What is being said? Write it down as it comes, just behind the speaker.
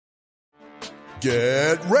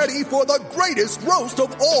Get ready for the greatest roast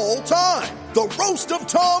of all time, the Roast of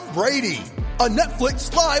Tom Brady, a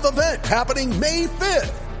Netflix live event happening May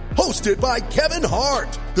 5th. Hosted by Kevin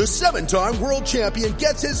Hart, the 7-time world champion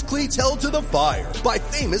gets his cleats held to the fire by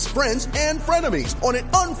famous friends and frenemies on an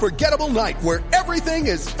unforgettable night where everything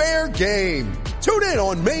is fair game. Tune in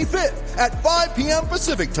on May 5th at 5 p.m.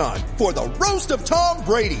 Pacific time for the Roast of Tom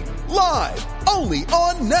Brady, live only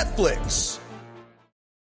on Netflix.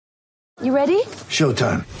 You ready?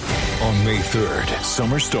 Showtime. On May 3rd,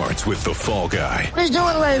 summer starts with The Fall Guy. Let's do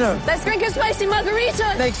it later. Let's drink a spicy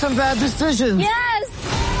margarita. Make some bad decisions. Yes.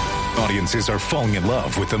 Audiences are falling in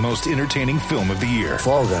love with the most entertaining film of the year.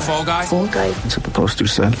 Fall Guy. Fall Guy? Fall Guy. That's what the poster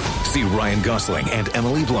said. See Ryan Gosling and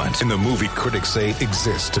Emily Blunt in the movie critics say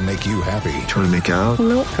exists to make you happy. Trying to make it out?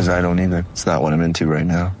 Nope. Because I don't either. It's not what I'm into right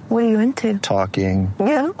now. What are you into? Talking.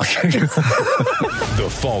 Yeah. The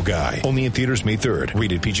Fall Guy. Only in theaters May 3rd.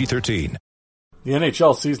 Rated PG-13. The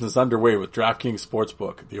NHL season is underway with DraftKings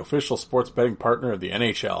Sportsbook, the official sports betting partner of the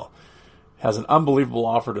NHL. Has an unbelievable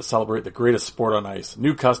offer to celebrate the greatest sport on ice.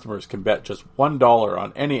 New customers can bet just $1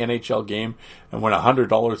 on any NHL game and win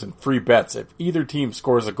 $100 in free bets if either team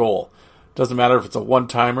scores a goal. Doesn't matter if it's a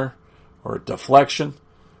one-timer or a deflection.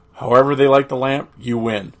 However they light the lamp, you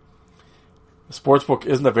win. The Sportsbook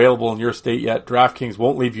isn't available in your state yet. DraftKings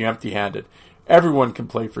won't leave you empty-handed. Everyone can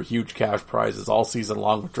play for huge cash prizes all season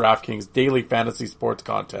long with DraftKings daily fantasy sports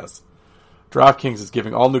contests. DraftKings is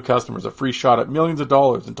giving all new customers a free shot at millions of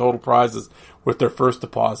dollars in total prizes with their first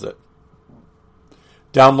deposit.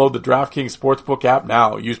 Download the DraftKings Sportsbook app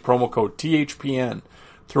now. Use promo code THPN.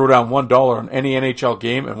 Throw down $1 on any NHL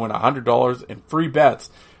game and win $100 in free bets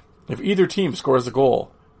if either team scores a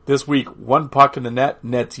goal. This week, one puck in the net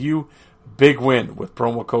nets you big win with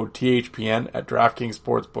promo code THPN at DraftKings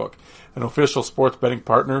Sportsbook, an official sports betting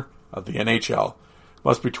partner of the NHL.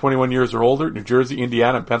 Must be 21 years or older, New Jersey,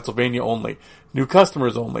 Indiana, and Pennsylvania only. New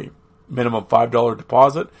customers only. Minimum $5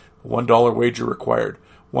 deposit, $1 wager required.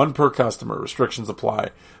 One per customer. Restrictions apply.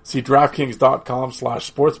 See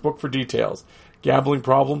DraftKings.com/sportsbook for details. Gambling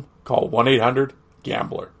problem? Call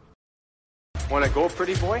 1-800-GAMBLER. Want to go,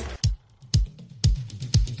 pretty boy?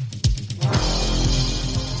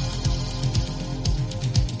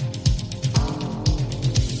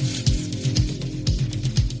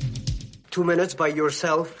 Two minutes by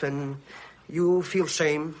yourself and you feel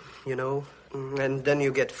shame, you know, and then you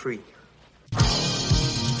get free.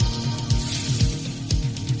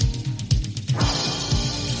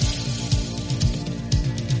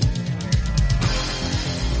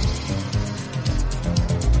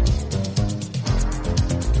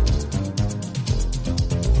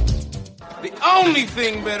 The only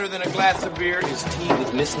thing better than a glass of beer is tea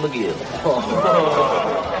with Miss McGill.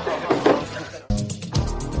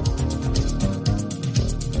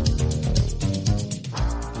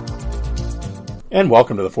 And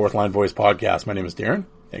welcome to the Fourth Line Voice Podcast. My name is Darren.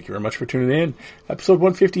 Thank you very much for tuning in. Episode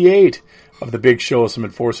 158 of the Big Show, some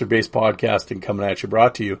enforcer-based podcasting coming at you,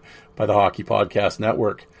 brought to you by the Hockey Podcast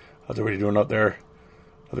Network. How's everybody doing out there?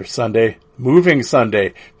 Another Sunday, moving Sunday.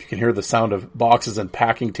 If you can hear the sound of boxes and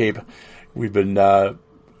packing tape, we've been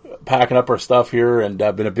packing up our stuff here and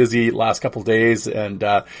been a busy last couple of days, and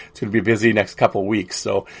it's going to be busy next couple of weeks.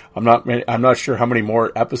 So I'm not sure how many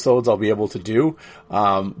more episodes I'll be able to do,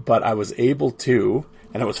 but I was able to,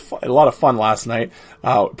 and it was a lot of fun last night.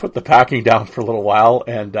 Put the packing down for a little while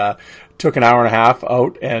and took an hour and a half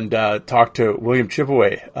out and talked to William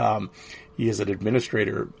Chipaway. He is an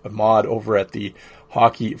administrator, a mod over at the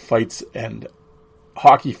Hockey Fights and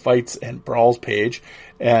Brawls page,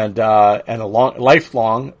 and a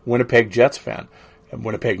lifelong Winnipeg Jets fan, and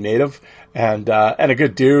Winnipeg native, and a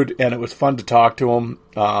good dude, and it was fun to talk to him.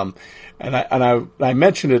 And I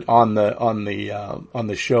mentioned it on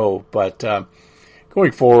the show, but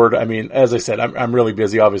going forward, I mean, as I said, I'm really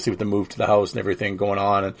busy, obviously, with the move to the house and everything going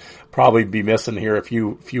on, and probably be missing here a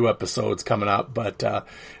few episodes coming up, but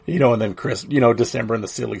and then December and the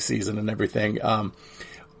silly season and everything.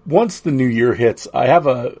 Once the new year hits,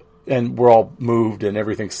 and we're all moved and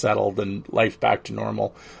everything's settled and life's back to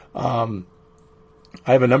normal. I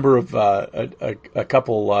have a number of, a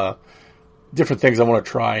couple, different things I want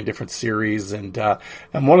to try in different series. And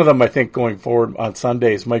one of them, I think, going forward on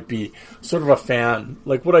Sundays might be sort of a fan,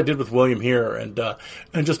 like what I did with William here, and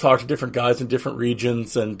just talk to different guys in different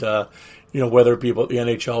regions, and, whether it be about the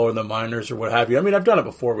NHL or the minors or what have you. I mean, I've done it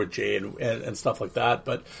before with Jay and stuff like that,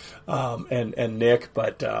 but, and Nick,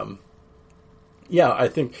 but, yeah, I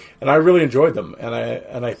think, and I really enjoyed them, and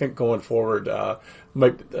I think going forward, that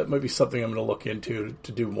might be something I'm going to look into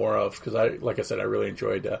to do more of, because like I said, I really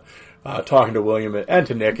enjoyed talking to William and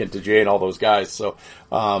to Nick and to Jay and all those guys. So,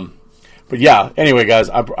 but yeah, anyway, guys,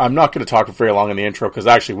 I'm not going to talk for very long in the intro because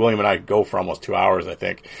actually William and I go for almost 2 hours, I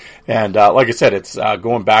think. And like I said, it's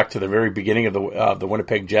going back to the very beginning of the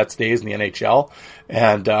Winnipeg Jets days in the NHL.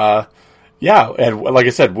 And yeah, and like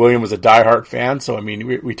I said, William was a diehard fan. So I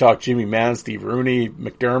mean, we talked Jimmy Mann, Steve Rooney,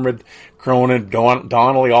 McDermott, Cronin,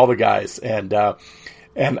 Donnelly, all the guys. And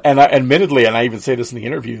admittedly, and I even say this in the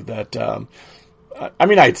interview that. I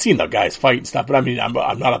mean, I'd seen the guys fight and stuff, but I mean, I'm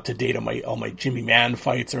not up to date on all my Jimmy Mann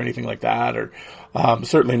fights or anything like that, or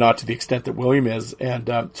certainly not to the extent that William is.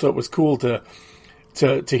 And so it was cool to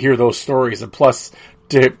hear those stories, and plus,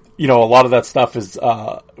 a lot of that stuff is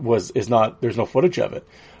not. There's no footage of it,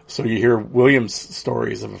 so you hear William's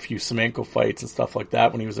stories of a few Semenko fights and stuff like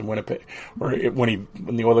that when he was in Winnipeg, or when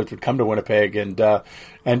the Oilers would come to Winnipeg, and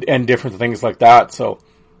different things like that. So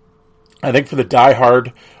I think for the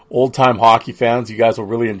diehard old-time hockey fans, you guys will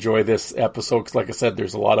really enjoy this episode because, like I said,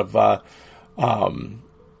 there's a lot of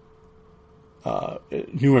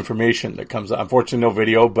new information that comes out. Unfortunately, no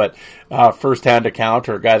video, but first-hand account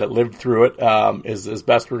or a guy that lived through it is as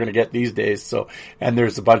best we're going to get these days. So, and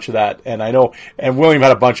there's a bunch of that, and I know. And William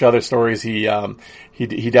had a bunch of other stories he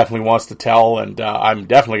definitely wants to tell, and I'm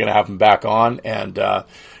definitely going to have him back on. And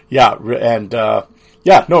he's a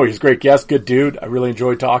great guest, good dude. I really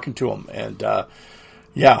enjoyed talking to him, and.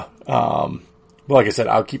 Like I said,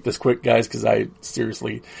 I'll keep this quick, guys, because I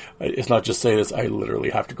seriously, it's not just say this, I literally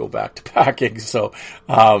have to go back to packing. So,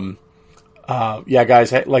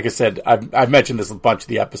 guys, like I said, I've mentioned this in a bunch of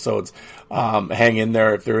the episodes. Hang in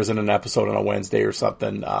there if there isn't an episode on a Wednesday or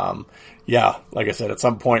something. Like I said, at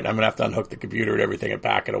some point I'm going to have to unhook the computer and everything and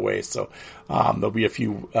pack it away. So, there'll be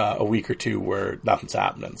a week or two where nothing's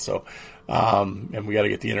happening. So, and we got to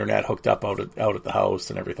get the internet hooked up out at the house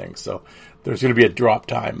and everything. So there's going to be a drop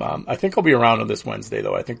time. I think I'll be around on this Wednesday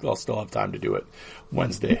though. I think I'll still have time to do it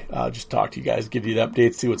Wednesday. Just talk to you guys, give you the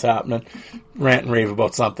updates, see what's happening, rant and rave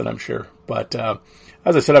about something, I'm sure. But,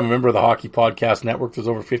 as I said, I'm a member of the Hockey Podcast Network. There's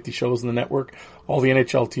over 50 shows in the network. All the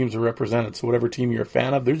NHL teams are represented. So whatever team you're a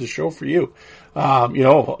fan of, there's a show for you. Of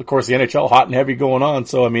course, the NHL hot and heavy going on.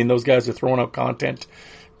 So, I mean, those guys are throwing out content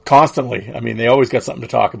constantly. I mean, they always got something to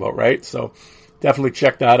talk about, right? So definitely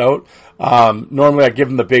check that out. Normally I give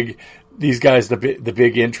them these guys the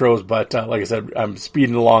big intros, but like I said, I'm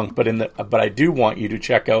speeding along. But I do want you to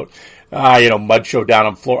check out, Mud Show down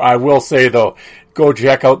on floor. I will say though, go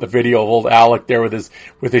check out the video of old Alec there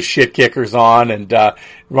with his shit kickers on and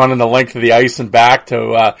running the length of the ice and back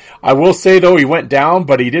to. I will say though, he went down,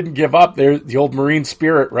 but he didn't give up. There's the old Marine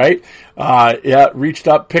spirit, right? Reached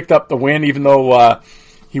up, picked up the win, even though.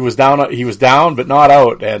 He was down, but not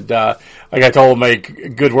out. And, like I told him,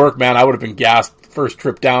 good work, man. I would have been gassed first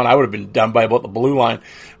trip down. I would have been done by about the blue line.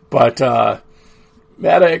 But,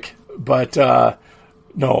 medic. But,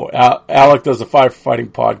 no, Alec does a Five for Fighting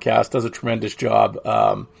podcast, does a tremendous job.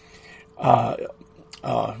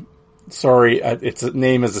 Sorry, its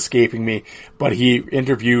name is escaping me, but he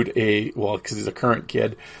interviewed because he's a current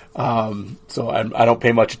kid. So I don't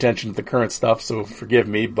pay much attention to the current stuff, so forgive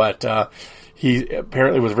me, but, he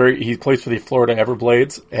apparently he plays for the Florida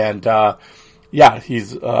Everblades, and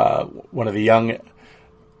he's one of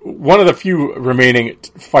the few remaining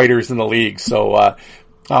fighters in the league. So,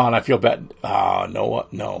 and I feel bad. Noah,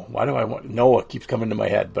 no. Why do I want Noah? Keeps coming to my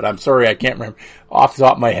head, but I'm sorry, I can't remember off the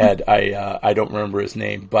top of my head. I don't remember his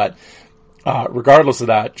name, but regardless of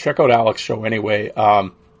that, check out Alec's show anyway.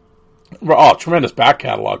 Tremendous back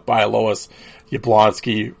catalog by Lois.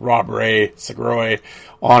 Yablonsky, Rob Ray, Segroy,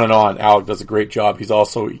 on and on. Alec does a great job. He's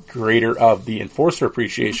also creator of the Enforcer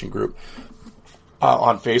Appreciation Group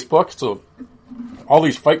on Facebook. So all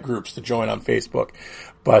these fight groups to join on Facebook.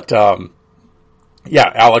 But,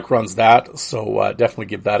 Alec runs that. So definitely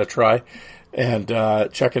give that a try and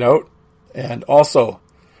check it out. And also,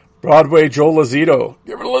 Broadway Joe Lazito.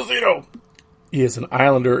 Give it a Lazito. He is an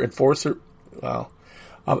Islander enforcer. Well,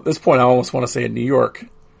 at this point, I almost want to say a New York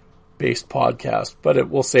based podcast, but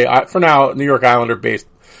we'll say for now, New York Islander based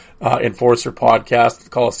enforcer podcast, the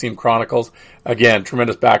Coliseum Chronicles. Again,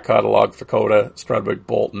 tremendous back catalog, Dakota, Strudwick,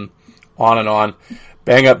 Bolton, on and on.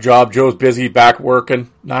 Bang up job. Joe's busy, back working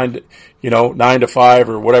 9 to 5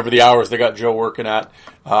 or whatever the hours they got Joe working at.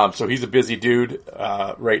 So he's a busy dude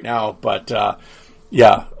right now, but like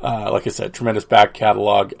I said, tremendous back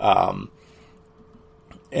catalog.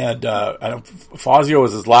 Fazio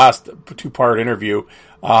was his last 2-part interview.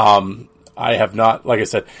 I have not, like I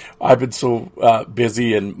said, I've been so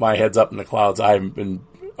busy and my head's up in the clouds. I've been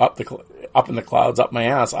up in the clouds, up my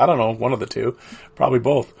ass. I don't know, one of the two, probably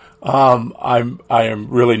both. I am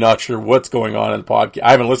really not sure what's going on in the podcast.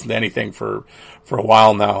 I haven't listened to anything for a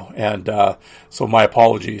while now, and so my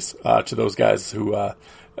apologies to those guys who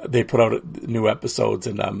they put out new episodes,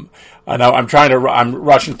 and I know I'm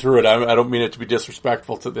rushing through it. I don't mean it to be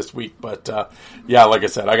disrespectful to this week, but yeah, like I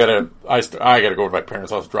said, I gotta go to my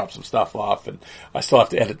parents' house, drop some stuff off, and I still have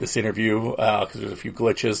to edit this interview because there's a few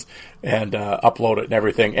glitches, and upload it and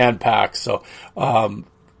everything, and pack. So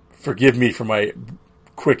forgive me for my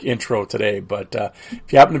quick intro today, but if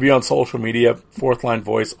you happen to be on social media, Fourth Line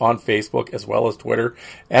Voice on Facebook as well as Twitter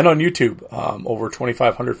and on YouTube, over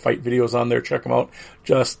 2,500 fight videos on there. Check them out.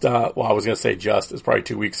 Just I was going to say it's probably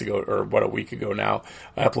 2 weeks ago, or a week ago now.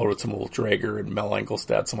 I uploaded some old Drager and Mel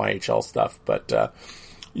Engelstad, some IHL stuff, but not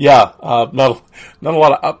a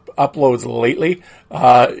lot of uploads lately,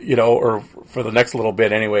 or for the next little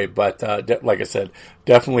bit anyway. But like I said,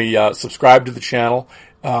 definitely subscribe to the channel.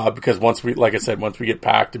 Because once we get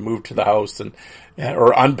packed and moved to the house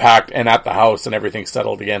or unpacked and at the house and everything's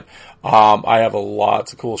settled again, I have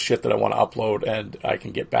lots of cool shit that I want to upload and I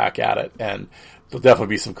can get back at it. And there'll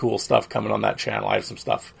definitely be some cool stuff coming on that channel. I have some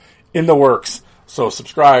stuff in the works. So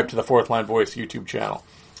subscribe to the Fourth Line Voice YouTube channel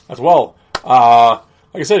as well.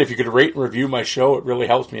 Like I said, if you could rate and review my show, it really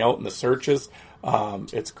helps me out in the searches.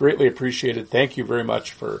 It's greatly appreciated. Thank you very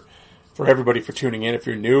much for everybody for tuning in. If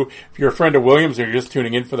you're new, if you're a friend of William's or you're just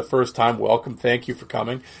tuning in for the first time, welcome. Thank you for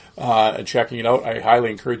coming and checking it out. I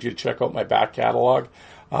highly encourage you to check out my back catalog.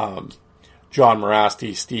 John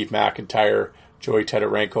Morasti, Steve McIntyre, Joey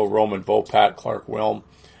Tedorenko, Roman Vopat, Clark Wilm,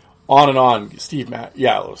 on and on. Steve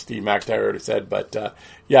McIntyre already said, but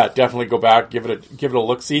definitely go back, give it a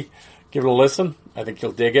look-see, give it a listen. I think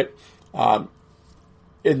you'll dig it.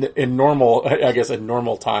 In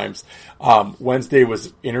normal times, Wednesday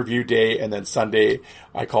was interview day, and then Sunday,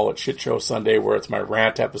 I call it Shit Show Sunday, where it's my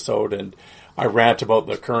rant episode, and I rant about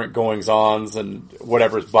the current goings-ons and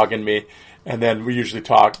whatever's bugging me, and then we usually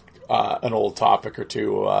talk an old topic or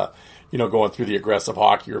two, going through the Aggressive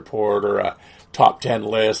Hockey Report, or a top 10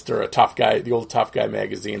 list, or the old Tough Guy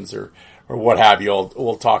magazines, or what have you.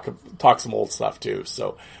 We'll talk some old stuff too.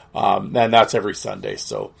 So, and that's every Sunday.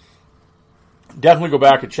 So, definitely go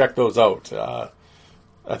back and check those out.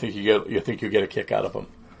 I think you get a kick out of them.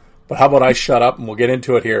 But how about I shut up and we'll get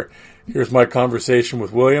into it here. Here's my conversation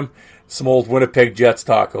with William. Some old Winnipeg Jets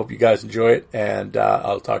talk. I hope you guys enjoy it, and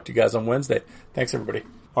I'll talk to you guys on Wednesday. Thanks, everybody.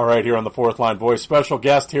 All right, here on the Fourth Line Voice, special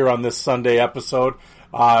guest here on this Sunday episode.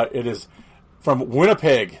 It is from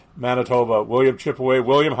Winnipeg, Manitoba, William Chipaway.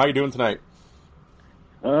 William, how you doing tonight?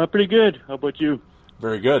 Pretty good. How about you?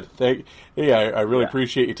 Very good. I really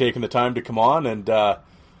appreciate you taking the time to come on, and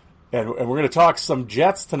we're going to talk some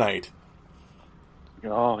Jets tonight.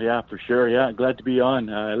 Oh yeah, for sure. Yeah, glad to be on.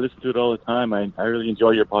 I listen to it all the time. I really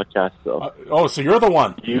enjoy your podcast. So. So you're the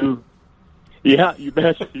one. You bet.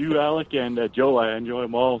 You, Alec, and Joe. I enjoy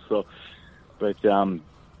them all. So, but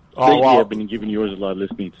I've been giving yours a lot of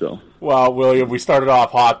listening. So. Well, William, we started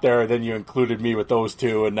off hot there, then you included me with those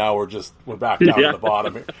two, and now we're back down to the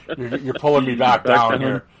bottom. You're pulling me back down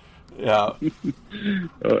here. Yeah.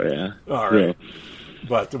 Oh yeah. All right. Yeah.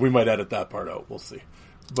 But we might edit that part out. We'll see.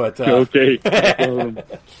 But okay.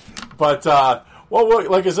 But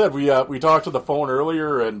like I said, we talked on the phone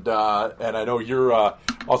earlier, and I know you're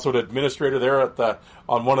also an administrator there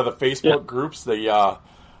on one of the Facebook groups, the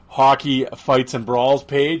Hockey Fights and Brawls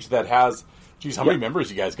page that has. Geez, how many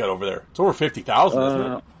members you guys got over there? It's over 50,000,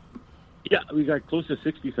 isn't it? Yeah, we got close to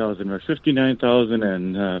 60,000 or 59,000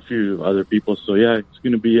 and a few other people. So yeah, it's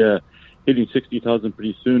going to be hitting 60,000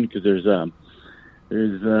 pretty soon because there's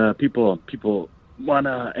people want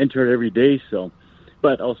to enter it every day. So,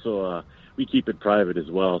 but also we keep it private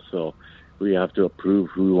as well. So we have to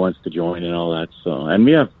approve who wants to join and all that. So, and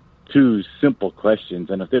we have 2 simple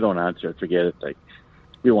questions, and if they don't answer, forget it. Like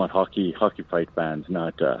we want hockey fight fans,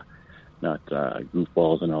 not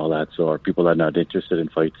goofballs and all that. So, or people that are not interested in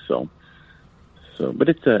fights. So, but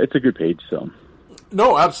it's a good page. So,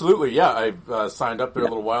 no, absolutely, yeah. I signed up there a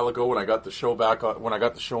little while ago when I got the show when I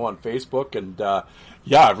got the show on Facebook, and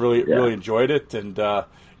I've really enjoyed it. And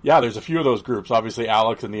there's a few of those groups. Obviously,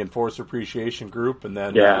 Alex and the Enforcer Appreciation Group, and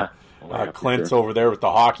then Clint's over there with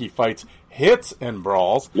the Hockey Fights Hits and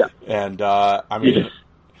Brawls. Yeah, and that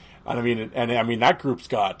group's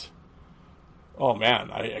got. Oh man,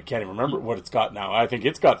 I can't even remember what it's got now. I think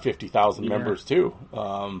it's got 50,000 members too.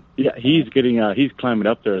 He's getting he's climbing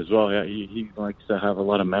up there as well. Yeah, he likes to have a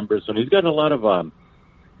lot of members, and he's got a lot of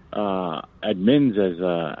admins as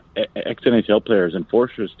ex-NHL players,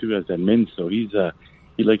 enforcers too as admins. So he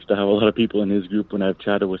likes to have a lot of people in his group when I've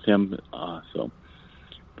chatted with him.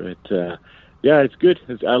 It's good.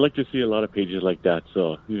 I like to see a lot of pages like that.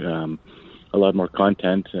 So a lot more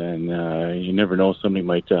content, and you never know, somebody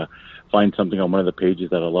might find something on one of the pages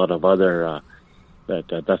that a lot of other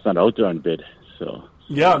that's not out there on bid. So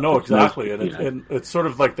Yeah, no, It's nice exactly, to and, see that. it's sort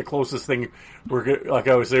of like the closest thing like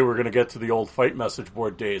I always say, we're going to get to the old fight message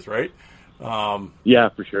board days, right? Yeah,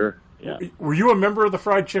 for sure. Yeah. Were you a member of the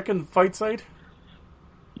Fried Chicken fight site?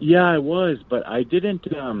 Yeah, I was, but I didn't.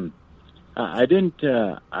 I didn't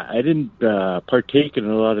partake in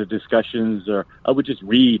a lot of discussions, or I would just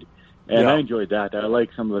read, and Yeah. I enjoyed that. I like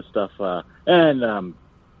some of the stuff, and I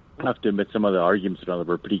have to admit some of the arguments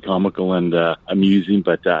were pretty comical and amusing,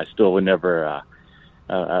 but I still would never.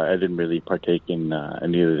 I didn't really partake in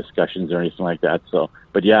any of the discussions or anything like that. So,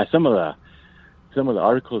 but yeah, some of the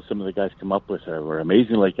articles some of the guys come up with were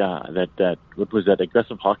amazing. Like that what was that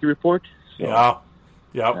Aggressive Hockey Report? So, Yeah.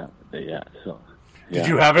 Yeah. yeah. So, Did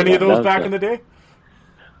you have any of those back in the day?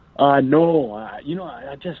 No. I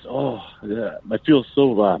just I feel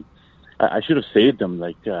so. I should have saved them.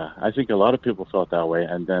 Like I think a lot of people felt that way,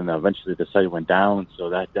 and then eventually the site went down. So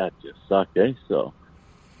that just sucked, eh? So.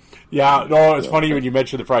 Yeah, no, it's funny when you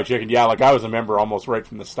mentioned the Fried Chicken. Yeah, like I was a member almost right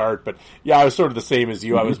from the start, but yeah, I was sort of the same as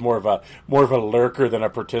you. I was more of a lurker than a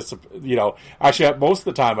participant. Actually, most of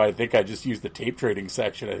the time, I think I just used the tape trading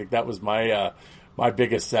section. I think that was my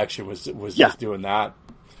biggest section was just doing that.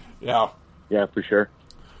 Yeah, yeah, for sure.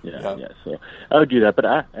 Yeah. So I would do that, but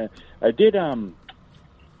I did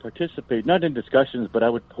participate not in discussions, but I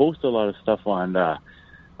would post a lot of stuff on that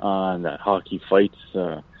Hockey Fights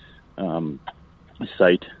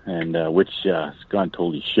site, and which has gone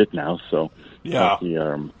totally shit now. So Hockey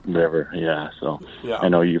or whatever. Yeah. So I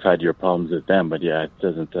know you've had your problems with them, but yeah, it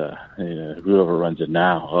doesn't. Whoever runs it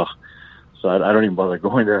now, so I don't even bother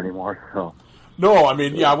going there anymore. So. No, I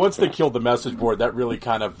mean, yeah, once they killed the message board, that really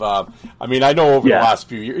kind of, I know over the last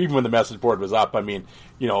few years, even when the message board was up,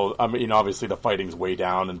 obviously the fighting's way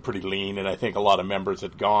down and pretty lean, and I think a lot of members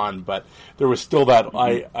had gone, but there was still that,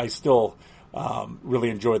 I still really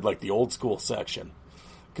enjoyed, like, the old school section.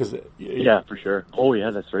 Yeah, for sure. Oh, yeah,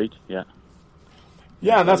 that's right, yeah.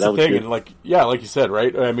 Yeah, and that's the thing, good. and like you said,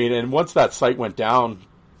 right? I mean, and once that site went down,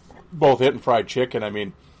 both it and Fried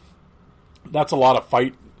Chicken, that's a lot of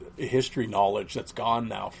fight history knowledge that's gone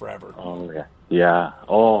now forever. Oh yeah.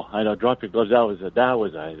 Oh, I know. Drop Your Gloves. That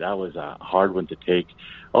was a hard one to take.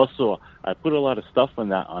 Also, I put a lot of stuff on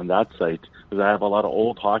that site because I have a lot of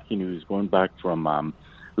old hockey news going back from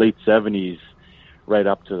late '70s right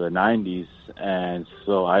up to the '90s, and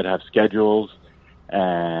so I'd have schedules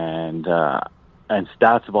and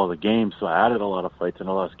stats of all the games. So I added a lot of fights and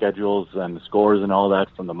a lot of schedules and the scores and all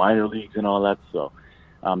that from the minor leagues and all that. So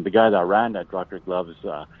the guy that ran that Drop Your Gloves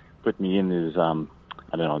put me in his,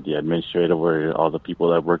 the administrator or all the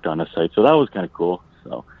people that worked on the site. So that was kind of cool.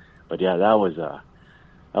 So, but yeah, that was a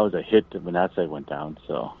hit when that site went down.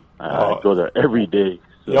 So I go there every day.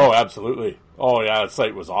 So. Oh, absolutely. Oh yeah, that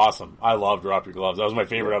site was awesome. I love Drop Your Gloves. That was my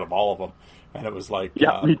favorite out of all of them. And it was like,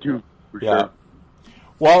 me too. For sure.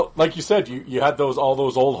 Well, like you said, you had all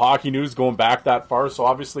those old hockey news going back that far. So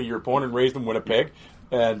obviously you're born and raised in Winnipeg,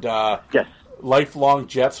 and yes, lifelong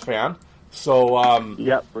Jets fan. So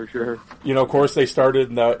yeah, for sure. Of course, they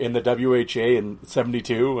started in the WHA in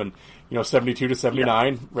 '72, and 72 to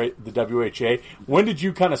 '79, right? The WHA. When did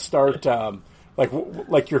you kind of start?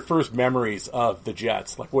 Like your first memories of the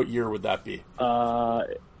Jets? Like what year would that be?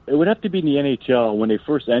 It would have to be in the NHL when they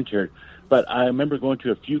first entered. But I remember going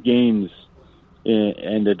to a few games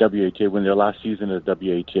in the WHA when their last season of the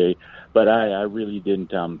WHA. But I really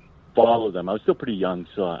didn't follow them. I was still pretty young,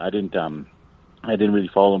 so I didn't really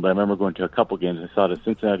follow them, but I remember going to a couple games. I saw the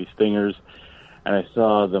Cincinnati Stingers, and I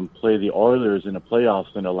saw them play the Oilers in the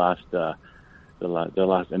playoffs in the last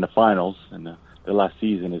in the finals in the last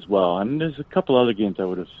season as well. And there's a couple other games I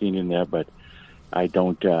would have seen in there, but I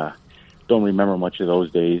don't remember much of those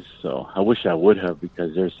days. So I wish I would have,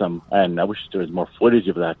 because there's some, and I wish there was more footage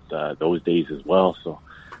of that those days as well. So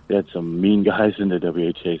they had some mean guys in the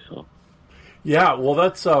WHA. So. Yeah, well,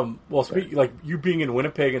 that's speaking like you being in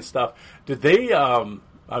Winnipeg and stuff. Did they? I'm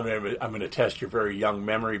going to test your very young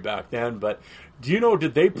memory back then, but do you know?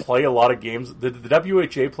 Did they play a lot of games? Did the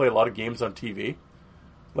WHA play a lot of games on TV,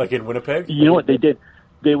 like in Winnipeg? You know what they did?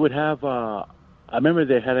 They would have. I remember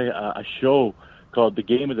they had a show called The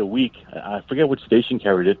Game of the Week. I forget which station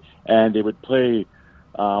carried it, and they would play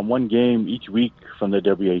one game each week from the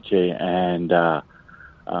WHA, and.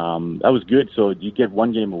 That was good. So you get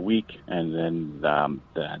one game a week, and then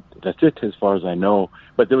that's it as far as I know.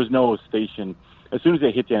 But there was no station. As soon as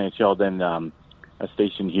they hit the NHL, then a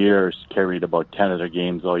station here carried about 10 of their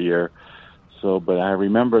games all year. So, but I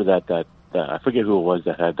remember that I forget who it was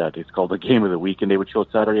that had that. It's called The Game of the Week, and they would show it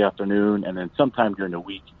Saturday afternoon and then sometime during the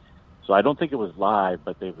week. So I don't think it was live,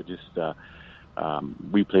 but they would just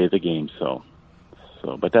replay the game. So,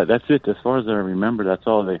 but that's it. As far as I remember, that's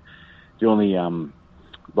all. The only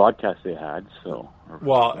broadcast they had. So,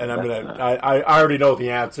 well, and I already know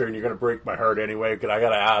the answer, and you're gonna break my heart anyway. Because I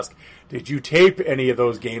gotta ask, did you tape any of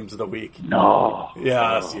those games of the week? No.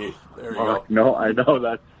 Yeah. See, there you go. No, I know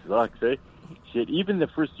that sucks. Eh? Shit. Even the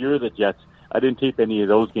first year of the Jets, I didn't tape any of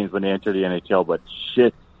those games when they entered the NHL. But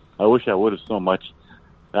shit, I wish I would have so much.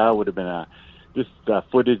 That would have been just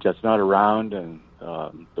footage that's not around, and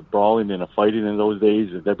the brawling and the fighting in those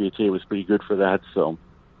days. The WHA was pretty good for that. So.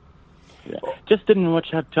 Yeah. Just didn't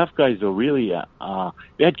much have tough guys though. Really,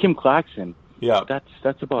 they had Kim Claxton. Yeah,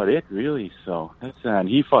 that's about it really. So and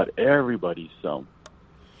he fought everybody. So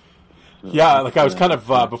yeah, like I was kind of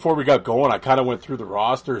before we got going, I kind of went through the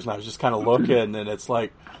rosters and I was just kind of looking, and it's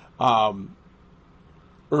like early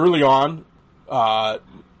on. I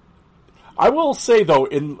will say though,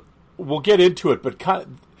 we'll get into it, but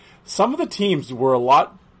some of the teams were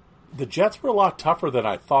the Jets were a lot tougher than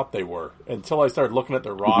I thought they were until I started looking at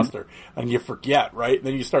their roster, and you forget, right? And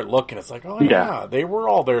then you start looking, it's like, oh yeah, they were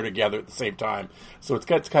all there together at the same time. So it's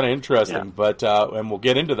kind of interesting, but and we'll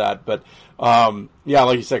get into that. But yeah,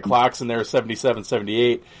 like you said, Claxton there, 77,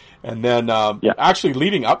 78, and then actually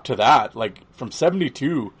leading up to that, like from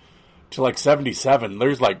 72 to like 77,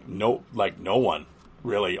 there's like no one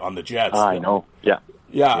really on the Jets. I know, yeah.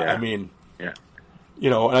 I mean, you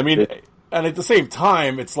know, and I mean. And at the same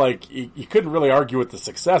time, it's like you couldn't really argue with the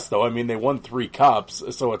success, though. I mean, they won 3 cups,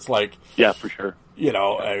 so it's like, yeah, for sure. You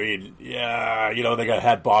know, I mean, you know, they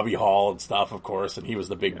had Bobby Hall and stuff, of course, and he was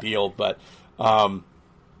the big deal. But that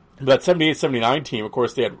 78-79 team, of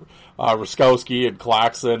course, they had Ruskowski and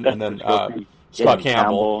Claxton, and then Scott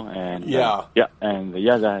Campbell, and they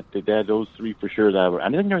had those 3 for sure. I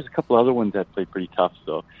think there was a couple other ones that played pretty tough.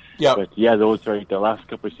 So, but those right. The last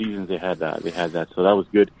couple of seasons they had that, so that was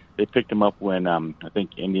good. They picked him up when I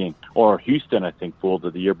think Houston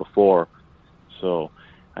folded the year before, so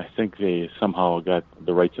I think they somehow got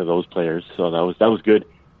the rights of those players. So that was good.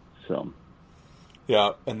 So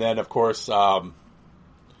yeah, and then of course, I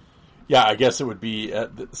guess it would be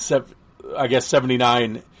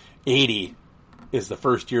 79-80 is the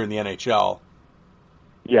first year in the NHL.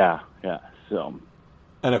 Yeah. So.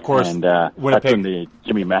 And of course, Winnipeg, that's when the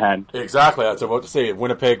Jimmy Mann. Exactly, I was about to say.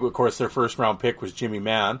 Winnipeg, of course, their first round pick was Jimmy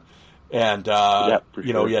Mann, and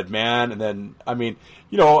you know, you had Mann, and then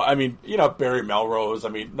Barry Melrose. I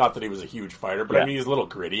mean, not that he was a huge fighter, but I mean, he's a little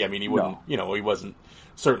gritty. I mean, he wouldn't, he wasn't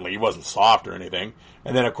soft or anything.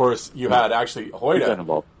 And then, of course, you had actually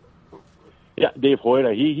Hoyda. Yeah, Dave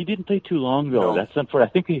Hoyda. He didn't play too long though. No. That's unfortunate. I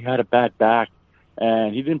think he had a bad back,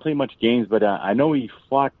 and he didn't play much games. But I know he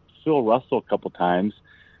fought Phil Russell a couple times.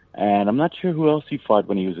 And I'm not sure who else he fought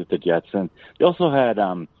when he was at the Jets. And they also had,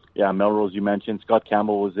 Melrose, you mentioned. Scott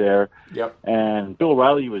Campbell was there. Yep. And Bill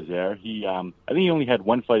O'Reilly was there. He, I think he only had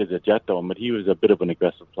one fight as a Jet, though, but he was a bit of an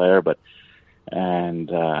aggressive player. So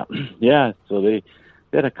they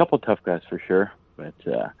had a couple tough guys for sure. But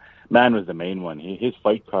Mann was the main one. His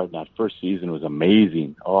fight card in that first season was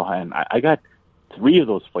amazing. Oh, and I got 3 of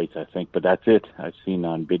those fights, I think, but that's it. I've seen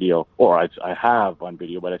on video, or I have on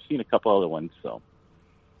video, but I've seen a couple other ones, so.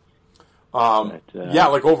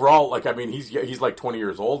 Like overall, like I mean, he's like 20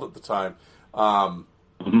 years old at the time. I'll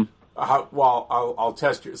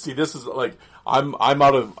test you. See, this is like I'm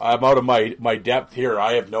out of my depth here.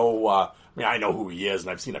 I have no. I know who he is, and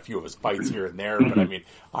I've seen a few of his fights here and there. But I mean,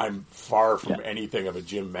 I'm far from anything of a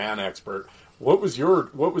Jim Mann expert. What was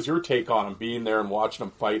your take on him being there and watching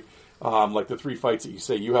him fight? Like the 3 fights that you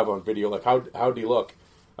say you have on video. Like how did he look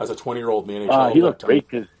as a 20-year-old in the NHL? He looked great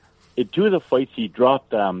because. In 2 of the fights, he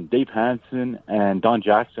dropped Dave Hansen and Don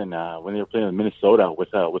Jackson when they were playing in Minnesota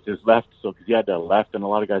with his left. So because he had the left, and a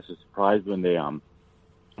lot of guys are surprised when they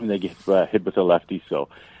get hit with a lefty. So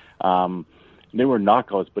they were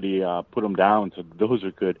knockouts, but he put them down. So those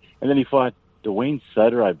are good. And then he fought Dwayne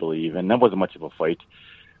Sutter, I believe, and that wasn't much of a fight.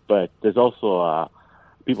 But there's also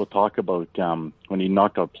people talk about when he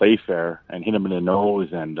knocked out Playfair and hit him in the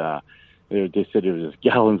nose, and they said it was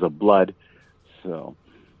gallons of blood. So.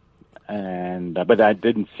 But I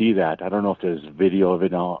didn't see that. I don't know if there's video of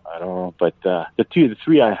it. I don't know. But the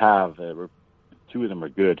 3 I have, 2 of them are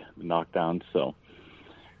good, the knockdowns. So,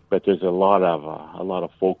 but there's a lot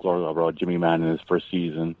of folklore about Jimmy Mann in his first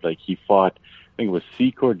season. Like he fought, I think it was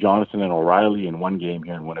Secor, Jonathan, and O'Reilly in one game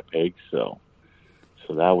here in Winnipeg. So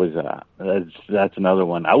that was that's another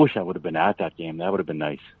one. I wish I would have been at that game. That would have been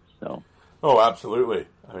nice. So. Oh, absolutely.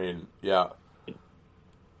 I mean, yeah.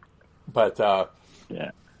 But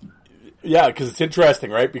yeah. Yeah, because it's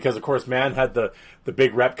interesting, right? Because, of course, Mann had the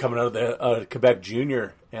big rep coming out of the Quebec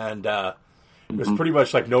Junior, and it was pretty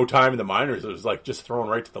much like no time in the minors. It was like just thrown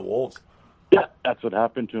right to the Wolves. Yeah, that's what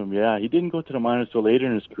happened to him. Yeah, he didn't go to the minors till later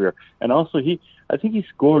in his career, and also I think he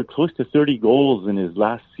scored close to 30 goals in his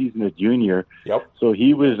last season as junior. Yep. So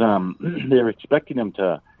he was. They were expecting him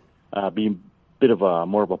to be a bit of a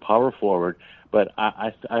more of a power forward, but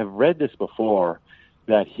I've read this before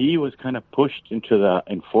that he was kind of pushed into the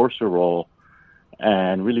enforcer role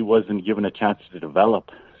and really wasn't given a chance to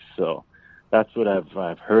develop. So that's what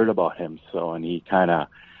I've heard about him. So, and he kind of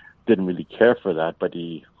didn't really care for that, but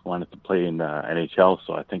he wanted to play in the NHL.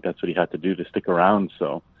 So I think that's what he had to do to stick around.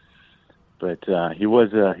 So, but he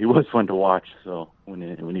was fun to watch. So when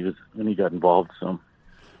he got involved, so.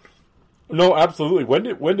 No, absolutely.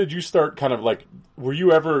 When did you start kind of like, did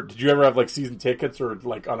you ever have like season tickets or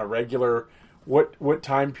like on a regular, what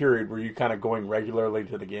time period were you kind of going regularly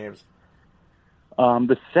to the games?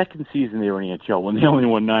 The second season they were in the NHL, when they only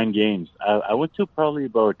won 9 games, I went to probably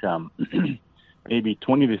about maybe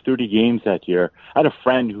 20 to 30 games that year. I had a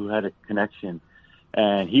friend who had a connection,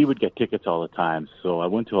 and he would get tickets all the time. So I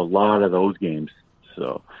went to a lot of those games.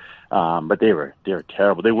 So, but they were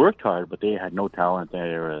terrible. They worked hard, but they had no talent.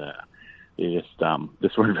 They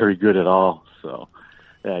just weren't very good at all. So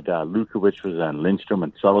they had Lukovic was and Lindstrom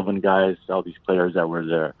and Sullivan guys, all these players that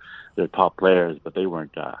were their top players, but they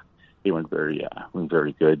weren't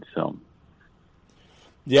very good. So.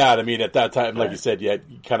 Yeah, I mean, at that time, like you said, you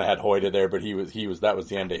kind of had Hoyta there, but that was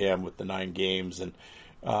the end of him with the 9 games, and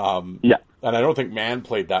and I don't think Mann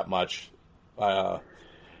played that much. I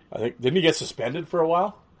think didn't he get suspended for a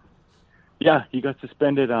while? Yeah, he got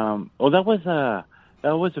suspended. That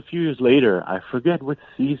was a few years later. I forget what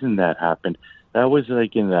season that happened. That was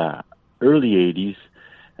like in the early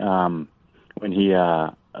 '80s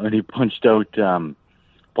when he punched out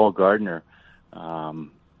Paul Gardner.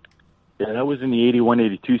 Yeah, that was in the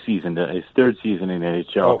 81-82 season, his third season in the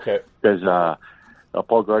NHL. Okay. Because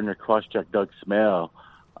Paul Gardner cross-checked Doug Smale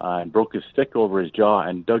and broke his stick over his jaw,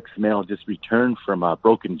 and Doug Smale just returned from a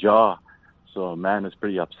broken jaw. So Mann was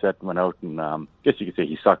pretty upset and went out and I guess you could say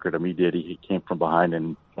he suckered him. He did. He came from behind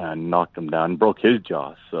and knocked him down and broke his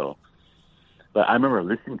jaw. So, but I remember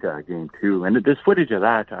listening to that game too, and there's footage of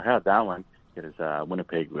that. I had that one because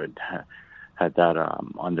Winnipeg had that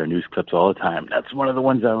on their news clips all the time. That's one of the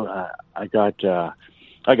ones I got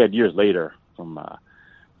years later from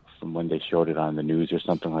when they showed it on the news or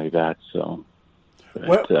something like that. So,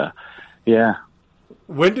 but, yeah.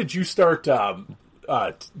 When did you start?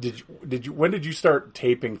 When did you start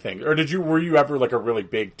taping things, or were you ever like a really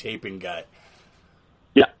big taping guy?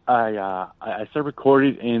 Yeah, I started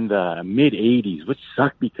recording in the mid '80s, which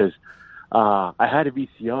sucked because I had a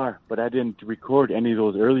VCR, but I didn't record any of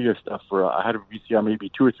those earlier stuff. I had a VCR maybe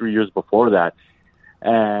 2 or 3 years before that,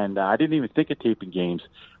 and I didn't even think of taping games.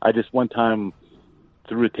 I just one time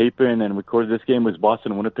threw a tape in and recorded. This game was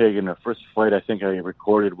Boston Winnipeg, and the first fight I think I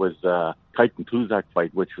recorded was Kite and Kluzak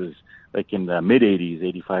fight, which was like in the mid '80s,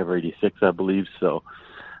 '85 or '86, I believe. So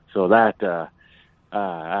that's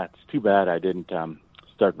too bad I didn't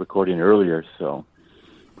start recording earlier. So,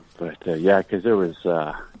 but yeah, because there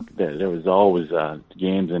was always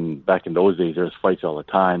games, and back in those days there was fights all the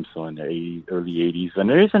time. So in the early '80s, and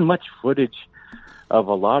there isn't much footage of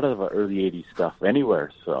a lot of early '80s stuff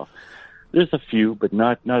anywhere. So there's a few, but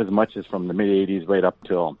not as much as from the mid '80s right up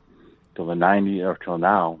till the '90s or till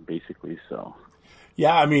now, basically. So.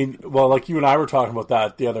 Yeah, I mean, well, like you and I were talking about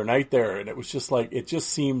that the other night there, and it was just like it just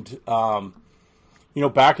seemed,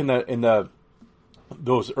 back in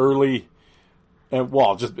those early, and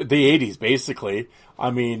well, just the '80s basically. I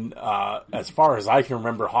mean, as far as I can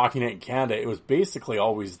remember, Hockey Night in Canada, it was basically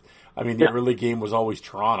always. I mean, the early game was always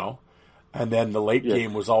Toronto, and then the late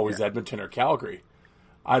game was always Edmonton or Calgary.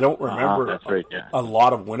 I don't remember a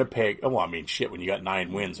lot of Winnipeg. Well, I mean, shit, when you got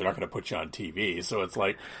 9 wins, they're not going to put you on TV. So it's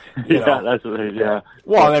like, you know. That's what it is, yeah.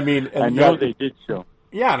 Well, I mean. I know they did show.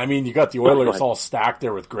 Yeah, and I mean, you got the Oilers all stacked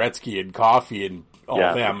there with Gretzky and Coffey and all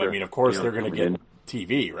of them. Sure. I mean, of course, they're going to get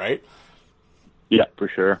TV, right? Yeah, for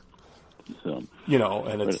sure. So,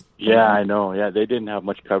 and it's. Yeah, I know. Yeah, they didn't have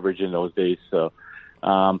much coverage in those days. So,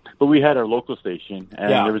 but we had our local station,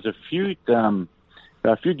 and there was a few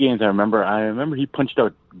games I remember. I remember he punched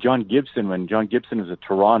out John Gibson when John Gibson was at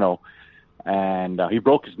Toronto, and he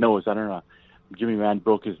broke his nose. I don't know. Jimmy Mann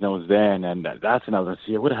broke his nose then, and that's another.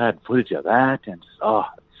 See, I would have had footage of that, and it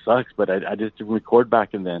sucks. But I just didn't record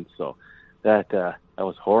back in so that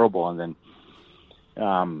was horrible. And then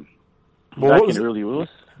back in early Willis.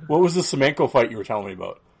 What was the Semenko fight you were telling me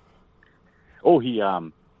about? Oh, he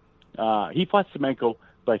fought Semenko,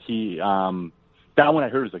 but he. That one I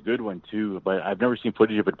heard was a good one too, but I've never seen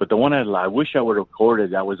footage of it. But the one I wish I would have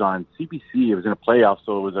recorded, that was on CBC. It was in a playoff,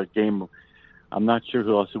 so it was a game I'm not sure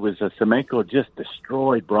who else it was. Semenko just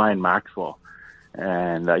destroyed Brian Maxwell.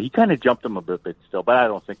 And he kind of jumped him a bit still, but I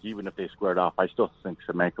don't think even if they squared off, I still think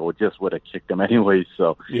Semenko just would have kicked him anyway.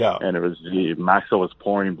 So yeah, and it was Maxwell was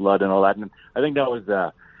pouring blood and all that, and I think that was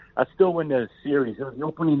I still win the series. It was the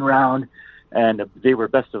opening round, and they were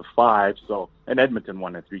best of 5. So and Edmonton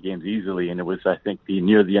won the 3 games easily, and it was I think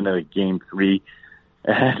near the end of the game 3,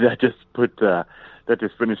 and that just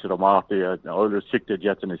finished them off. The Oilers kicked the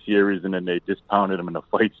Jets in the series, and then they just pounded them in the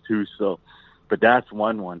fights too. So. But that's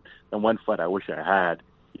one. And one fight I wish I had,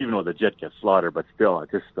 even though the Jet gets slaughtered, but still,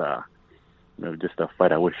 just a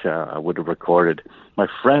fight I wish I would have recorded. My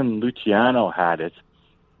friend Luciano had it,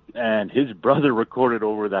 and his brother recorded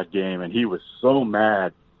over that game, and he was so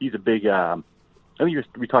mad. He's a big, I think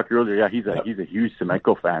we talked earlier. Yeah, he's a huge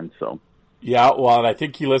Semenko fan. So yeah, well, and I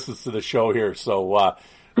think he listens to the show here. So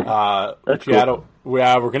that's Luciano. Cool.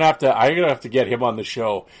 I'm gonna have to get him on the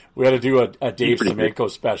show. We got to do a Dave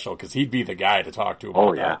Semenko special because he'd be the guy to talk to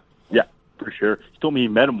about that. Yeah, for sure. He told me he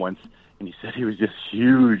met him once, and he said he was just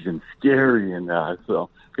huge and scary, and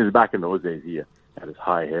so because back in those days he had his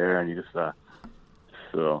high hair and he just like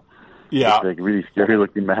a really scary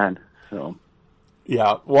looking man. So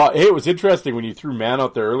yeah, well, hey, it was interesting when you threw man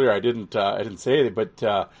out there earlier. I didn't say it,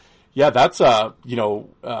 but yeah, that's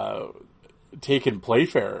taking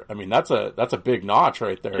Playfair. I mean, that's a big notch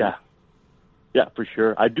right there. Yeah, for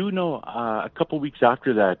sure. I do know a couple weeks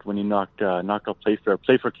after that when he knocked out Playfair.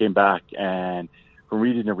 Playfair came back, and from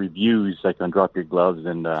reading the reviews, like on Drop Your Gloves,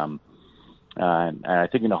 and I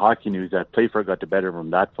think in the hockey news that Playfair got the better of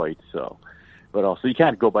him that fight. So, but also you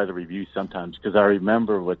can't go by the reviews sometimes because I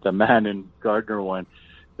remember with the Man and Gardner one.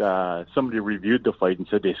 Somebody reviewed the fight and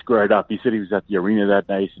said they squared up. He said he was at the arena that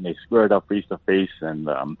night and they squared up face to face, and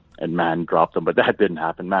Man dropped him, but that didn't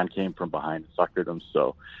happen. Man came from behind and suckered him.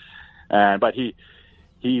 So, but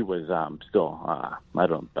he was still. I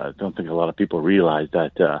don't think a lot of people realize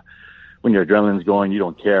that when your adrenaline's going, you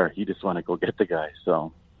don't care. You just want to go get the guy.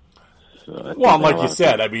 So well, like you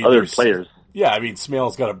said, I mean, other players. Yeah, I mean,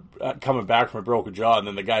 Smale's got coming back from a broken jaw, and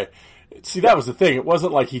then the guy. See, that was the thing. It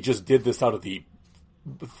wasn't like he just did this out of the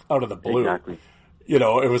blue. Exactly. You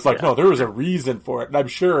know, it was like, no, there was a reason for it. And I'm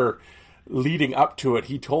sure leading up to it,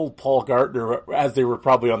 he told Paul Gardner, as they were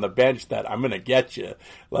probably on the bench, that I'm going to get you.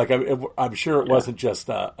 Like, I'm sure it wasn't just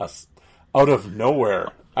a out of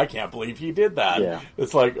nowhere. I can't believe he did that. Yeah.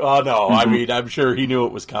 It's like, oh, no. I mean, I'm sure he knew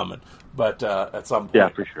it was coming. But at some point. Yeah,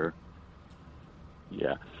 for sure.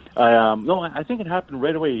 Yeah. I think it happened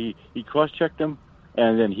right away. He cross-checked him.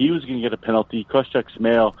 And then he was going to get a penalty. Cross-checked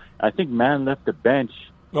Smale. I think Man left the bench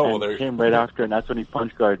and came right after, and that's when he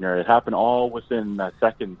punched Gardner. It happened all within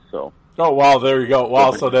seconds. So. Oh, wow, there you go.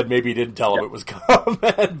 Well, so then maybe he didn't tell him it was coming.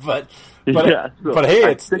 but hey,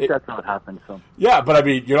 I think that's how it happened. So. Yeah, but I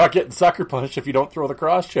mean, you're not getting sucker punched if you don't throw the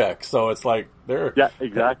cross-check. So it's like, there. Yeah,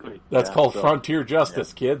 exactly. That's called frontier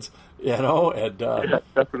justice, kids. You know, and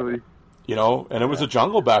definitely. You know, and it was a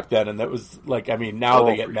jungle back then, and that was like, I mean, now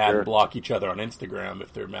they get mad and block each other on Instagram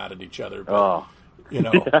if they're mad at each other. But, you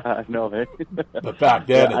know, yeah, no, man. But back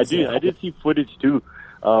then, I did see footage too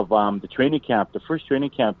of the training camp, the first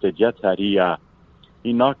training camp the Jets had.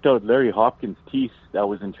 He knocked out Larry Hopkins' teeth. That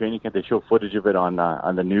was in training camp. They show footage of it on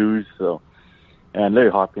the news. So, and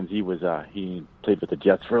Larry Hopkins, he played with the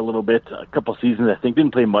Jets for a little bit, a couple seasons, I think.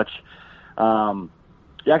 Didn't play much.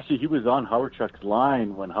 Actually, he was on Howard Chuck's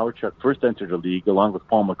line when Howard Chuck first entered the league, along with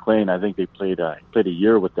Paul McLean. I think they played a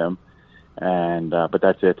year with them, and but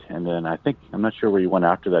that's it. And then I'm not sure where he went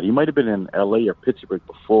after that. He might have been in L.A. or Pittsburgh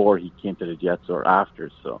before he came to the Jets, or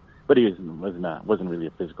after. So, but he wasn't really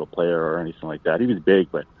a physical player or anything like that. He was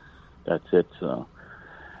big, but that's it. So,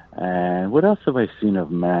 and what else have I seen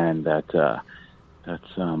of Man that's not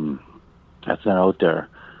out there?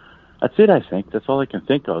 That's it. I think that's all I can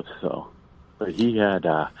think of. So. But he had,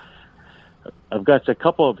 I've got a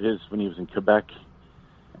couple of his when he was in Quebec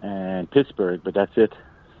and Pittsburgh, but that's it.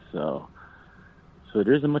 So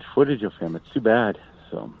there isn't much footage of him. It's too bad.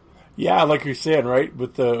 So yeah, like you're saying, right?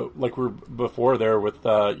 With the we're before there with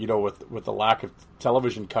with the lack of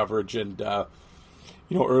television coverage and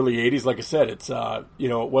early '80s. Like I said, it's it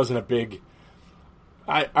wasn't a big.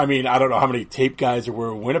 I mean, I don't know how many tape guys there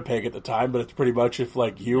were in Winnipeg at the time, but it's pretty much if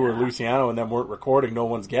like you or Luciano and them weren't recording, no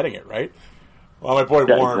one's getting it, right? Well, my boy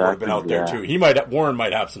Warren would have been out there too. Warren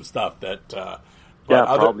might have some stuff that.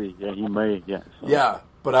 Probably. Yeah, he may. Yeah. So. Yeah,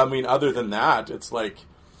 but I mean, other than that, it's like,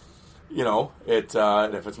 and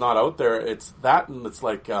if it's not out there, it's that, and it's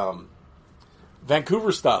like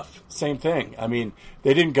Vancouver stuff. Same thing. I mean,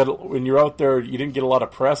 they didn't get when you're out there, you didn't get a lot of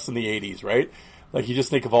press in the '80s, right? Like you just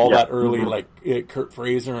think of all that early, like Kurt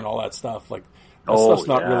Fraser and all that stuff. Like That stuff's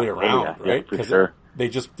not yeah. really around, yeah, right? For sure. They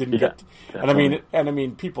just didn't Yeah, get. And I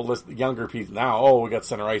mean, people listen. Younger people now. Oh, we got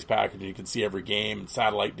center ice package, and you can see every game, and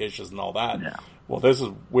satellite dishes, and all that. Yeah. Well, this is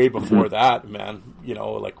way before that, man. You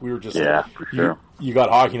know, like we were just. Yeah, for sure. You got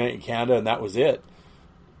Hockey Night in Canada, and that was it.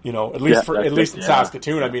 You know, at least in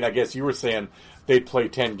Saskatoon. Yeah. I mean, I guess you were saying they'd play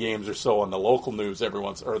 10 games or so on the local news or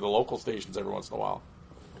the local stations every once in a while.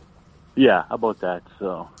 Yeah, about that.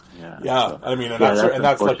 So yeah. I mean,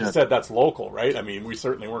 that's like you said, that's local, right? I mean, we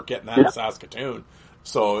certainly weren't getting that in Saskatoon.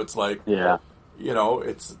 So it's like, you know,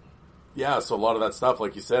 it's so a lot of that stuff,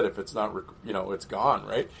 like you said, if it's not, you know, it's gone,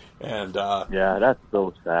 right? And that's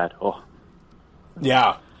so sad. Oh,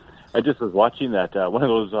 yeah. I just was watching that one of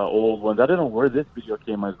those old ones. I don't know where this video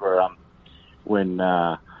came as where when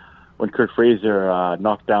Kurt Fraser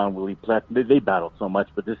knocked down Willie Plett. They battled so much,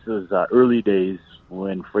 but this was early days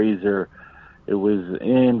when Fraser. It was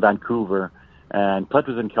in Vancouver, and Plett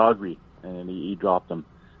was in Calgary, and he dropped him.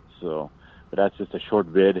 So, but that's just a short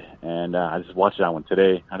vid, and I just watched that one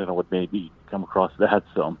today. I don't know what made me come across that.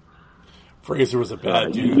 So, Fraser was a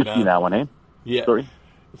bad dude, you man. seen that one, eh? Yeah. Sorry?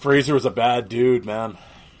 Fraser was a bad dude, man.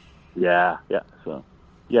 Yeah. So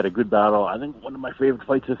he had a good battle. I think one of my favorite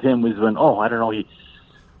fights with him was when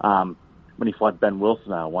he fought Ben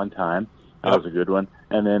Wilson one time. That was a good one.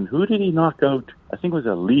 And then who did he knock out? I think it was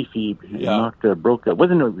a Leaf. He knocked broke. It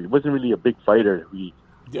wasn't really a big fighter.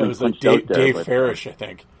 It was like Dave Farish, I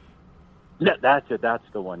think. Yeah, that's it. That's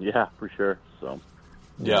the one. Yeah, for sure. So.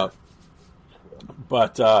 Yeah.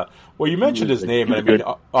 But well, you mentioned his name, and I mean,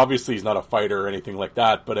 obviously he's not a fighter or anything like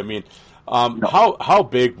that. But I mean, how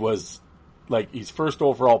big was like his first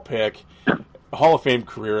overall pick, Hall of Fame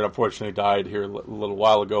career, and unfortunately died here a little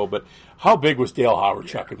while ago. But how big was Dale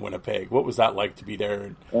Hawerchuk in Winnipeg? What was that like to be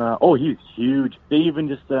there? He's huge. They even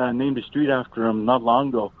just named a street after him not long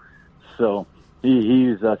ago. So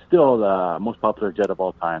he's still the most popular Jet of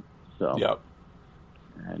all time. So yeah.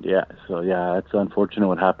 And it's unfortunate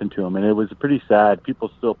what happened to him, and it was pretty sad.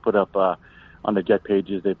 People still put up on the Jet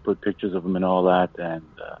pages. They put pictures of him and all that, and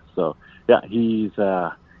he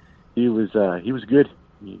was good.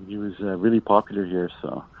 He was really popular here.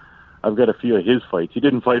 So I've got a few of his fights. He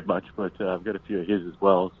didn't fight much, but I've got a few of his as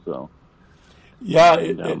well. So yeah,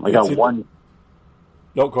 I got one.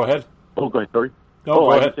 No, go ahead. Oh, go ahead. Sorry. No,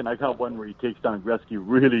 go ahead. I got one where he takes down Gretzky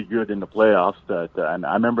really good in the playoffs. And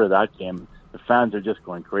I remember that game. The fans are just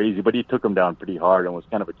going crazy, but he took him down pretty hard and was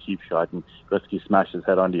kind of a cheap shot, and Gretzky smashed his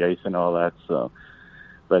head on the ice and all that. So,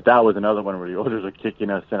 but that was another one where the Oilers were kicking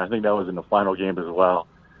us, and I think that was in the final game as well.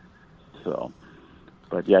 So,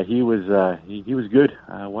 but yeah, he was good.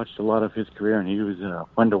 I watched a lot of his career, and he was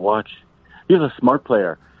fun to watch. He was a smart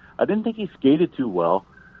player. I didn't think he skated too well,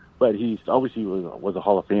 but he obviously was a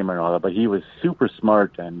Hall of Famer and all that. But he was super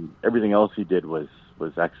smart, and everything else he did was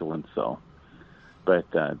excellent. So.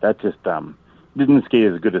 But that just didn't skate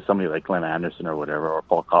as good as somebody like Glenn Anderson or whatever, or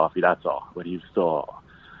Paul Coffey. That's all. But he's still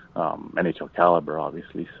NHL caliber,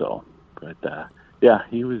 obviously. So, but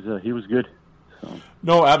he was good. So.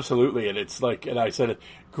 No, absolutely, and it's like, and I said it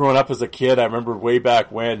growing up as a kid. I remember way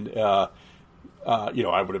back when, I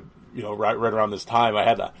would have, right around this time, I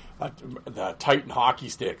had the Titan hockey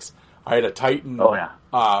sticks. I had a Titan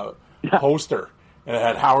poster, and it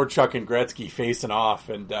had Hawerchuk and Gretzky facing off,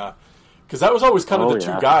 and. Because that was always kind of the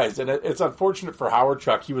two guys, and it's unfortunate for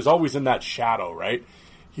Hawerchuk. He was always in that shadow, right?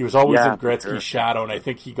 He was always in Gretzky's shadow, and I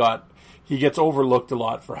think he gets overlooked a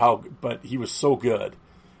lot but he was so good,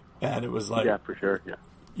 and it was like for sure,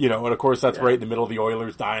 and of course that's right in the middle of the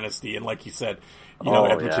Oilers dynasty, and like you said,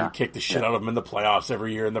 Edmonton kicked the shit out of him in the playoffs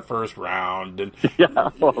every year in the first round, and it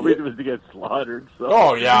was to get slaughtered.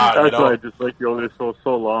 So. That's why I just like the Oilers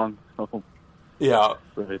so long. So. Yeah,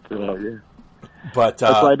 But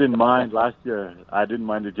that's why I didn't mind last year. I didn't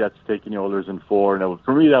mind the Jets taking the Oilers in 4, and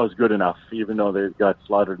for me that was good enough. Even though they got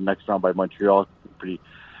slaughtered next round by Montreal pretty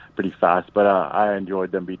fast, but I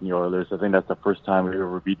enjoyed them beating the Oilers. I think that's the first time we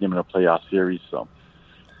ever beaten them in a playoff series. So,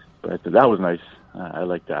 but that was nice. I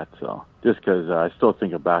like that. So just because I still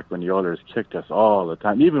think back when the Oilers kicked us all the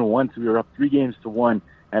time. Even once we were up 3-1,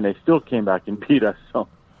 and they still came back and beat us. So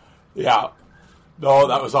yeah. No,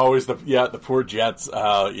 that was always the poor Jets.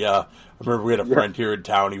 I remember we had a friend here in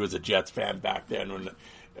town. He was a Jets fan back then,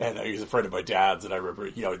 and he was a friend of my dad's. And I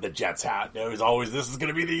remember, the Jets hat. It was always, this is going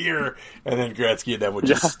to be the year. And then Gretzky and them would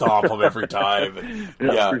just stomp him every time.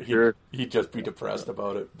 And, he'd just be depressed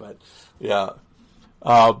about it. But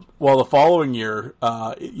well, the following year,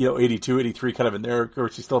 82, 83, kind of in there. Of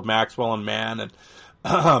course, you still have Maxwell and Mann, and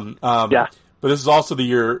but this is also the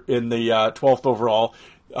year in the 12th overall.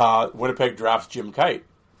 Winnipeg drafts Jim Kite.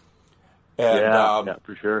 And,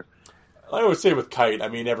 for sure. I always say with Kite, I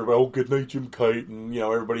mean, everybody, good night, Jim Kite, and,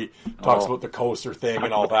 everybody talks about the coaster thing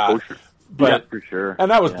and all that. But, yeah, for sure.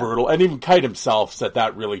 And that was brutal. And even Kite himself said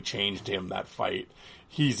that really changed him, that fight.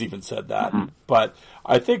 He's even said that. Mm-hmm. But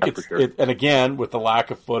I think and again, with the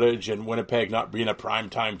lack of footage and Winnipeg not being a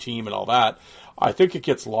primetime team and all that, I think it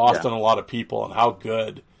gets lost on a lot of people on how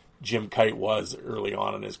good Jim Kite was early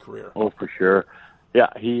on in his career. Oh, for sure. Yeah,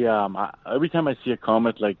 he. Every time I see a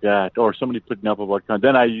comment like that, or somebody putting up about Kite,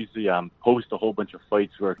 then I usually post a whole bunch of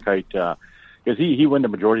fights where Kite, because he won the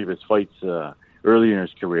majority of his fights early in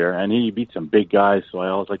his career, and he beat some big guys, so I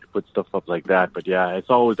always like to put stuff up like that. But yeah, it's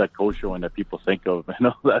always that kosher one that people think of and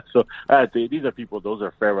all that. So these are people, those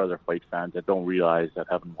are fair weather fight fans that don't realize, that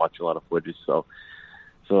haven't watched a lot of footage. So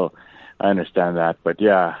I understand that. But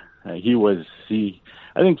yeah, I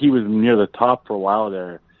think he was near the top for a while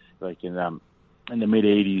there, like in the mid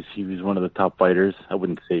 80s. He was one of the top fighters. I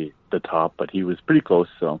wouldn't say the top, but he was pretty close.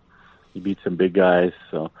 So he beat some big guys.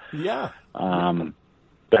 So yeah.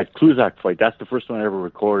 That Kluzak fight, that's the first one I ever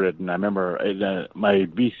recorded, and I remember my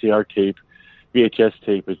VHS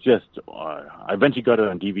tape is just, I eventually got it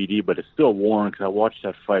on DVD, but it's still worn because I watched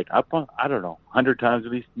that fight, I don't know, 100 times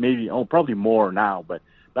at least, maybe, probably more now, but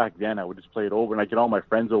back then I would just play it over, and I get all my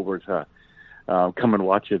friends over to come and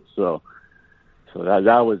watch it, so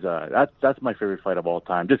that's my favorite fight of all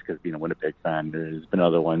time, just because being a Winnipeg fan. There's been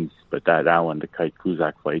other ones, but that one, the Kite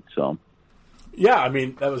Kluzak fight, so... Yeah, I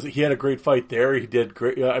mean, he had a great fight there. He did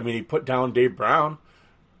great. I mean, he put down Dave Brown,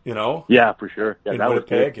 Yeah, for sure. Yeah, in that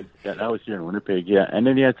Winnipeg. That was here in Winnipeg, yeah. And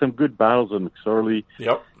then he had some good battles with McSorley.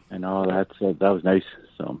 Yep. And all that, so that was nice,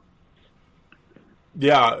 so.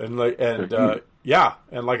 Yeah, and like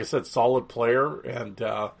I said, solid player, and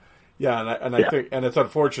I think, and it's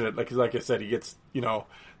unfortunate, like I said, he gets,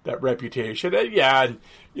 that reputation. And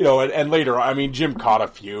later, I mean, Jim caught a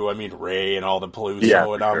few. I mean, Ray and all the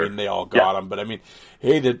Peluso, and I mean, they all got him. But I mean,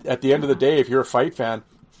 hey, at the end of the day, if you're a fight fan,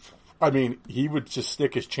 I mean, he would just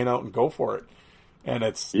stick his chin out and go for it. And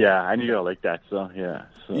it's... Yeah, I knew I like that, so, yeah.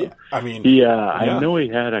 So, yeah, I mean... I know he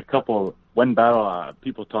had a couple... One battle,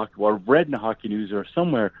 people talked about, I read in the Hockey News or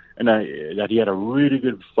somewhere, and that he had a really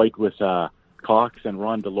good fight with Cox and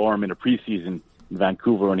Ron DeLorme in a preseason in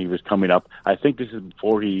Vancouver when he was coming up. I think this is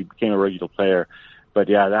before he became a regular player. But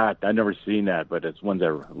yeah, that I've never seen that, but it's ones I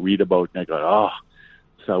read about, and I go,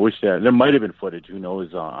 so I wish there might have been footage, who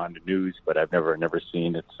knows, on the news, but I've never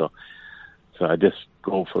seen it. So I just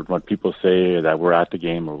go for what people say, that we're at the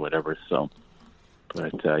game or whatever. So,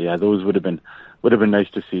 but those would have been nice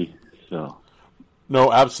to see. So,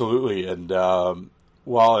 no, absolutely, and like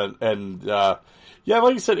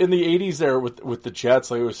you said, in the '80s there with the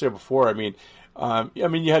Jets, like I was saying before, I mean,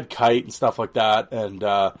 you had Kite and stuff like that, and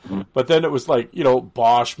but then it was like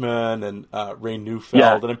Boschman and Ray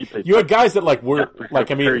Neufeld, and you had guys that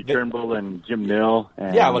Terry Turnbull and Jim Nill,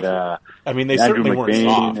 and they certainly weren't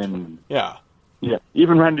soft, and yeah,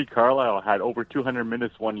 even Randy Carlyle had over 200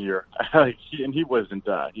 minutes one year, and he wasn't.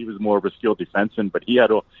 He was more of a skilled defenseman, but he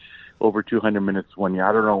had over 200 minutes one year.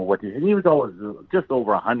 I don't know what he was always just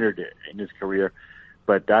over 100 in his career,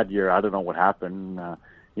 but that year I don't know what happened.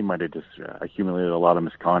 He might have just accumulated a lot of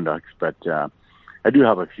misconducts, but I do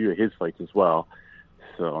have a few of his fights as well.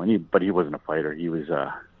 So, but he wasn't a fighter. He was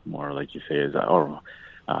more, like you say, a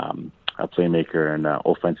playmaker and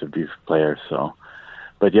offensive player. So,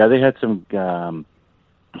 but yeah, they had some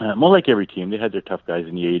more like every team. They had their tough guys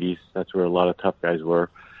in the '80s. That's where a lot of tough guys were.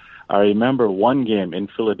 I remember one game in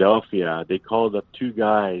Philadelphia. They called up two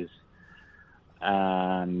guys,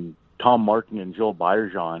 Tom Martin and Joel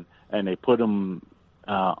Byerjean, and they put them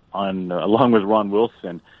along with Ron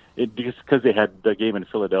Wilson, just because they had the game in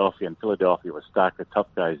Philadelphia, and Philadelphia was stacked with tough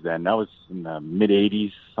guys then. That was in the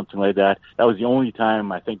mid-'80s, something like that. That was the only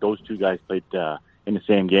time I think those two guys played in the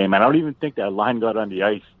same game. And I don't even think that line got on the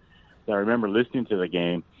ice. I remember listening to the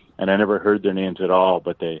game, and I never heard their names at all,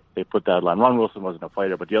 but they put that line. Ron Wilson wasn't a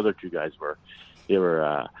fighter, but the other two guys were. They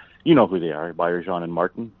were... you know who they are, Byerjean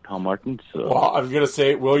and Tom Martin. So. Well, I was going to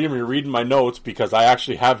say, William, you're reading my notes because I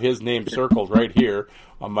actually have his name circled right here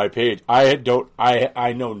on my page. I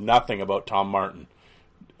know nothing about Tom Martin.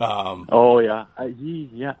 I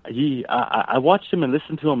watched him and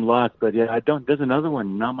listened to him a lot, but yeah, there's another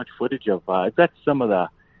one, not much footage of. I've got some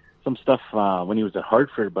stuff when he was at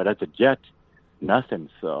Hartford, but as a Jet, nothing.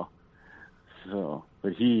 So,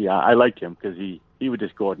 but I liked him because he would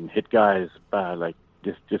just go out and hit guys,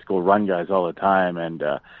 just go run guys all the time, and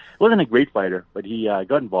wasn't a great fighter, but he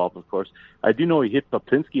got involved, of course. I do know he hit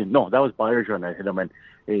Poplinski, and no, that was Byerjean that hit him, and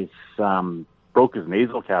he broke his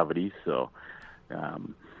nasal cavity, so,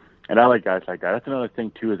 And I like guys like that. That's another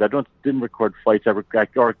thing too, is I didn't record fights. I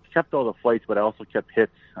kept all the fights, but I also kept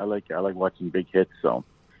hits. I like watching big hits. So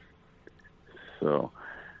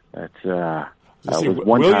that's William,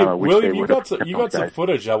 you got some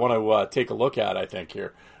footage I want to take a look at. I think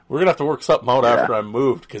here we're gonna have to work something out after I'm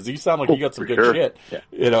moved, because you sound like you got some good shit. Yeah.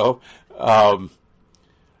 You know.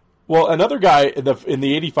 Well, another guy in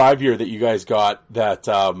the 85 year that you guys got that.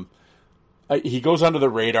 He goes under the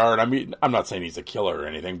radar, and I mean, I'm not saying he's a killer or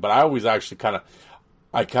anything, but I always actually kind of,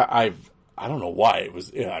 I don't know why it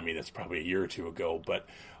was. I mean, it's probably a year or two ago, but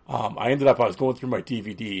I was going through my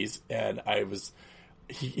DVDs, and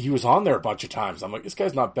he was on there a bunch of times. I'm like, this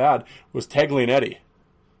guy's not bad. It was Taglianetti.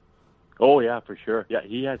 Oh yeah, for sure. Yeah,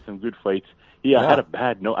 he had some good fights. He had a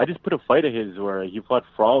bad note. I just put a fight of his where he fought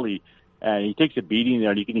Frawley. And he takes a beating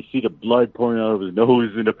there, and you can see the blood pouring out of his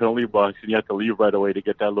nose in the penalty box, and you have to leave right away to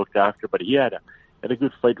get that looked after. But he had a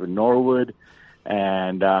good fight with Norwood,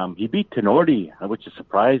 and he beat Tenorti, which is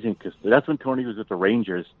surprising, because that's when Tenorti was with the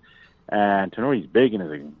Rangers. And Tenorti's big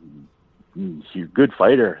and he's a good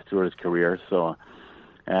fighter throughout his career. So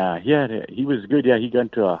he was good. Yeah, he got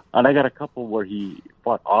into and I got a couple where he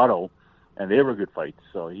fought Otto, and they were good fights.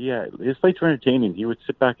 So his fights were entertaining. He would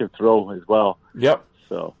sit back and throw as well. Yep.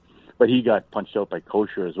 So. But he got punched out by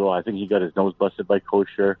Kosher as well. I think he got his nose busted by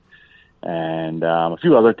Kosher, and a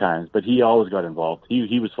few other times. But he always got involved.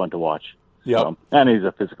 He was fun to watch. Yeah, and he's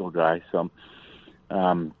a physical guy. So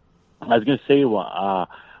I was going to say, I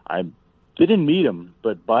didn't meet him,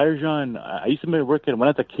 but Bayerjan. I used to work when I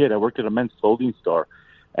was a kid. I worked at a men's clothing store,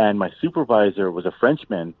 and my supervisor was a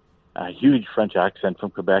Frenchman, a huge French accent from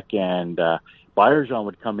Quebec, and Bayerjan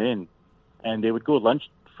would come in, and they would go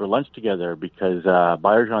for lunch together, because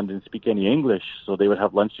Bayerjan didn't speak any English, so they would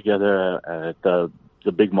have lunch together at the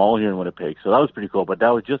big mall here in Winnipeg. So that was pretty cool, but that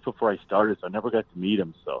was just before I started, so I never got to meet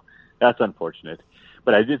him, so that's unfortunate.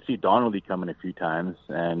 But I did see Donnelly come in a few times,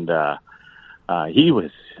 and he was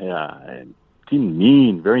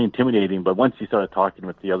mean, very intimidating, but once he started talking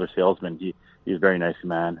with the other salesmen, he was a very nice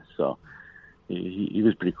man, so he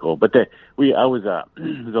was pretty cool. But it was a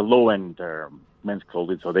low-end men's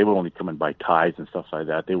clothing, so they would only come and buy ties and stuff like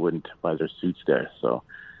that. They wouldn't buy their suits there. So,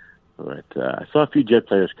 but I saw a few Jet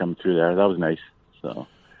players come through there. That was nice. So,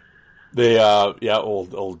 they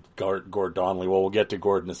old Gord Donnelly. Well, we'll get to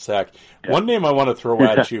Gord in a sec. Yeah. One name I want to throw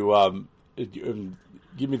at you.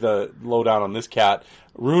 Give me the lowdown on this cat,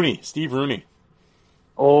 Steve Rooney.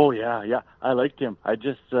 Oh yeah, I liked him. I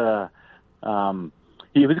just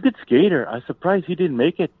he was a good skater. I was surprised he didn't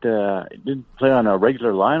make it. Didn't play on a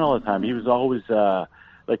regular line all the time. He was always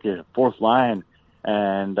like a fourth line,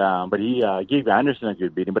 and but he gave Anderson a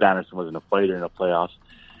good beating. But Anderson wasn't a fighter in the playoffs,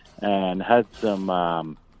 and had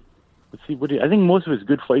some. Let's see, I think most of his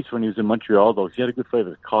good fights when he was in Montreal, though. He had a good fight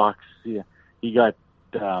with Cox. He got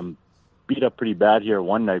beat up pretty bad here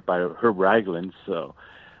one night by Herb Ragland. So,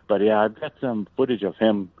 but yeah, I've got some footage of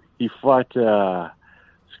him. He fought.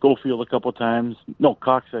 Schofield a couple times. No,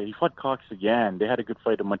 Cox. He fought Cox again. They had a good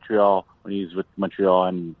fight in Montreal when he was with Montreal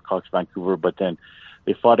and Cox Vancouver. But then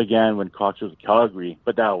they fought again when Cox was with Calgary.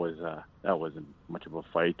 But that wasn't much of a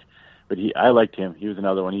fight. But I liked him. He was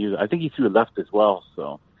another one. I think he threw left as well.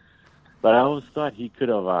 So, but I always thought he could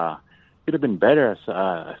have been better as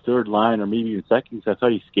a third line or maybe even second. I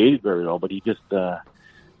thought he skated very well, but he just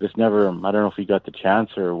never. I don't know if he got the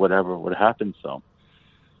chance or whatever would happen. So.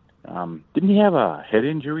 Didn't he have a head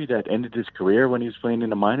injury that ended his career when he was playing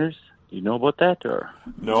in the minors? Do you know about that, or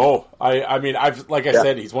no? I mean, I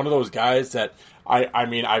said, he's one of those guys that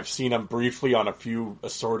I've seen him briefly on a few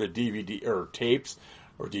assorted DVD or tapes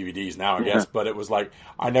or DVDs now, I guess. But it was like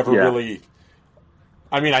I never really.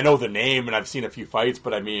 I mean, I know the name and I've seen a few fights,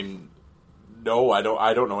 but I mean, no, I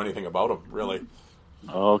don't know anything about him really.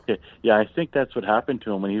 Oh, okay, yeah, I think that's what happened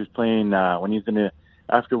to him when he was playing when he was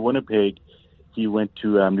after Winnipeg. He went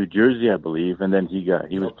to New Jersey, I believe, and then he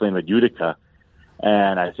was playing with Utica,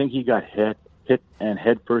 and I think he got hit and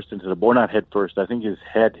head first into the board. Not head first. I think his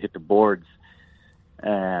head hit the boards,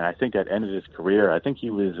 and I think that ended his career. I think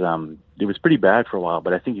it was pretty bad for a while,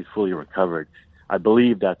 but I think he's fully recovered. I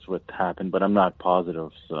believe that's what happened, but I'm not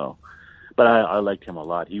positive. So, but I liked him a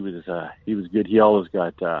lot. He was good. He always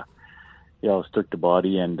took the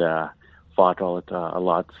body and. Fought a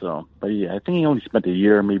lot, so but I think he only spent a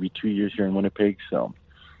year, maybe 2 years here in Winnipeg. So,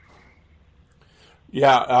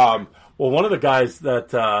 well, one of the guys that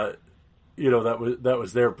that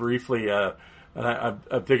was there briefly, and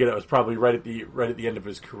I'm thinking that was probably right at the end of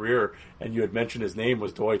his career, and you had mentioned his name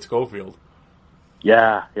was Dwight Schofield.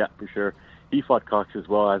 Yeah, for sure. He fought Cox as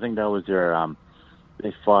well. I think that was their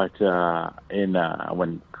they fought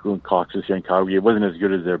when Cox was here in Calgary. It wasn't as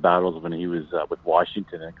good as their battles when he was with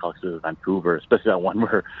Washington and Cox was with Vancouver, especially that one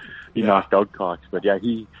where he knocked out Cox. But yeah,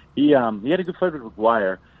 he had a good fight with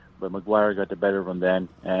McGuire, but McGuire got the better of him then.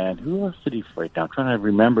 And who else did he fight now? I'm trying to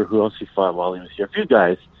remember who else he fought while he was here. A few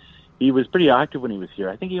guys. He was pretty active when he was here.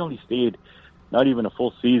 I think he only stayed not even a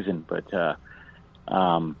full season, but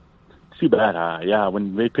too bad. Yeah,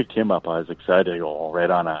 when they picked him up, I was excited to go right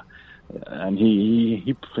on and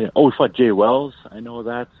he fought Jay Wells. I know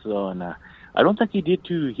that. So, and I don't think he did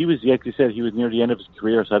too. He was, like you said, he was near the end of his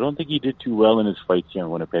career, so I don't think he did too well in his fights here in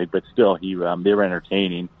Winnipeg. But still, they were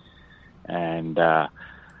entertaining, and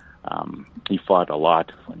he fought a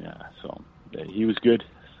lot. So he was good.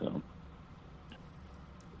 So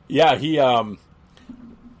yeah, and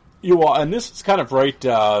this is kind of right.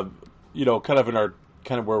 Kind of in our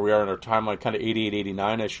kind of where we are in our timeline, kind of 88,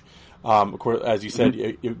 89-ish. Of course, as you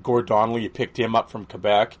said, Gord Donnelly, you picked him up from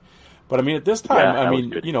Quebec. But, I mean, at this time,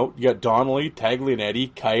 you got Donnelly,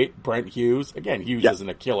 Taglianetti, Kite, Brent Hughes. Again, Hughes isn't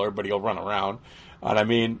a killer, but he'll run around. And, I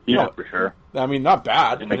mean, for sure. I mean, not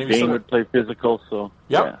bad. And McBain would play physical, so.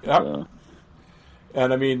 Yep.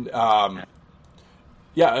 And, I mean, I'm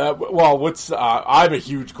a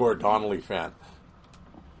huge Gord Donnelly fan.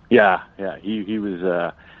 Yeah, he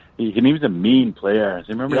was... He was a mean player. I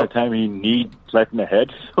remember that time he kneed Fleck in the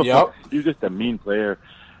head. So he was just a mean player.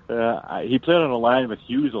 He played on a line with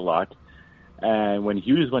Hughes a lot, and when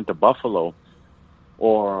Hughes went to Buffalo,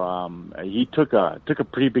 he took a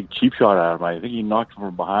pretty big cheap shot at him. I think he knocked him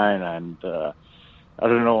from behind, and I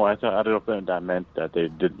don't know. I don't know if that meant that they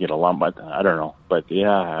didn't get along, but I don't know. But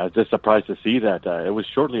yeah, I was just surprised to see that. It was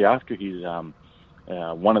shortly after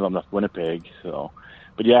one of them left Winnipeg. So,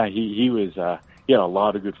 but yeah, he was. He had a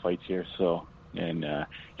lot of good fights here, and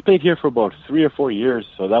he played here for about 3 or 4 years,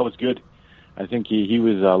 so that was good. I think he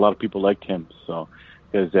was a lot of people liked him, so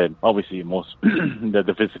because obviously most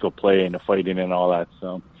the physical play and the fighting and all that.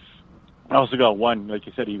 So I also got one, like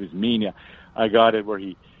you said, he was mean. I got it where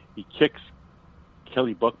he kicks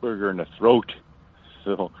Kelly Buchberger in the throat.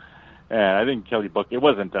 So I think Kelly it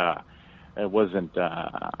wasn't.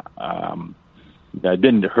 That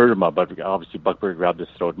didn't hurt him, but obviously Buchberger grabbed his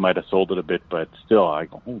throat, might have sold it a bit, but still, I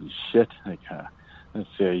go, holy shit!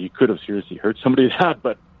 You could have seriously hurt somebody that,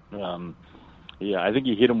 but I think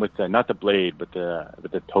he hit him with not the blade, but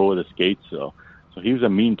the toe of the skate. So he was a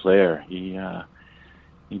mean player. He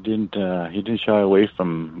didn't shy away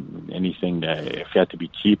from anything if he had to be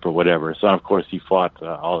cheap or whatever. So of course he fought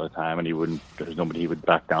all the time, and there's nobody he would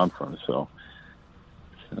back down from. So.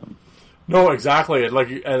 No, exactly. And like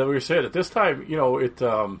we were saying, at this time,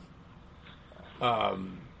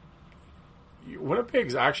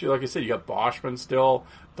 Winnipeg's actually, like I said, you got Boschman still,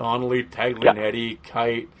 Donnelly, Taglianetti,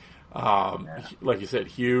 Kite, like you said,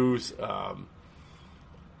 Hughes. That,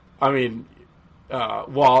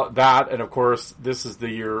 and of course, this is the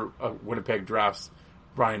year Winnipeg drafts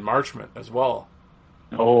Brian Marchment as well.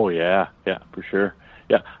 Oh, yeah, for sure.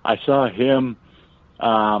 Yeah, I saw him,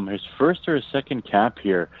 his first or his second camp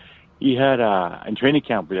here. He had in training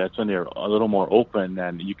camp, that's when they're a little more open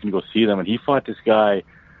and you can go see them. And he fought this guy,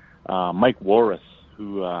 Mike Warris,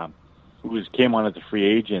 who came on as a free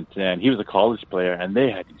agent, and he was a college player. And they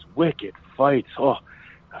had these wicked fights. Oh,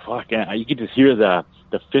 fuck! You could just hear the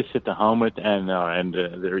fists hit the helmet and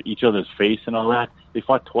each other's face and all that. They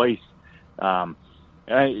fought twice.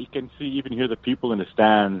 You can even hear the people in the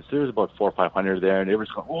stands. There was about 400 or 500 there, and they were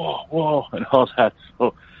just going, whoa, and all that.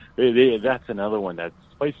 So that's another one that's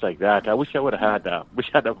fights like that. I wish I would have had a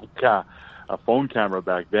phone camera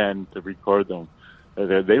back then to record them.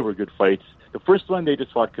 They were good fights. The first one they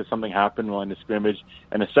just fought because something happened in the scrimmage,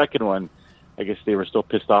 and the second one, I guess they were still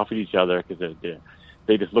pissed off at each other because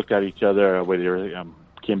they just looked at each other when they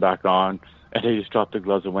came back on, and they just dropped the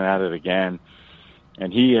gloves and went at it again.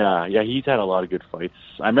 And he's had a lot of good fights.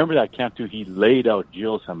 I remember that camp too. He laid out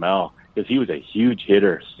Gilles Hamel because he was a huge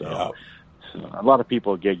hitter. So a lot of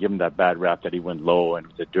people give him that bad rap that he went low and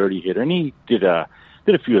was a dirty hitter, and he did a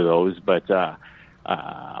few of those. But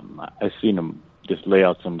I've seen him just lay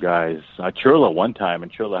out some guys. Churla one time,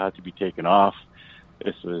 and Churla had to be taken off.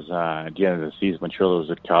 This was at the end of the season when Churla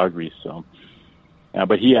was at Calgary. So,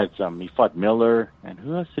 but he had some. He fought Miller, and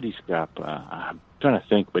who else did he scrap? I'm trying to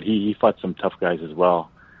think, but he fought some tough guys as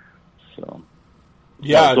well. So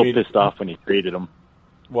I was pissed off when he traded him.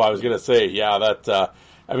 Well, I was going to say, that's a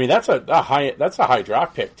high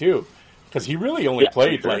draft pick too, because he really only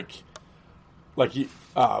played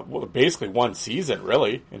basically one season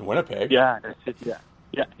really in Winnipeg. Yeah, that's it.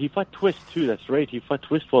 Yeah. He fought Twist too. That's right. He fought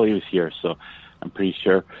Twist while he was here, so I'm pretty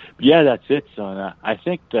sure. But yeah, that's it. So I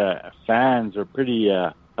think the fans are pretty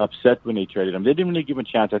upset when they traded him. They didn't really give him a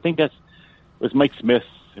chance. I think it was Mike Smith.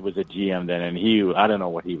 It was a GM then, and I don't know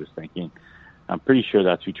what he was thinking. I'm pretty sure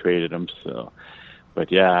that's who traded him. So,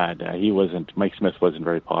 but yeah, Mike Smith wasn't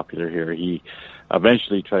very popular here. He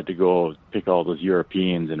eventually tried to go pick all those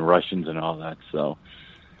Europeans and Russians and all that. So,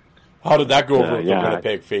 how did that go over with the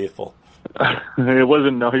Winnipeg faithful? It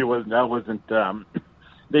wasn't. No, he wasn't. That wasn't.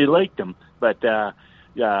 They liked him, but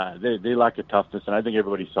yeah, they lacked a toughness, and I think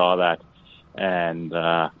everybody saw that. And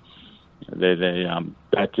that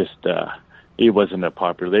just he wasn't that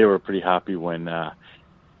popular. They were pretty happy when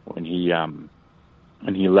he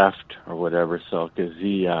left or whatever. So because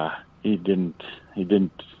he wasn't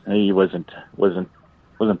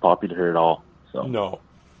popular here at all. So no.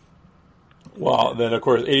 Well, then of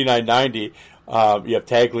course 89-90, you have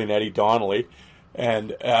Taglianetti, Donnelly,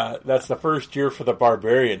 and that's the first year for the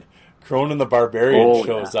Barbarian. Cronin the Barbarian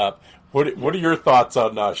shows up. What are your thoughts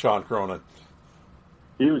on Sean Cronin?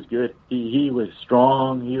 He was good. He was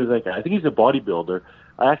strong. He was I think he's a bodybuilder.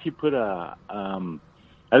 I actually put I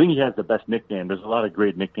think he has the best nickname. There's a lot of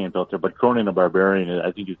great nicknames out there, but Cronin the Barbarian,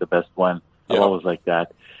 I think he's the best one. I've always liked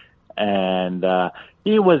that. And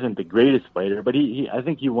he wasn't the greatest fighter, but I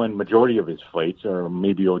think he won majority of his fights, or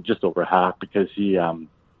maybe just over half, because he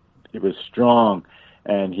was strong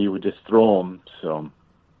and he would just throw them. So,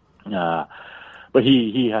 but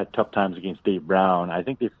he had tough times against Dave Brown. I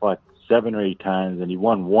think they fought 7 or 8 times, and he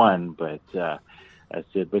won 1, but that's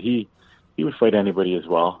it. But he would fight anybody as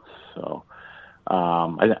well. So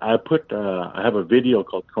I have a video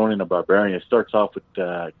called Conan the Barbarian. It starts off with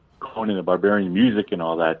Conan the Barbarian music and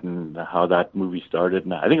all that, and how that movie started.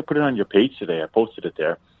 And I think I put it on your page today. I posted it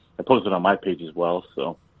there. I posted it on my page as well.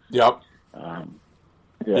 So yep.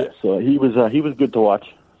 So he was good to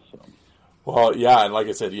watch. So. Well, yeah, and like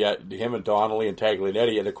I said, yeah, him and Donnelly and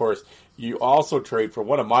Taglianetti, and of course, you also trade for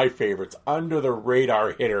one of my favorites, under the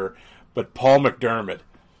radar hitter, but Paul McDermott.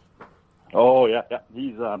 Oh yeah.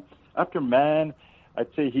 He's after Mann,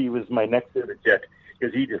 I'd say he was my next favorite Jet,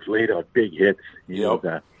 because he just laid out big hits.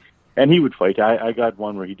 And he would fight. I got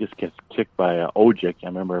one where he just gets kicked by Ojic. I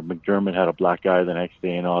remember McDermott had a black eye the next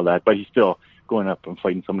day and all that, but he's still going up and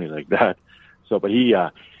fighting somebody like that. So, but he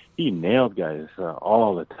nailed guys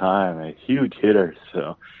all the time. A huge hitter.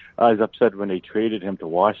 So I was upset when they traded him to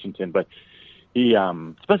Washington, but he,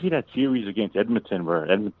 especially that series against Edmonton, where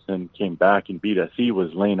Edmonton came back and beat us. He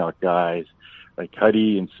was laying out guys like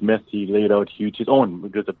Cuddy and Smith. He laid out huge hits. Oh, and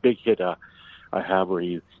there's a big hit I have where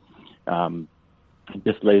he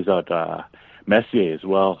just lays out Messier as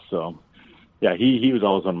well. So yeah, he was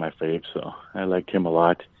always one of my faves. So I liked him a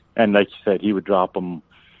lot. And like you said, he would drop him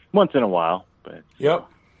once in a while. But yep.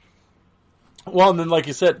 Well, and then like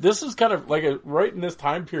you said, this is kind of like right in this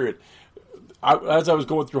time period. As I was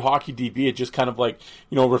going through Hockey DB, it just kind of like,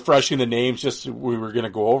 refreshing the names, just we were going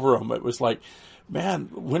to go over them. It was like, man,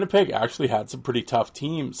 Winnipeg actually had some pretty tough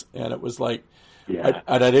teams, and it was like, and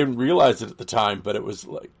I didn't realize it at the time, but it was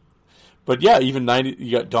like, but yeah, even 90,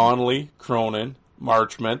 you got Donnelly, Cronin,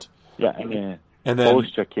 Marchment. Yeah, and then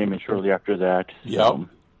Oshchuk came in shortly after that. Yeah.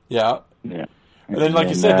 And then, like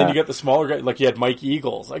you said, then you got the smaller guy, like you had Mike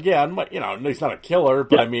Eagles. Again, he's not a killer,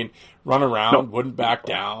 but I mean, run around, wouldn't back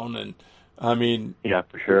down, and I mean... Yeah,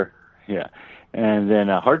 for sure. Yeah. And then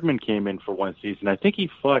Hartman came in for one season. I think he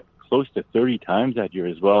fought close to 30 times that year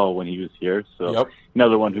as well when he was here. So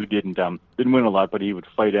another one who didn't win a lot, but he would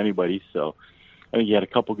fight anybody. So I think he had a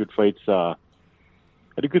couple good fights. Had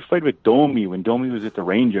a good fight with Domi when Domi was at the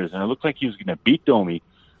Rangers, and it looked like he was going to beat Domi,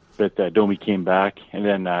 but Domi came back. And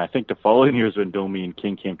then I think the following years when Domi and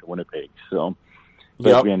King came to Winnipeg. So,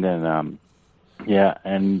 and then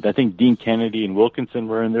and I think Dean Kennedy and Wilkinson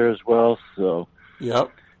were in there as well. So, well,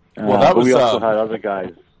 that was. We also had other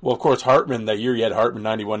guys. Well, of course, Hartman, that year you had Hartman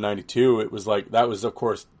 91-92. It was like, that was, of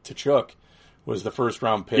course, Tkachuk was the first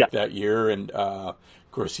round pick that year. And, of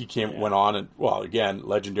course, he went on and, well, again,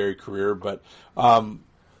 legendary career. But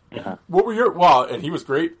what were and he was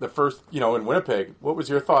great the first, in Winnipeg. What was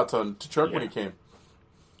your thoughts on Tkachuk when he came?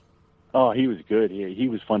 Oh, he was good. He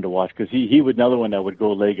was fun to watch because he was another one that would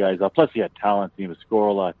go lay guys up. Plus, he had talent and he would score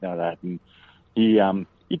a lot now that. And he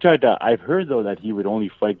tried to, I've heard, though, that he would only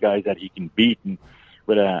fight guys that he can beat.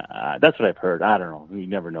 But that's what I've heard. I don't know. You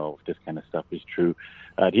never know if this kind of stuff is true.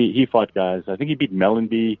 He fought guys. I think he beat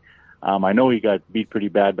Mellenby. I know he got beat pretty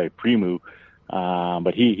bad by Primu.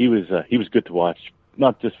 But he was good to watch,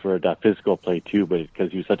 not just for that physical play too, but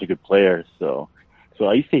because he was such a good player. So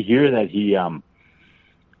I used to hear that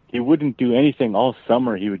he wouldn't do anything all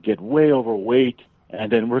summer. He would get way overweight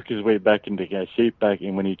and then work his way back into shape back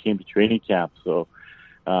in when he came to training camp. So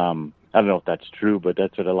I don't know if that's true, but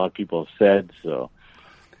that's what a lot of people have said. So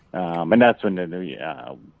And that's when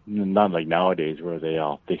not like nowadays where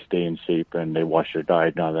they stay in shape and they wash their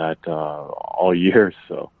diet and all that all year.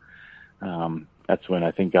 So that's when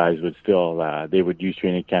I think guys would still they would use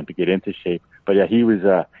training camp to get into shape. But yeah, he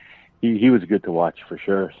was good to watch for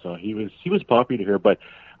sure. So he was popular here, but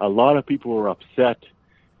a lot of people were upset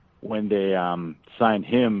when they signed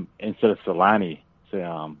him instead of Selanne.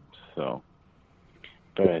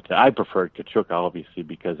 But I preferred Tkachuk, obviously,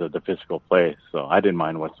 because of the physical play. So I didn't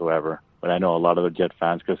mind whatsoever. But I know a lot of the Jet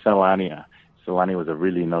fans, because Selanne was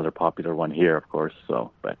another popular one here, of course.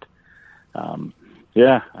 So, but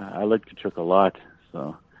yeah, I like Tkachuk a lot.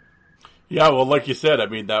 So. Yeah, well, like you said, I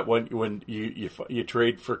mean, that when you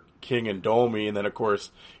trade for King and Domi, and then of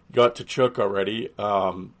course you got Tkachuk already,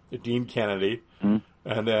 Dean Kennedy, and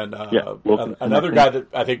then another guy that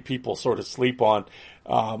I think people sort of sleep on,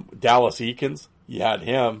 Dallas Eakins. You had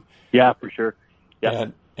him, yeah, for sure, yeah,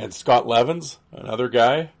 and Scott Levens, another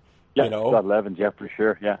guy, yeah, Scott Levens, yeah, for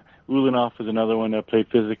sure, yeah. Ulanov was another one that played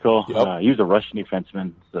physical. Yep. He was a Russian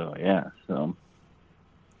defenseman, so yeah, so.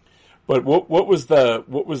 But what was the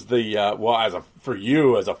well, for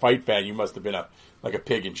you as a fight fan, you must have been like a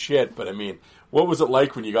pig in shit. But I mean, what was it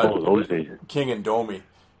like when you got those days. King and Domi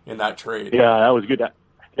in that trade? Yeah, that was good.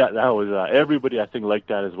 Yeah, that was everybody I think liked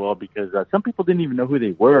that as well, because some people didn't even know who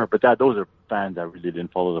they were, but those are fans that really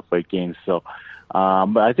didn't follow the fight games. So,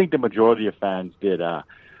 but I think the majority of fans did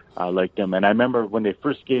like them. And I remember when they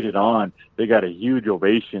first skated on, they got a huge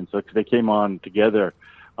ovation. So they came on together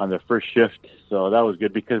on their first shift. So that was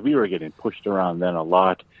good because we were getting pushed around then a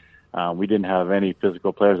lot. We didn't have any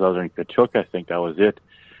physical players other than Tkachuk. I think that was it.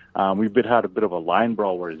 We had a bit of a line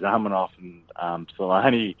brawl where Zamenhof and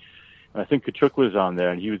Selanne, I think Tkachuk was on there,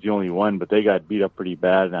 and he was the only one, but they got beat up pretty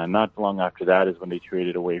bad. And not long after that is when they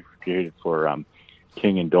traded for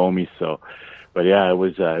King and Domi. So, but yeah, it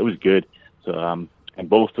was good. So, and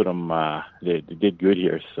both of them they did good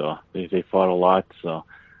here. So they fought a lot. So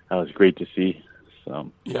that was great to see.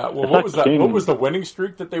 So yeah, well, what was that? What was the winning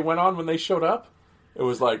streak that they went on when they showed up? It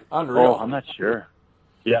was like unreal. Oh, I'm not sure.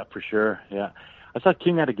 Yeah, for sure. Yeah. I saw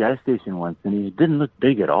King at a gas station once, and he didn't look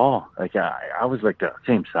big at all. Like I was like the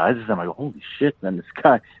same size as him. I go, holy shit, man, this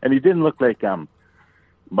guy, and he didn't look like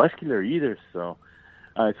muscular either. So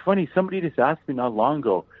it's funny. Somebody just asked me not long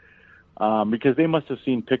ago because they must have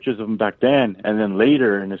seen pictures of him back then, and then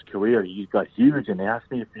later in his career he got huge. And they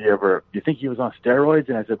asked me if you think he was on steroids,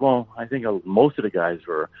 and I said, well, I think most of the guys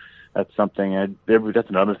were. That's something. And that's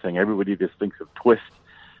another thing. Everybody just thinks of Twist,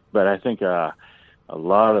 but I think. A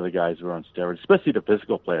lot of the guys were on steroids, especially the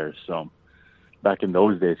physical players. So back in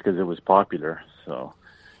those days, because it was popular. So,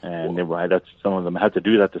 and some of them had to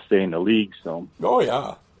do that to stay in the league. So. Oh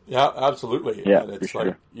yeah, absolutely. Yeah, and it's for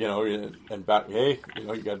like sure. and back, hey, you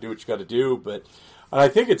got to do what you got to do. But and I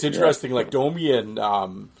think it's interesting, like Domi and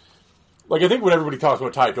like I think when everybody talks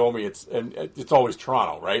about Ty Domi, it's always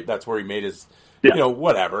Toronto, right? That's where he made his. Yeah.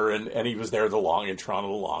 Whatever, and he was there in Toronto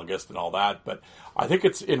the longest and all that. But I think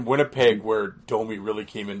it's in Winnipeg where Domi really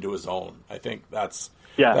came into his own. I think that's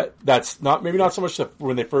not maybe not so much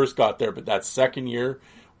when they first got there, but that second year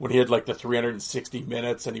when he had like the 360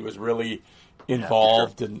 minutes and he was really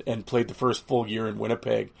involved and played the first full year in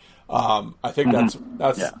Winnipeg. I think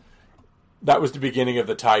that was the beginning of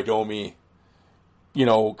the Ty Domi, kind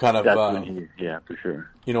of. For sure.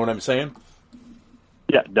 You know what I'm saying?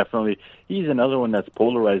 Yeah, definitely. He's another one that's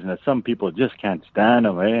polarizing that some people just can't stand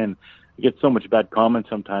him. And you get so much bad comments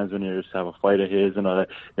sometimes when you just have a fight of his and all that.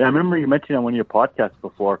 And I remember you mentioned on one of your podcasts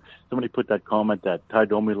before, somebody put that comment that Ty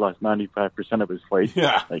Domi lost 95% of his fights.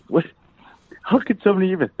 Yeah. Like, what? How could somebody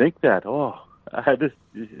even think that? Oh,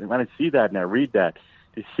 when I see that and I read that,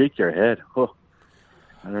 just shake your head. Oh,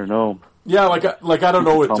 I don't know. Yeah, like I don't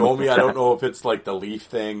know with Domi. I don't know if it's like the Leaf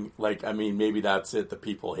thing. Like, I mean, maybe that's it. The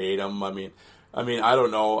people hate him. I mean, I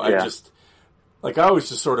don't know. Yeah. I always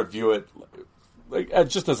just sort of view it like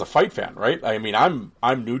just as a fight fan, right? I mean, I'm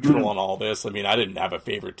neutral on all this. I mean, I didn't have a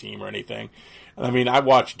favorite team or anything. And I mean, I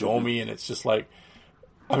watched Domi, and it's just like,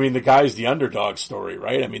 I mean, the guy's the underdog story,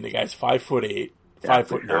 right? I mean, the guy's 5'8",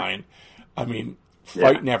 5'9". I mean,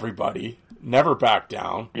 fighting everybody, never back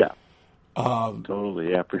down. Yeah.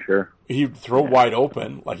 Totally, yeah, for sure. He'd throw wide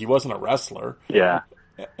open, like he wasn't a wrestler. Yeah.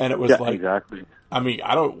 And it was like, exactly. I mean,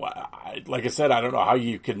 like I said, I don't know how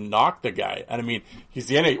you can knock the guy. And I mean, he's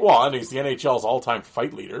the NHL's all-time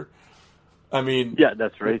fight leader. I mean, yeah,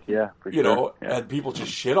 that's right. Yeah, for sure. And people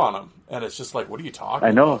just shit on him, and it's just like, what are you talking?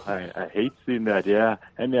 I know. I hate seeing that. Yeah,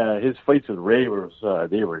 and his fights with Ray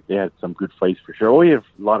they had some good fights for sure. Oh, he had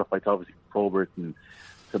a lot of fights, obviously, with Probert,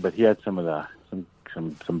 but he had some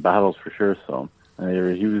battles for sure. So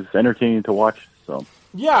he was entertaining to watch. So.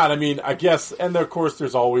 Yeah, and I mean, I guess, and of course,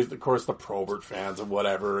 there's always, of course, the Probert fans and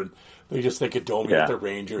whatever, and they just think of Domi at the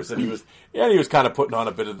Rangers, and he was kind of putting on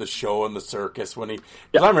a bit of the show and the circus when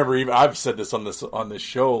because I remember I've said this on this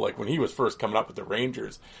show, like when he was first coming up with the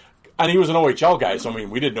Rangers, and he was an OHL guy, so I mean,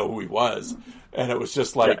 we didn't know who he was, and it was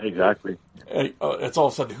just like, exactly. It's all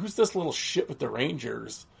of a sudden, who's this little shit with the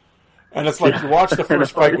Rangers? And it's like you watch the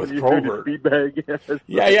first fight with Probert.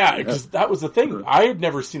 Yeah, because that was the thing. I had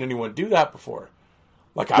never seen anyone do that before.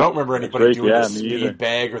 Like, I don't remember anybody doing the speed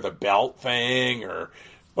bag or the belt thing or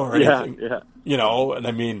anything. Yeah. You know, and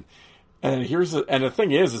I mean, and the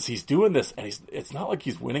thing is he's doing this, and it's not like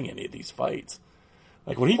he's winning any of these fights.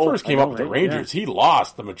 Like, when he first came up with the Rangers, he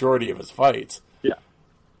lost the majority of his fights. Yeah.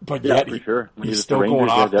 But yet he's still going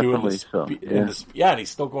off doing and he's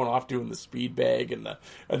still going off doing the speed bag and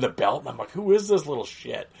the belt. And I'm like, who is this little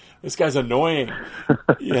shit? This guy's annoying,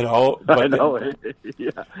 you know. But I know.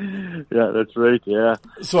 Yeah, that's right. Yeah.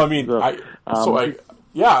 So I mean, I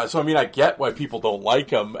get why people don't like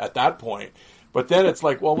him at that point. But then it's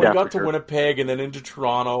like, well, when he got to Winnipeg and then into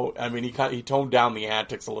Toronto, I mean, he toned down the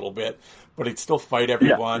antics a little bit, but he'd still fight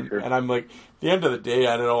everyone. And I'm like, at the end of the day,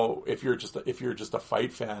 I don't know if you're just a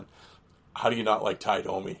fight fan, how do you not like Ty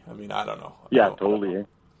Domi? I mean, I don't know. Totally.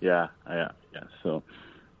 Yeah. So,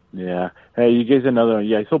 yeah. Hey, you guys, another one.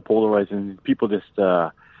 Yeah, he's so polarizing. People just,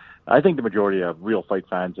 I think the majority of real fight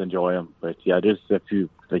fans enjoy him. But yeah, there's a few,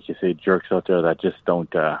 like you say, jerks out there that just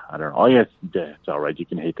don't, I don't know. Oh, yes, it's all right. You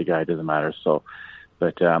can hate the guy. It doesn't matter. So,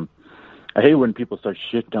 but I hate when people start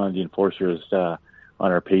shitting on the enforcers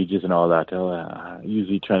on our pages and all that.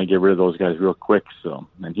 Usually trying to get rid of those guys real quick. So,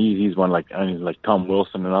 and he's one like Tom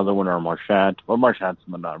Wilson, another one, or Marchand. Well, Marchand's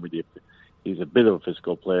not really. He's a bit of a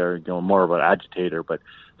physical player, you know, more of an agitator. But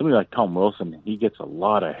somebody like Tom Wilson, he gets a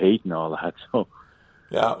lot of hate and all that. So.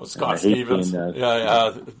 Yeah, with Scott Stevens.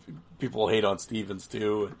 People hate on Stevens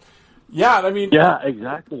too. Yeah, I mean. Yeah,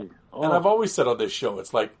 exactly. Oh. And I've always said on this show,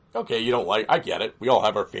 it's like, okay, you don't like, I get it. We all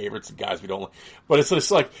have our favorites and guys we don't like. But it's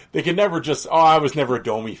just like, they can never just, I was never a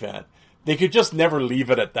Domi fan. They could just never leave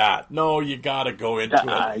it at that. No, you gotta go into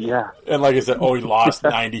it. Yeah. And like I said, he lost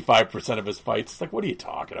 95% of his fights. It's like, what are you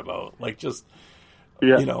talking about? Like, just,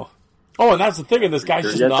 you know. Oh, and that's the thing, and this guy's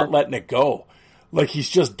just not letting it go. Like, he's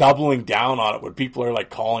just doubling down on it when people are, like,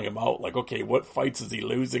 calling him out. Like, okay, what fights is he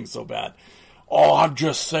losing so bad? Oh, I'm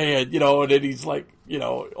just saying, you know, and then he's like, you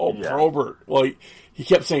know, Probert. Well, he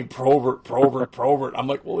kept saying Probert. I'm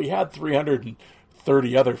like, well, he had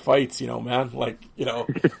 330 other fights, you know, man. Like, you know.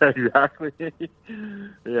 Exactly.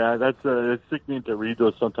 Yeah, that's it's sickening to read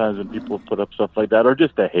those sometimes when people put up stuff like that, or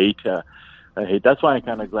just the hate. I hate. That's why I'm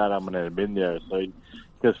kind of glad I'm going to have been there. So,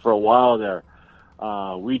 because for a while there,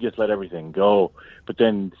 we just let everything go. But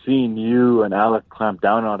then seeing you and Alec clamp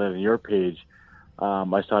down on it on your page,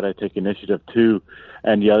 I thought I'd take initiative too,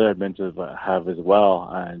 and the other admins have as well,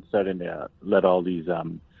 and starting to let all these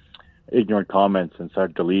ignorant comments and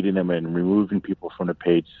start deleting them and removing people from the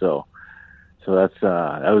page. So that's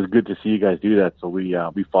that was good to see you guys do that. So we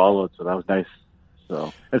followed, so that was nice.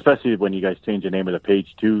 So especially when you guys change the name of the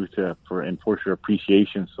page too for Enforcer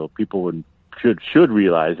Appreciation, so people should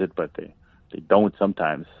realize it, but they don't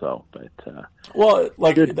sometimes. So, but well,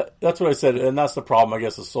 like that's what I said, and that's the problem, I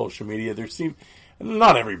guess, with social media.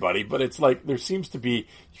 Not everybody, but it's like there seems to be,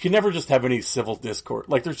 you can never just have any civil discourse.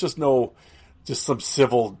 Like there's just some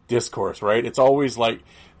civil discourse, right? It's always like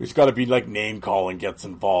there's got to be like name calling gets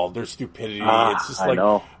involved. There's stupidity. It's just like,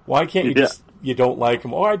 why can't you you don't like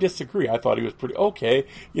him? Oh, I disagree. I thought he was pretty okay.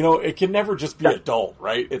 You know, it can never just be adult,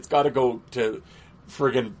 right? It's got to go to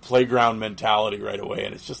friggin' playground mentality right away,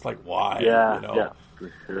 and it's just like, why? Yeah, you know? Yeah,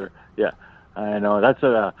 for sure. Yeah, I know. That's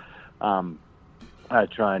I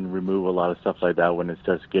try and remove a lot of stuff like that when it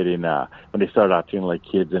starts getting when they start acting like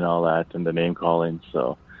kids and all that, and the name calling.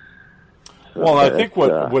 So well, I think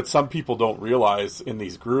what some people don't realize in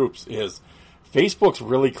these groups is Facebook's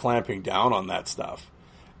really clamping down on that stuff,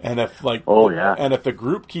 and if and if the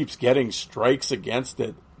group keeps getting strikes against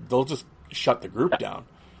it, they'll just shut the group down.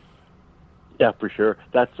 Yeah, for sure.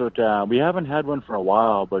 That's what we haven't had one for a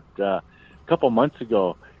while, but a couple months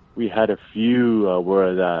ago we had a few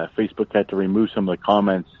where Facebook had to remove some of the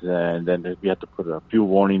comments, and then we had to put a few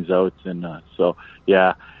warnings out. And so,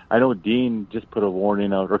 yeah, I know Dean just put a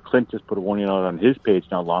warning out, or Clint just put a warning out on his page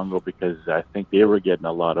not long ago, because I think they were getting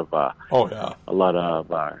a lot of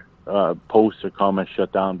posts or comments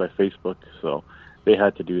shut down by Facebook, so they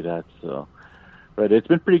had to do that. So. But it's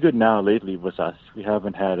been pretty good now lately with us. We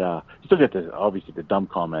haven't had, still get obviously the dumb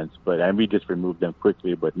comments, and we just removed them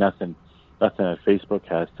quickly, but nothing that Facebook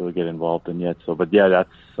has to get involved in yet. So, but yeah, that's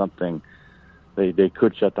something they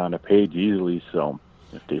could shut down a page easily. So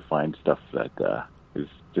if they find stuff that is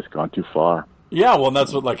just gone too far. Yeah, well, and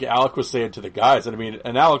that's what like Alec was saying to the guys, and I mean,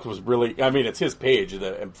 and Alec was really, I mean, it's his page,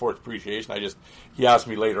 the Fourth Appreciation. He asked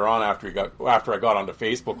me later on after I got onto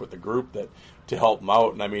Facebook with the group to help him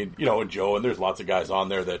out, and I mean, you know, and Joe, and there's lots of guys on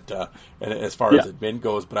there that, and as far as admin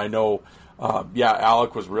goes, but I know,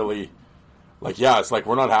 Alec was really like, it's like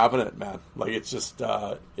we're not having it, man. Like it's just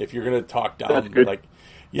if you're gonna talk down, like,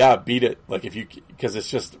 beat it, like because it's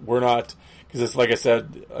just we're not, because it's like I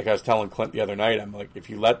said, like I was telling Clint the other night, I'm like if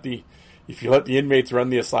you let the inmates run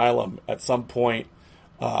the asylum, at some point,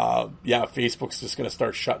 Facebook's just going to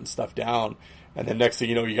start shutting stuff down, and then next thing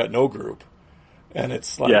you know, you got no group, and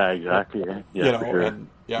it's like exactly, you know, for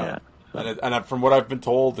sure. and from what I've been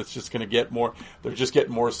told, it's just going to get more. They're just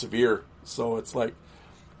getting more severe, so it's like,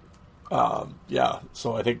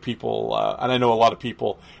 So I think people, and I know a lot of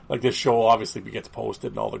people, like this show obviously gets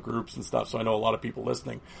posted in all the groups and stuff, so I know a lot of people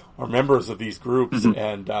listening are members of these groups,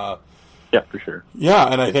 and. Yeah, for sure. Yeah,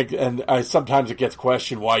 and I think, sometimes it gets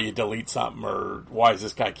questioned why you delete something or why is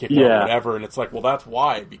this guy kicked out or whatever, and it's like, well, that's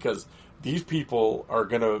why, because these people are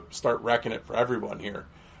going to start wrecking it for everyone here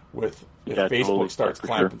if Facebook starts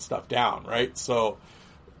clamping stuff down, right? So,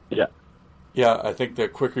 I think the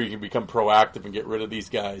quicker you can become proactive and get rid of these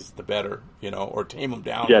guys, the better, you know, or tame them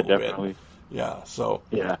down a little definitely. bit. Yeah, so.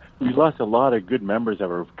 Yeah, we lost a lot of good members that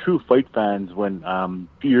were true fight fans when, a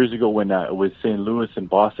few years ago when it was St. Louis and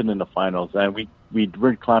Boston in the finals, and we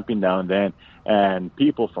weren't clamping down then, and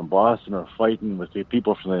people from Boston are fighting with the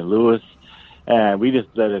people from St. Louis, and we just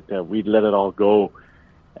let it all go.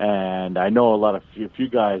 And I know a few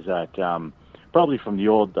guys that, probably from the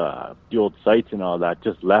old sites and all that,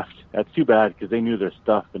 just left. That's too bad, because they knew their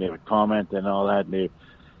stuff, and they would comment and all that,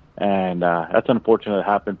 and that's unfortunate it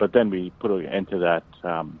happened. But then we put an end to that.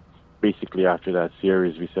 Basically, after that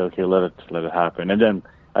series, we said, okay, let it happen. And then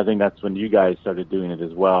I think that's when you guys started doing it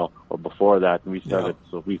as well, or before that, and we started.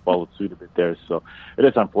 Yeah. So we followed suit a bit there. So it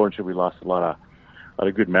is unfortunate we lost a lot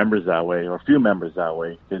of good members that way, or a few members that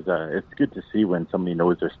way, because it's good to see when somebody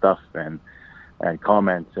knows their stuff and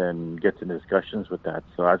comments and gets into discussions with that.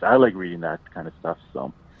 So I like reading that kind of stuff.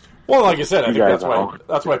 So. Well, like I said, I think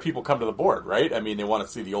that's why people come to the board, right? I mean, they want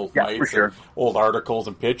to see the old fights, and old articles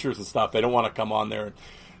and pictures and stuff. They don't want to come on there and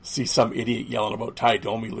see some idiot yelling about Ty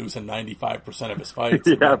Domi losing 95% of his fights.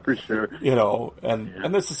 For sure. You know,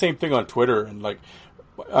 and that's the same thing on Twitter. And like,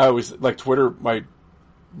 I always like Twitter. My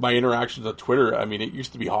interactions on Twitter. I mean, it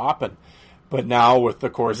used to be hopping, but now with,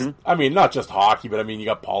 of course, I mean, not just hockey, but I mean, you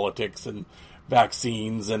got politics and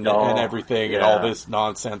vaccines and everything and all this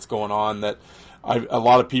nonsense going on that. A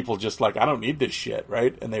lot of people just like, I don't need this shit,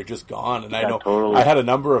 right? And they're just gone. And I know totally. I had a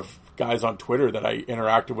number of guys on Twitter that I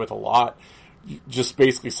interacted with a lot, just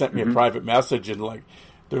basically sent me a private message and like,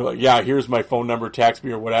 they're like, yeah, here's my phone number, text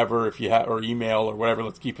me or whatever, if you or email or whatever,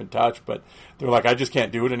 let's keep in touch. But they're like, I just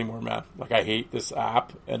can't do it anymore, man. Like, I hate this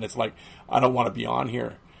app, and it's like, I don't want to be on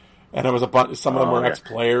here. And it was a bunch. Some of them were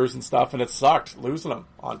ex-players and stuff, and it sucked losing them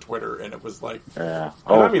on Twitter. And it was like, I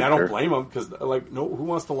don't blame them, because like, who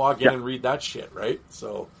wants to log in and read that shit, right?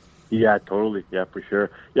 So. Yeah, totally. Yeah, for sure.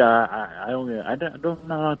 Yeah, I don't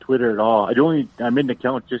know on Twitter at all. I'm in the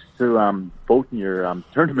account just to vote in your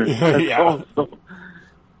tournament.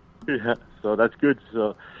 So that's good.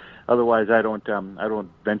 So otherwise, I don't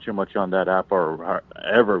venture much on that app or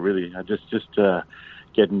ever really. I just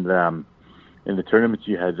getting in the tournaments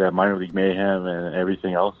you had Minor League Mayhem and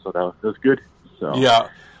everything else, so that was good. So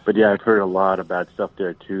but yeah, I've heard a lot of bad stuff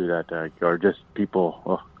there too that are just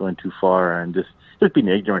people going too far and just being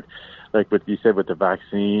ignorant, like what you said with the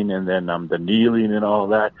vaccine and then the kneeling and all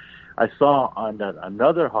that. I saw on that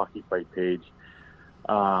another hockey fight page.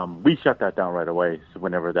 We shut that down right away. So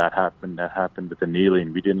whenever that happened with the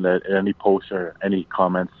kneeling, we didn't let any posts or any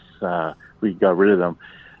comments. We got rid of them.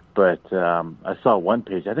 But I saw one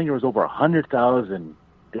page. I think there was over 100,000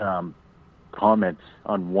 comments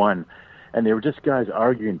on one, and they were just guys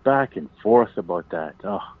arguing back and forth about that.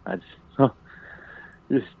 I don't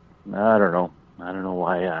know. I don't know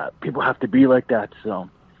why people have to be like that. So.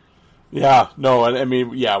 Yeah, no, and I mean,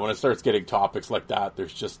 when it starts getting topics like that,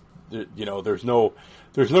 there's just, there's not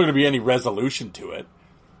going to be any resolution to it.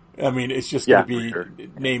 I mean, it's just going to be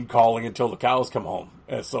name calling until the cows come home.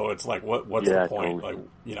 And so it's like, what's the point? Totally.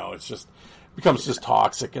 Like, it's just becomes just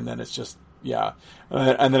toxic, and then it's just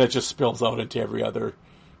and then it just spills out into every other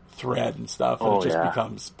thread and stuff, and it just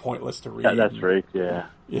becomes pointless to read. Yeah, that's right. Yeah.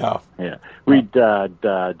 We'd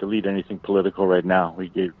delete anything political right now. We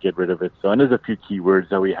get rid of it. So, and there's a few keywords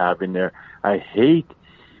that we have in there. I hate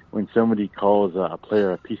when somebody calls a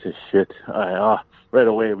player a piece of shit. Right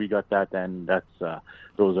away we got that, and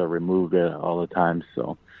those are removed all the time.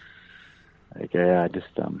 So, like, I just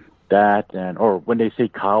that, or when they say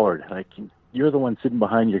coward, like you're the one sitting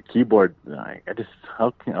behind your keyboard. I don't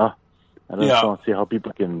see how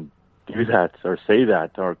people can do that or say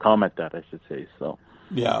that or comment that, I should say. So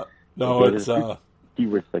yeah, no, it's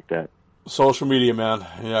keywords like that. Social media, man.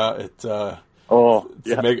 Yeah, it's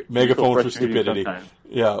megaphone for stupidity. Sometimes.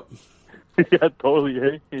 Yeah. Yeah, totally.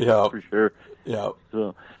 Hey? Yeah, for sure. Yeah.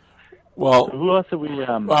 So, well, who else have we?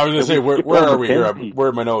 I was going to say, where are we here? Where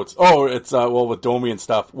are my notes? Oh, it's with Domi and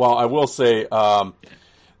stuff. Well, I will say, the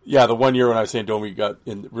 1 year when I was saying Domi got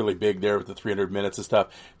in really big there with the 300 minutes and stuff.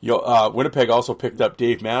 Winnipeg also picked up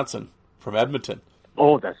Dave Manson from Edmonton.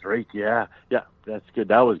 Oh, that's right. Yeah, that's good.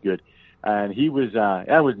 That was good. And he was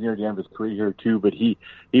that was near the end of his career here too, but he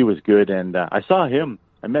was good. And I saw him.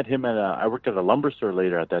 I met him I worked at a lumber store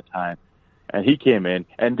later at that time. And he came in,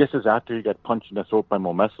 and this is after he got punched in the throat by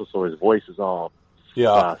Momesso, so his voice is all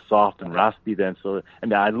soft and raspy then. So,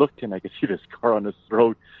 and I looked and I could see the scar on his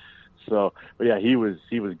throat. So, but yeah, he was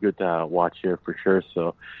good to watch here for sure.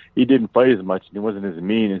 So he didn't fight as much, and he wasn't as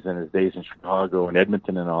mean as in his days in Chicago and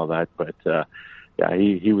Edmonton and all that. But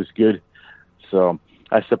he was good. So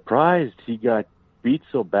I was surprised he got beat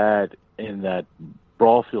so bad in that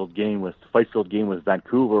fight field game with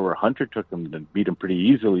Vancouver, where Hunter took him and beat him pretty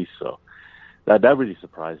easily. So. That really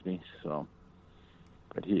surprised me. So,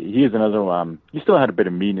 but he is another one. He still had a bit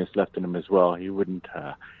of meanness left in him as well. He wasn't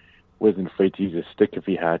afraid to use a stick if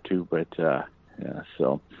he had to. But that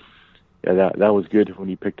was good when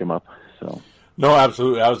he picked him up. So no,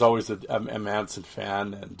 absolutely. I was always a Manson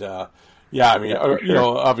fan, and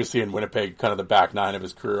obviously in Winnipeg, kind of the back nine of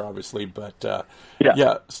his career, obviously. But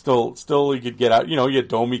still he could get out. You had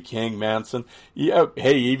Domi, King, Manson. He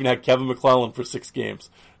even had Kevin McClellan for 6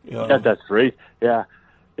 games. Yeah, that's right. Yeah,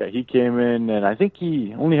 he came in, and I think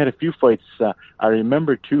he only had a few fights. I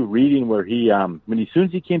remember too reading where he, as soon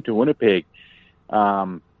as he came to Winnipeg,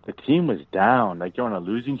 the team was down, like they're on a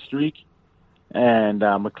losing streak, and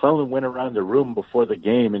McClellan went around the room before the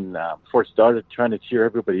game and before it started, trying to cheer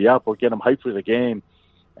everybody up or get them hyped for the game,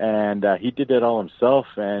 and he did that all himself,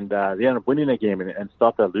 and they ended up winning the game and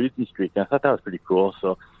stopped that losing streak. And I thought that was pretty cool.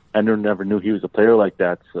 So I never knew he was a player like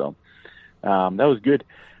that. So that was good.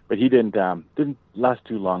 But he didn't last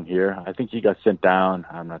too long here. I think he got sent down.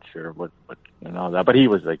 I'm not sure what and all that. But he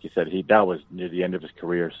was, like you said, that was near the end of his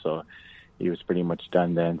career, so he was pretty much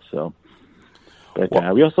done then. So, but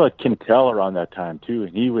we also had Quintel around that time too,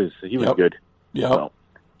 and he was good. Yeah, so.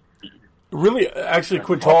 Really, actually,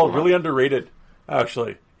 Quintal really underrated.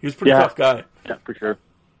 Actually, he was a pretty tough guy. Yeah, for sure.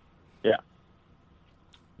 Yeah.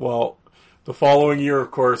 Well, the following year,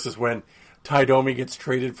 of course, is when Ty Domi gets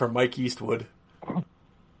traded for Mike Eastwood.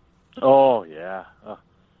 Oh yeah, it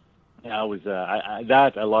was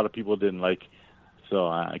that a lot of people didn't like. So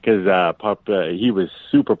because he was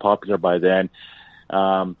super popular by then,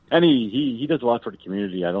 and he does a lot for the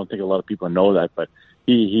community. I don't think a lot of people know that, but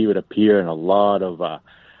he would appear in a lot of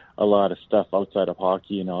stuff outside of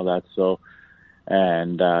hockey and all that. So,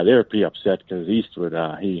 and they were pretty upset because Eastwood,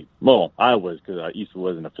 I was, because Eastwood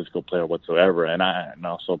wasn't a physical player whatsoever, and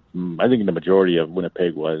also I think the majority of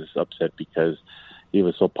Winnipeg was upset because he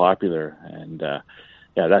was so popular, and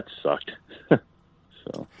that sucked.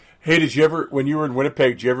 So, hey, did you ever, when you were in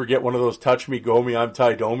Winnipeg, did you ever get one of those "Touch Me, Go Me, I'm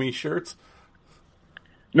Ty Domi" shirts?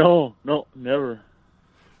 No, never.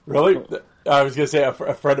 Really? I was gonna say a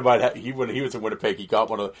friend of mine. When he was in Winnipeg, he got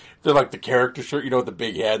one of they're like the character shirt, with the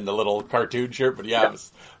big head and the little cartoon shirt. But it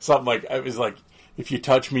was something like if you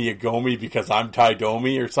touch me, you go me because I'm Ty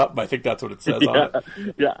Domi or something. I think that's what it says on it.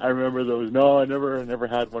 Yeah, I remember those. No, I never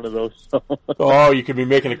had one of those. So. Oh, you could be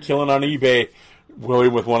making a killing on eBay,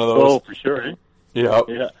 William, with one of those. Oh, for sure. Eh? Yeah.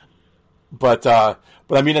 But I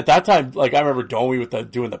mean, at that time, I remember Domi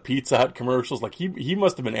doing the Pizza Hut commercials. He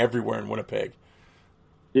must have been everywhere in Winnipeg.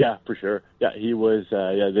 Yeah, for sure. Yeah, he was.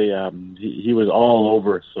 He was all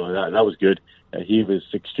over. So that was good. He was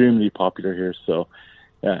extremely popular here. So.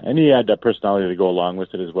 Yeah, and he had that personality to go along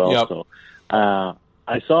with it as well. Yep. So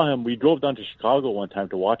I saw him. We drove down to Chicago one time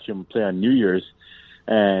to watch him play on New Year's,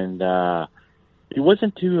 and he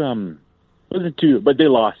wasn't too, but they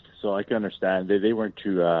lost, so I can understand. They weren't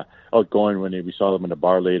too outgoing when we saw them in the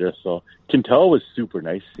bar later. So Quintel was super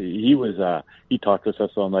nice. He talked with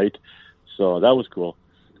us all night, so that was cool.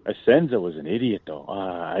 Asenza was an idiot, though.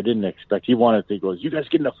 I didn't expect. He wanted to go, "You guys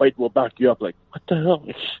get in a fight, we'll back you up." Like, what the hell?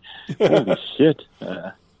 Holy shit!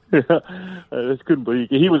 I just couldn't believe.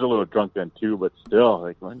 He was a little drunk then too, but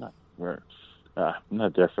still, I'm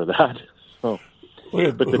not there for that. So, who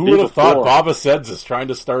would have thought Bob Asenza is trying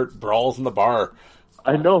to start brawls in the bar?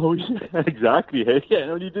 I know exactly. Hey,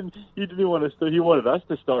 yeah, he didn't want to. He wanted us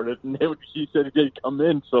to start it, and he said he didn't come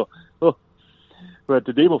in. So. But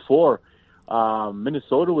the day before,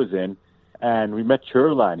 Minnesota was in, and we met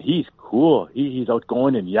Churla, and he's cool. He's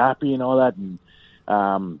outgoing and yappy and all that, and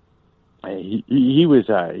he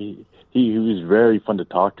was very fun to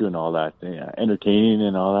talk to and all that, entertaining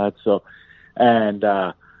and all that. So, and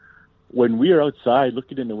when we were outside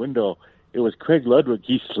looking in the window, it was Craig Ludwig.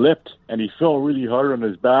 He slipped and he fell really hard on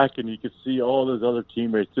his back, and you could see all his other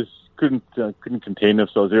teammates just couldn't contain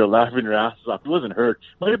themselves. They were laughing their asses off. He wasn't hurt.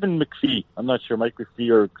 Might have been McPhee. I'm not sure, Mike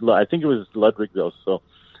McPhee, or I think it was Ludwig though. So,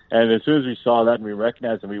 and as soon as we saw that and we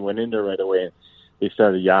recognized him, we went in there right away, and they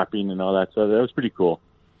started yapping and all that. So that was pretty cool.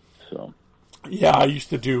 So. Yeah, I used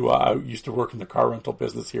to work in the car rental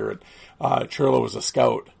business here, and Churla was a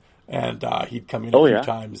scout, and he'd come in a few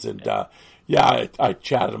times, and I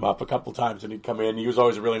chatted him up a couple times, and he'd come in. He was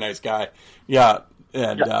always a really nice guy. Yeah,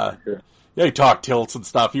 and sure. he talked tilts and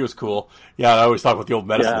stuff. He was cool. Yeah, I always talk about the old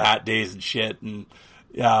medicine hat days and shit, and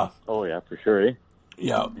yeah. Oh yeah, for sure. Eh?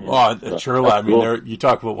 Yeah. Well, Churla. I mean, you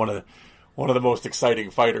talk about one of the most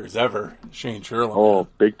exciting fighters ever, Shane Churla. Oh,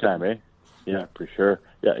 big time, eh? Yeah, for sure.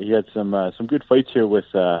 Yeah, he had some good fights here with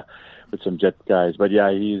some Jet guys. But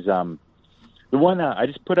yeah, he's the one I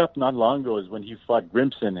just put up not long ago is when he fought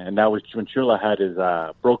Grimson, and that was when Churla had his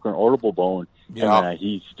broken orbital bone. Yeah. And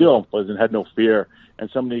he still had no fear. And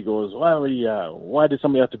somebody goes, why did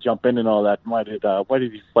somebody have to jump in and all that? Why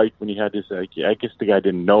did he fight when he had this? I guess the guy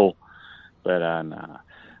didn't know, but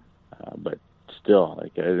still,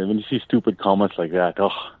 like when you see stupid comments like that,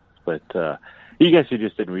 I guess he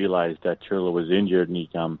just didn't realize that Churla was injured,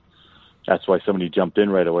 and that's why somebody jumped in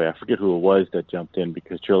right away. I forget who it was that jumped in,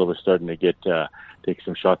 because Churla was starting to take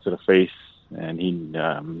some shots to the face, and he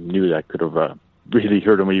knew that could have really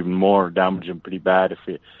hurt him even more, damaged him pretty bad if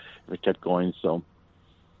it kept going. So.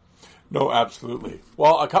 No, absolutely.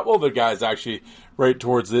 Well, a couple of the guys actually right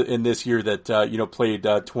towards in this year that played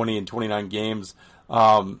 20 and 29 games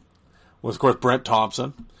was of course Brent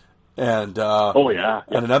Thompson. And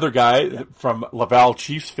and another guy from Laval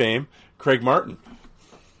Chiefs fame, Craig Martin.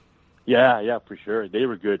 Yeah, for sure. They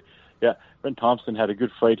were good. Yeah, Brent Thompson had a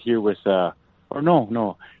good fight here with, it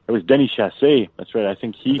was Denny Chassé. That's right. I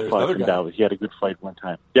think he fought from Dallas. He had a good fight one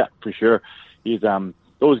time. Yeah, for sure. He's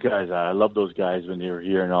those guys. I love those guys when they were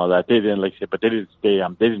here and all that. They didn't but they didn't stay.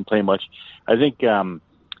 They didn't play much. I think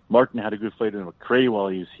Martin had a good fight with McRae while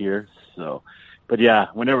he was here. So, but yeah,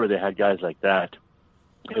 whenever they had guys like that.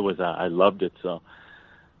 It was I loved it so.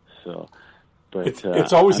 But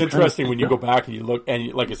it's always interesting when you go back and you look,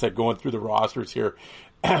 and like I said, going through the rosters here,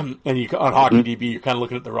 and you on Hockey DB, you're kind of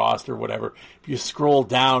looking at the roster, or whatever. If you scroll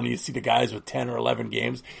down, you see the guys with 10 or 11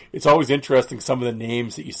 games. It's always interesting some of the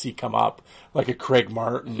names that you see come up, like a Craig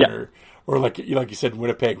Martin or like you said,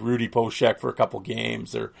 Winnipeg, Rudy Poshek for a couple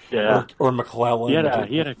games, or McClellan.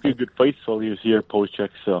 He had a few good fights while he was here,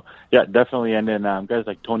 Poshek. So yeah, definitely. And then guys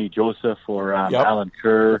like Tony Joseph or Alan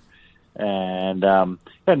Kerr, and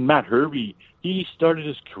Matt Hervey. He started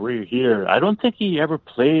his career here. I don't think he ever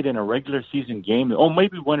played in a regular season game. Oh,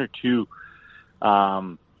 maybe one or two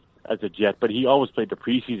as a Jet, but he always played the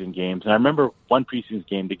preseason games. And I remember one preseason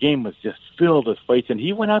game, the game was just filled with fights, and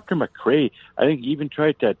he went after McRae. I think he even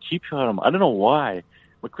tried to cheap shot him. I don't know why.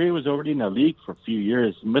 McRae was already in the league for a few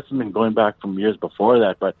years. He must have been going back from years before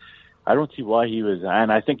that, but I don't see why he was.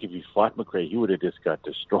 And I think if he fought McRae, he would have just got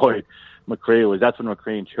destroyed. That's when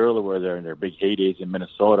McRae and Churla were there in their big heydays in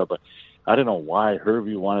Minnesota, but I don't know why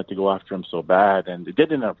Hervey wanted to go after him so bad, and they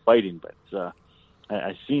did end up fighting. But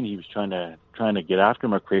I seen he was trying to get after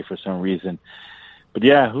McRae for some reason. But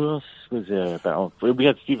yeah, who else was there? We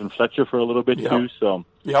had Stephen Fletcher for a little bit too. So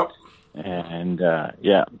and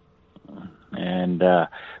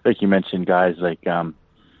like you mentioned, guys like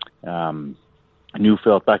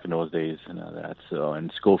Neufeld back in those days and all that. So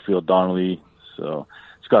and Schofield Donnelly, so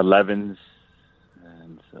Scott Levins,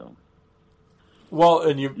 and so. Well,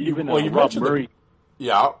 and you Rob mentioned Murray.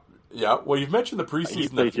 Well, you've mentioned the preseason. He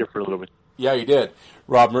played here for a little bit. Yeah, he did,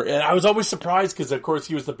 Rob Murray. And I was always surprised because, of course,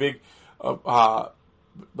 he was the big,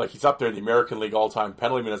 he's up there in the American League all-time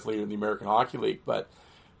penalty minutes leader in the American Hockey League, but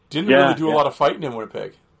didn't really do a lot of fighting in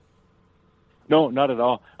Winnipeg. No, not at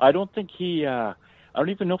all. I don't think he. I don't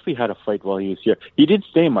even know if he had a fight while he was here. He didn't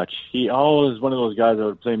stay much. He always one of those guys that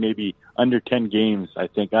would play maybe under 10 games. I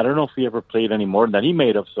think. I don't know if he ever played any more than that. He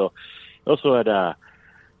may have. So. Also had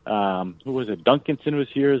who was it? Duncanson was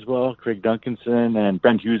here as well. Craig Duncanson and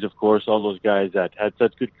Brent Hughes, of course. All those guys that had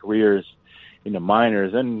such good careers in the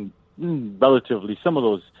minors and some of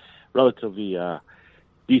those relatively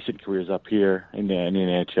decent careers up here in the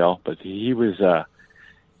NHL. But he was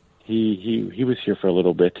he was here for a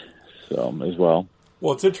little bit, so as well.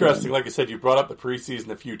 Well, it's interesting. Like I said, you brought up the preseason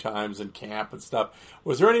a few times in camp and stuff.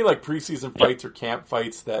 Was there any like preseason fights or camp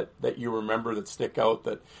fights that you remember that stick out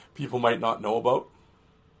that people might not know about?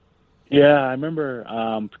 Yeah, I remember.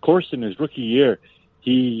 Of course, in his rookie year,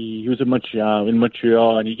 he was in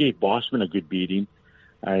Montreal, and he gave Bossman a good beating.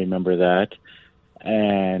 I remember that.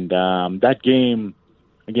 And that game,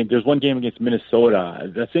 again, there's one game against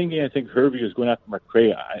Minnesota. The thing I think Hervey was going after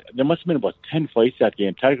McRae. There must have been about 10 fights that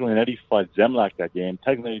game. Technically, Eddie fought Zemlak that game.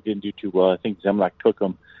 Technically, he didn't do too well. I think Zemlak took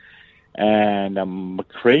him. And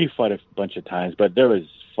McRae fought a bunch of times, but there was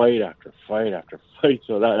fight after fight after fight.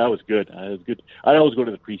 So that was good. It was good. I always go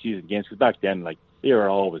to the preseason games because back then, like, they were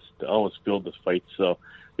always filled with fights. So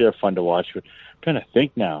they were fun to watch. But I'm trying to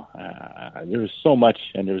think now. There was so much,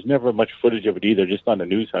 and there was never much footage of it either, just on the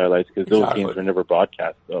news highlights because those games were never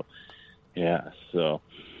broadcast. So, yeah. So,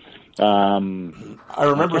 I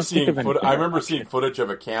remember seeing footage of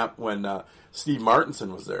a camp when Steve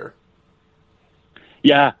Martinson was there.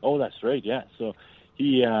 Yeah. Oh, that's right. Yeah. So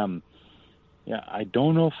he, I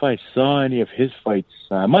don't know if I saw any of his fights.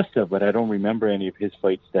 I must have, but I don't remember any of his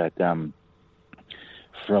fights that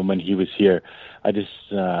from when he was here. I just.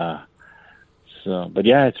 But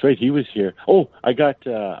yeah, it's right. He was here. Oh, I got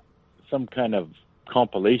some kind of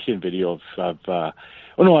compilation video of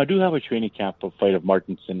I do have a training camp fight of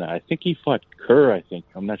Martinson. I think he fought Kerr, I think.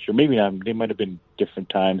 I'm not sure. Maybe not. They might have been different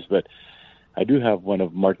times, but I do have one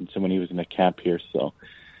of Martinson when he was in the camp here. So,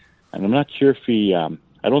 and I'm not sure if he,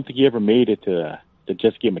 I don't think he ever made it to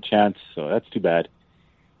just give him a chance. So that's too bad.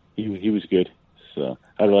 He was good. So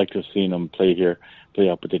I'd like to have seen him play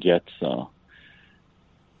up with the Jets. So.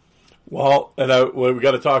 Well, and we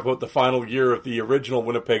got to talk about the final year of the original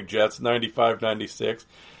Winnipeg Jets, 95-96. Of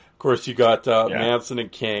course, you got Manson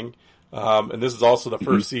and King, and this is also the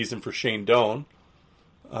first season for Shane Doan.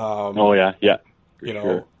 Yeah.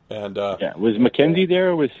 Sure. And was McKenzie there,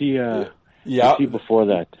 or was he? Was he before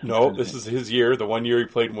that? No, this is his year. The 1 year he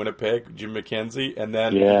played in Winnipeg, Jim McKenzie, and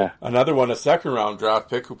then another one, a second-round draft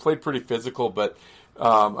pick who played pretty physical, but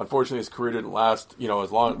unfortunately his career didn't last,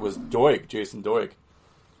 as long. It was Doig, Jason Doig.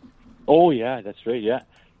 Oh, yeah, that's right, yeah.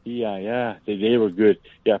 They were good,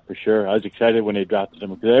 yeah, for sure. I was excited when they drafted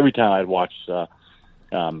him, because every time I'd watch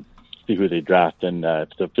see who they draft, and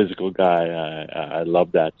the physical guy, I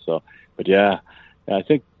love that. So, but yeah, I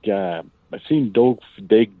think I've seen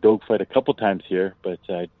Doig fight a couple times here, but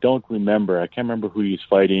I don't remember. I can't remember who he was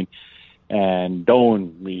fighting. And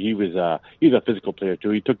Doan, he's a physical player too.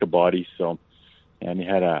 He took the body, so, and he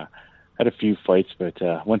had a few fights, but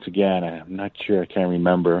once again, I'm not sure. I can't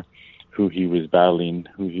remember who he battled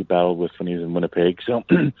with when he was in Winnipeg. So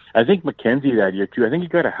I think McKenzie that year too. I think he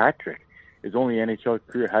got a hat trick. His only NHL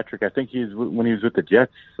career hat trick. I think when he was with the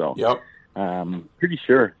Jets. So pretty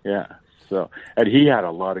sure. Yeah. So and he had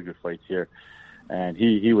a lot of good fights here, and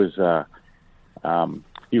he was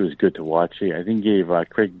good to watch. I think he gave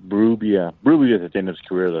Craig Berube at the end of his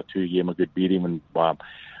career though too. He gave him a good beating when Berube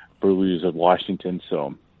was at Washington.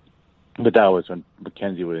 So. But that was when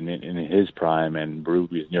McKenzie was in his prime, and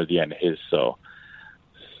Berube was near the end of his. So,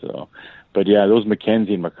 but yeah, those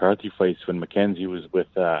McKenzie and McCarthy fights when McKenzie was with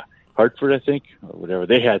Hartford, I think, or whatever,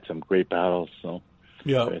 they had some great battles. So,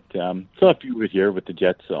 yeah, but saw a few here with the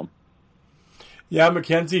Jets. So, yeah,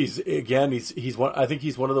 McKenzie's again. He's one. I think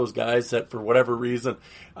he's one of those guys that, for whatever reason,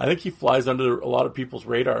 I think he flies under a lot of people's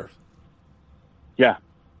radar. Yeah,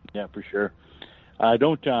 for sure. I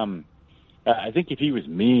don't. I think if he was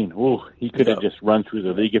mean, he could have just run through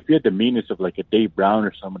the league. If he had the meanness of like a Dave Brown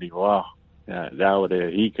or somebody,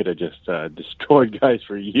 he could have just destroyed guys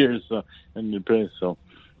for years. So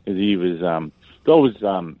he was always.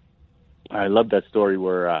 I love that story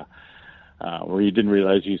where he didn't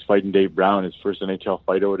realize he was fighting Dave Brown, his first NHL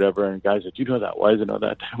fight or whatever. And guys said, "You know that? Why is it know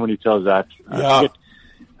that?" When he tells that, I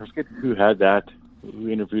forget who had that. Who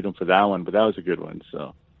interviewed him for that one, but that was a good one.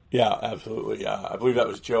 So. Yeah, absolutely. Yeah, I believe that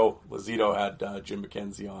was Joe Lazito had Jim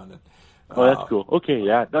McKenzie on. And, that's cool. Okay,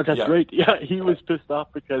 that's great. Yeah, he was pissed off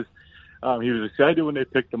because he was excited when they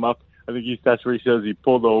picked him up. I think that's where he says he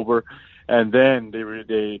pulled over, and then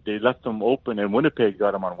they left him open, and Winnipeg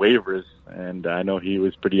got him on waivers, and I know he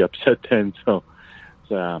was pretty upset then. So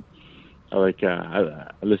I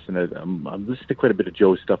listen to I'm listening to quite a bit of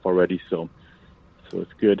Joe's stuff already. So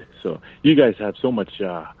it's good. So you guys have so much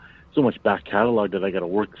back catalog that I got to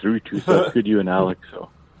work through too. So that's good, you and Alex. So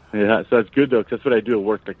yeah, so that's good though, 'cause that's what I do at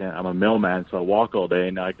work. Like I'm a mailman, so I walk all day,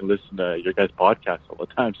 and I can listen to your guys' podcasts all the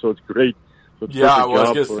time. So it's great. So it's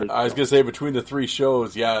I was gonna say between the three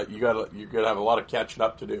shows, you're gonna have a lot of catching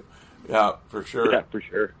up to do. Yeah, for sure. Yeah, for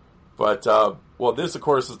sure. But this of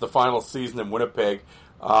course is the final season in Winnipeg.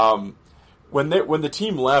 When the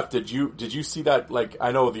team left, did you see that? Like,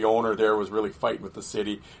 I know the owner there was really fighting with the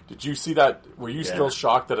city. Did you see that? Were you still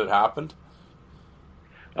shocked that it happened?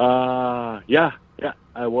 Yeah,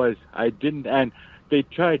 I was. I didn't, and they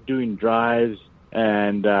tried doing drives,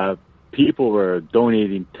 and people were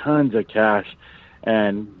donating tons of cash.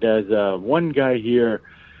 And there's one guy here,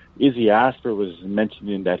 Izzy Asper, was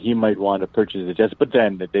mentioning that he might want to purchase the Jets, but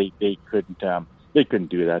then they couldn't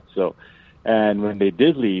do that. So, and when they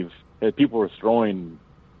did leave, people were throwing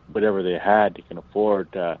whatever they had they can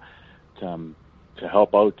afford to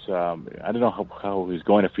help out. I don't know how he was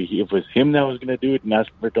going. If it was him that was going to do it and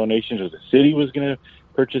ask for donations, or the city was going to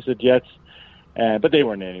purchase the Jets, but they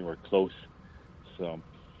weren't anywhere close. So,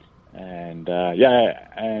 and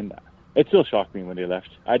and it still shocked me when they left.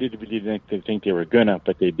 I didn't really think they were gonna,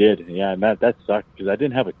 but they did. Yeah, and that sucked because I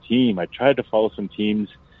didn't have a team. I tried to follow some teams: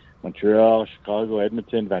 Montreal, Chicago,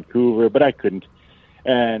 Edmonton, Vancouver, but I couldn't.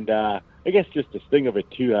 And I guess just the thing of it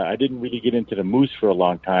too, I didn't really get into the Moose for a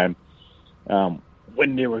long time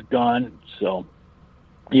when they were gone. So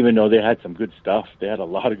even though they had some good stuff, they had a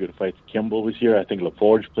lot of good fights. Kimball was here. I think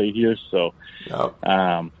LaForge played here. So but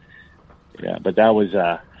that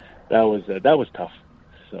was tough.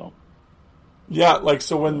 So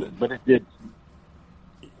but it did.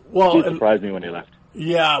 Well, it surprised me when they left.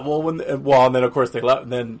 Yeah, and then of course they left,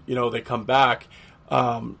 and then they come back.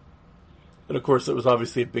 And of course, it was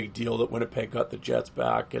obviously a big deal that Winnipeg got the Jets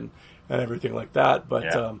back and everything like that.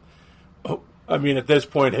 But I mean, at this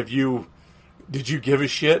point, did you give a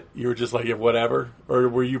shit? You were just like, yeah, whatever, or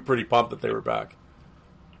were you pretty pumped that they were back?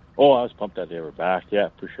 Oh, I was pumped that they were back. Yeah,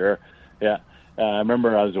 for sure. Yeah, I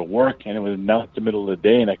remember I was at work and it was now the middle of the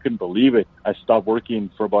day and I couldn't believe it. I stopped working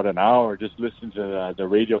for about an hour just listening to the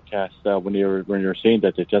radio cast when you were saying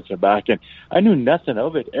that the Jets are back, and I knew nothing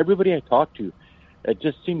of it. Everybody I talked to, it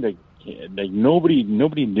just seemed like nobody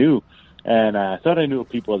knew, and I thought I knew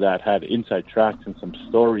people that had inside tracks and some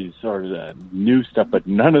stories or new stuff, but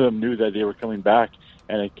none of them knew that they were coming back.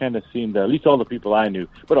 And it kind of seemed, at least all the people I knew,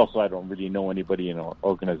 but also I don't really know anybody in an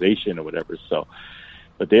organization or whatever. So,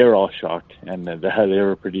 but they were all shocked, and they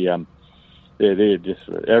were pretty. They just,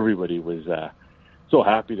 everybody was so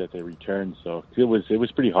happy that they returned. So it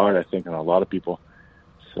was pretty hard, I think, on a lot of people.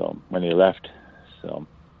 So when they left,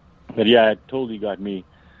 but yeah, it totally got me.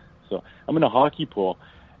 So I'm in a hockey pool,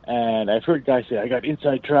 and I've heard guys say I got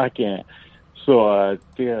inside track in it. So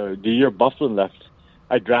the year Bufflin left,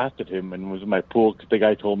 I drafted him and was in my pool because the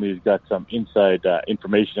guy told me he's got some inside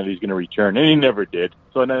information that he's going to return, and he never did.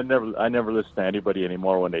 So I never listen to anybody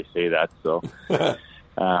anymore when they say that. So,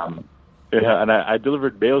 and I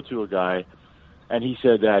delivered bail to a guy, and he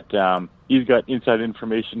said that he's got inside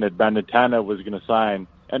information that Banditana was going to sign,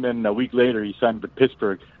 and then a week later he signed with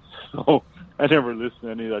Pittsburgh. So I never listen to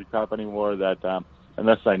any of that crap anymore. That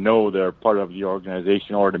unless I know they're part of the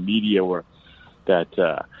organization or the media, or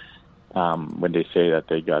that when they say that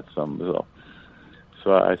they got some.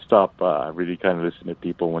 So I stop really kind of listening to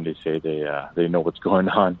people when they say they know what's going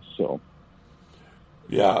on. So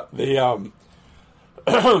yeah, they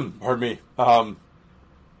pardon me.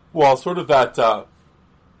 Well, sort of that.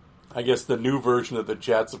 I guess the new version of the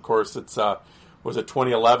Jets. Of course, it's was it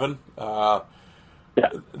 2011.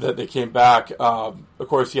 That they came back. Of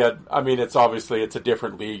course, it's obviously it's a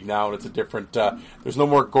different league now, and it's a different. There's no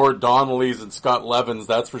more Gord Donnellys and Scott Levins,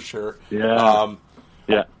 that's for sure. Yeah.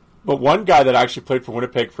 But one guy that actually played for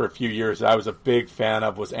Winnipeg for a few years that I was a big fan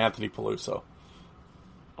of was Anthony Peluso.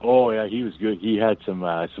 Oh yeah, he was good. He had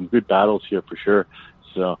some good battles here for sure.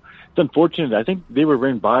 So it's unfortunate. I think they were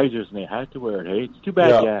wearing visors and they had to wear it. Hey, it's too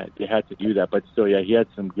bad. They had to do that. But still, he had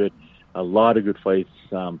a lot of good fights.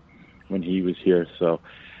 When he was here,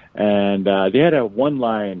 and they had a one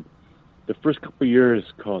line the first couple of years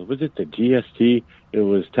called, was it the GST? It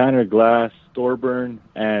was Tanner Glass, Thorburn,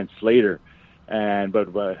 and Slater,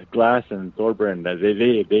 but Glass and Thorburn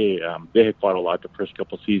they had fought a lot the first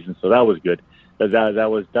couple of seasons, so that was good.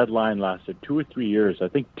 That line lasted 2 or 3 years, I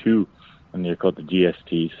think 2, and they're called the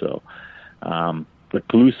GST. So, but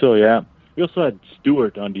Peluso, we also had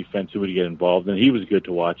Stewart on defense who would get involved, and he was good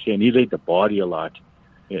to watch, and he laid the body a lot.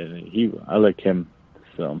 I liked him.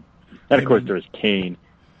 So, and of course there's Kane.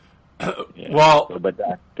 Well,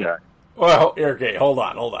 okay, hold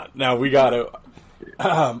on. Now we got to.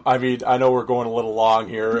 I know we're going a little long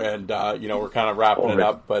here, and we're kind of wrapping it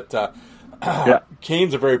up. But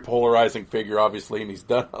Kane's a very polarizing figure, obviously, and he's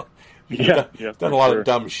done a lot of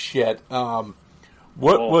dumb shit.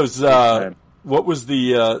 What was the rumors?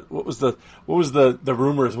 What was the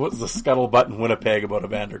scuttlebutt in Winnipeg about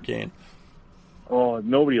Evander Kane? Oh,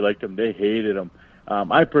 nobody liked him. They hated him.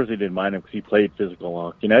 I personally didn't mind him because he played physical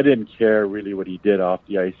hockey, and I didn't care really what he did off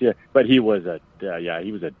the ice. Yeah, but he was a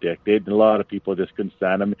dick. A lot of people just couldn't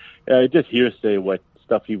stand him. Just hearsay what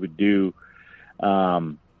stuff he would do. He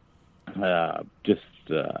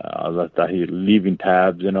leaving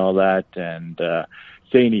tabs and all that, and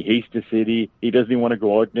saying he hates the city. He doesn't even want to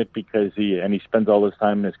go out in it because he spends all his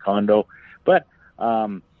time in his condo. But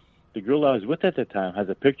the girl I was with at the time has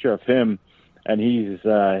a picture of him, and he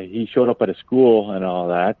showed up at a school and all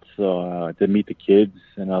that, so to meet the kids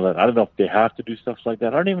and all that. I don't know if they have to do stuff like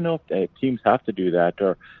that. I don't even know if teams have to do that,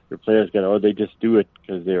 or their players or they just do it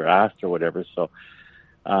because they're asked or whatever. So,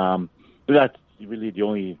 but that's really the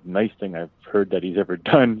only nice thing I've heard that he's ever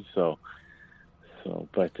done.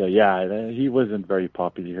 But he wasn't very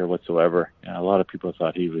popular here whatsoever. A lot of people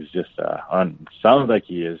thought he was just sounds like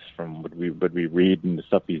he is from what we read and the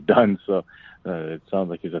stuff he's done. So it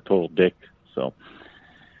sounds like he's a total dick. So,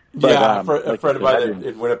 but, a friend of mine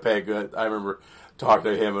in Winnipeg, I remember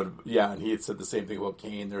talking to him, and he had said the same thing about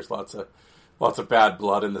Kane. There's lots of bad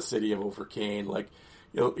blood in the city over Kane, like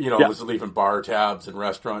was leaving bar tabs and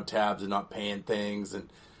restaurant tabs and not paying things, and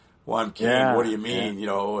Kane, what do you mean,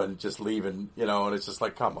 and just leaving, and it's just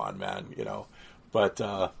like, come on, man, but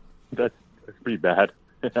that's pretty bad.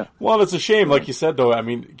 Well, it's a shame, like you said, though. I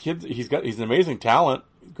mean, he's an amazing talent,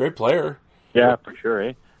 great player. Yeah, for sure,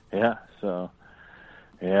 eh? Yeah, so,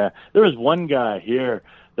 yeah. There was one guy here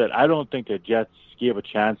that I don't think the Jets gave a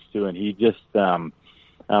chance to, and he just,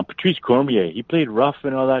 Patrice Cormier, he played rough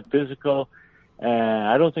and all that, physical, and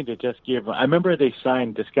I don't think the Jets gave him. I remember they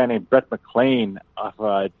signed this guy named Brett McLean,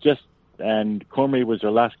 and Cormier was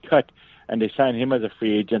their last cut, and they signed him as a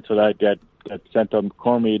free agent, so that sent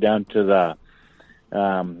Cormier down to the,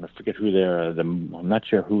 I forget who I'm not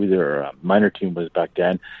sure who their minor team was back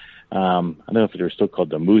then. I don't know if they were still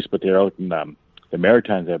called the Moose, but they're out in the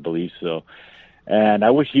Maritimes, I believe. So, and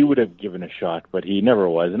I wish he would have given a shot, but he never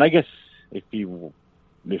was. And I guess if he would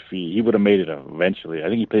have made it eventually. I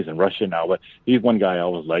think he plays in Russia now, but he's one guy I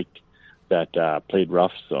always liked that played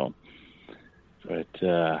rough. So, but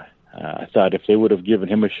I thought if they would have given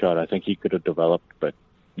him a shot, I think he could have developed. But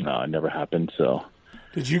no, it never happened. So,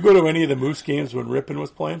 did you go to any of the Moose games when Rippon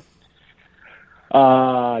was playing?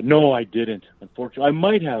 No, I didn't. Unfortunately, I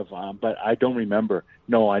might have, but I don't remember.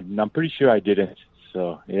 No, I'm pretty sure I didn't.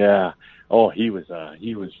 So yeah. Oh, he was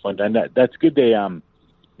fun, and that's good. They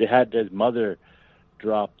had his mother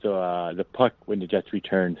drop the puck when the Jets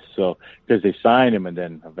returned. So because they signed him, and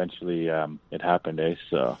then eventually it happened.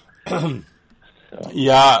 So.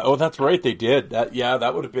 Yeah. Oh, that's right. They did that. Yeah,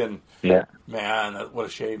 that would have been. Yeah. Man, what a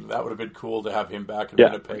shame. That would have been cool to have him back in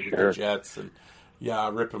Winnipeg with the Jets and.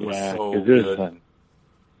 Yeah, Rippon was so good.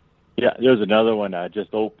 There's another one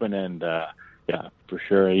just open, and for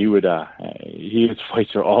sure his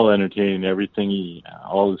fights are all entertaining. Everything,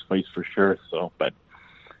 all his fights for sure. So, but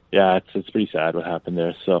yeah, it's pretty sad what happened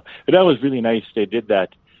there. So, but that was really nice. They did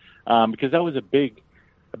that because that was a big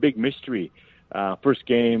mystery. First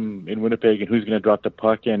game in Winnipeg, and who's going to drop the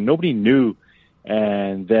puck, and nobody knew.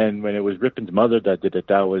 And then when it was Rippon's mother that did it,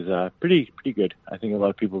 that was pretty good. I think a lot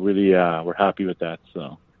of people really were happy with that.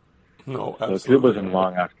 So, no, absolutely. So it wasn't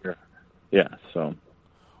long after. Yeah. So,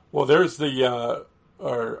 well, there's the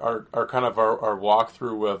our kind of our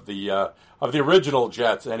walkthrough of the original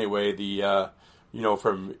Jets. Anyway, the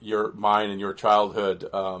from mine and your childhood.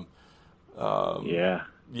 That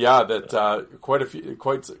quite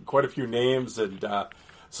a few names and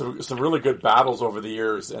some really good battles over the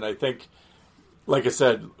years, and I think. Like I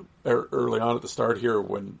said early on at the start here,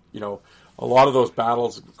 when a lot of those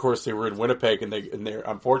battles, of course, they were in Winnipeg, and they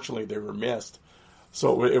unfortunately they were missed.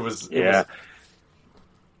 So it was good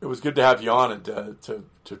to have you on and to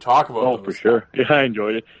talk about. Oh, for sure. Yeah, I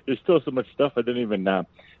enjoyed it. There's still so much stuff I didn't even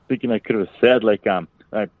thinking I could have said. Like guys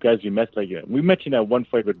we met, we mentioned that one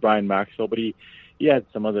fight with Brian Maxwell, but he had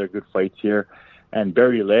some other good fights here. And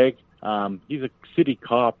Barry Legg, he's a city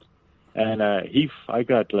cop. And I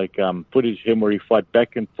got footage of him where he fought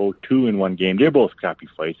Beckenfoe 2 in one game. They're both crappy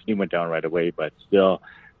fights. He went down right away, but still,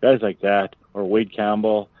 guys like that, or Wade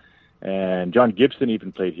Campbell, and John Gibson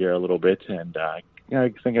even played here a little bit. And I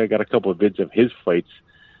think I got a couple of vids of his fights.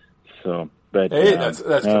 So, but hey, that's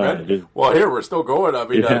tremendous. Well, here we're still going. I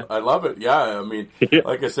mean, I love it. Yeah, I mean,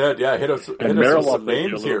 like I said, hit us with some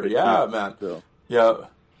names here. Yeah, man. So. Yeah.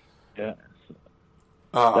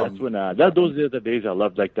 That's when those are the days I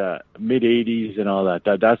loved, like the mid '80s and all that.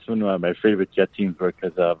 That's when my favorite Jet teams were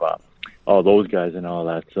because of all those guys and all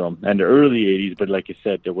that. So, and the early '80s, but like I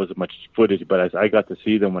said, there wasn't much footage. But I got to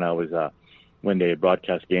see them when I was when they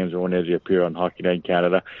broadcast games or when they appear on Hockey Night in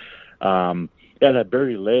Canada. That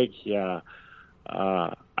Barry Legg,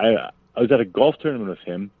 I was at a golf tournament with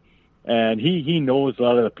him, and he knows a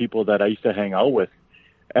lot of the people that I used to hang out with,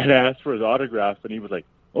 and I asked for his autograph, and he was like,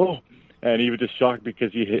 "Oh," and he was just shocked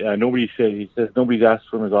because he says nobody's asked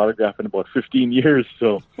for his autograph in about 15 years.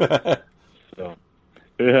 So,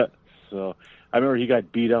 yeah. So I remember he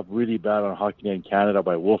got beat up really bad on Hockey Night in Canada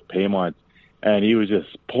by Wolf Paymont, and he was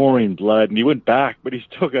just pouring blood, and he went back, but he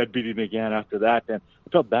still got beaten again after that. And I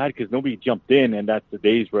felt bad because nobody jumped in, and that's the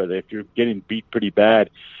days where if you're getting beat pretty bad,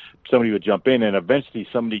 somebody would jump in, and eventually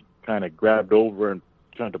somebody kind of grabbed over and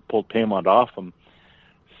tried to pull Paymont off him.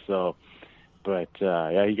 So, but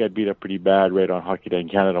yeah, he got beat up pretty bad right on Hockey Night in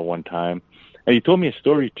Canada one time. And he told me a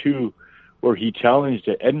story too, where he challenged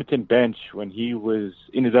the Edmonton bench when he was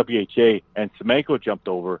in the WHA, and Semenko jumped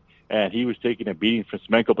over, and he was taking a beating from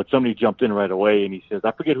Semenko, but somebody jumped in right away, and he says,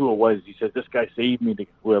 I forget who it was. He says, this guy saved me,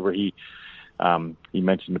 whoever he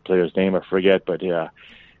mentioned the player's name, I forget, but yeah,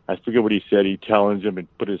 I forget what he said. He challenged him and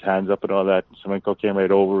put his hands up and all that, and Semenko came right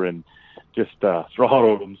over and just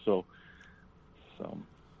throttled him, so.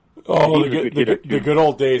 Oh, the good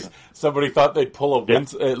old days. Somebody thought they'd pull a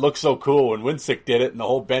Winsick. It looked so cool when Winsick did it, and the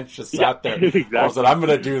whole bench just sat there. Exactly. I said, I'm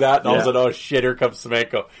going to do that. And I was like, oh, shit, here comes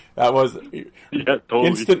Semenko. That was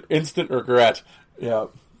totally. instant regret. Yeah.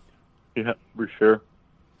 Yeah, for sure.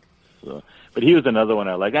 So, but he was another one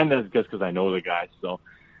I like. And that's just because I know the guy. So,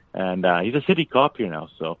 and he's a city cop here now.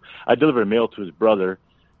 So I delivered mail to his brother.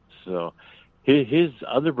 So his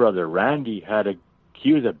other brother, Randy,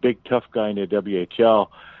 he was a big, tough guy in the WHL.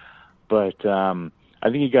 But I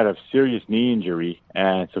think he got a serious knee injury,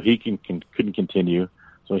 and so he couldn't continue.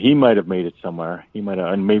 So he might have made it somewhere. He might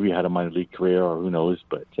have, and maybe had a minor league career, or who knows.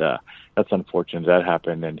 But that's unfortunate that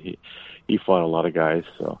happened, and he fought a lot of guys.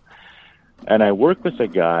 So, and I worked with a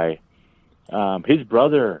guy. His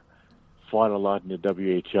brother fought a lot in the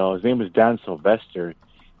WHL. His name was Dan Sylvester.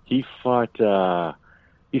 He fought.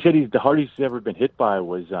 He said the hardest he's ever been hit by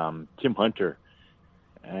was Tim Hunter,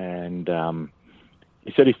 and.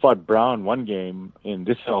 He said he fought Brown one game in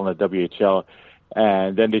the WHL,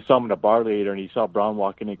 and then they saw him in a bar later, and he saw Brown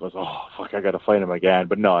walking, and he goes, oh, fuck, I got to fight him again.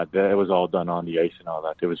 But no, it was all done on the ice and all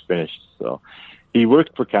that. It was finished. So he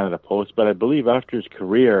worked for Canada Post, but I believe after his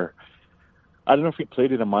career, I don't know if he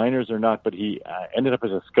played in the minors or not, but he ended up as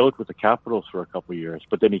a scout with the Capitals for a couple of years.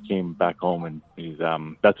 But then he came back home, and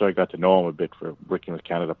that's where I got to know him a bit for working with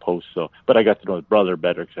Canada Post. So, but I got to know his brother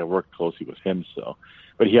better because I worked closely with him. So,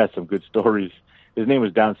 but he had some good stories. His name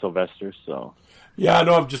was Dan Sylvester, so. Yeah, I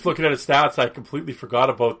know. I'm just looking at his stats. I completely forgot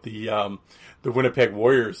about the Winnipeg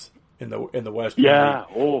Warriors in the West. Yeah.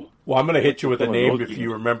 League. Oh. Well, I'm going to hit you with a name if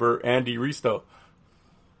you remember Andy Risto.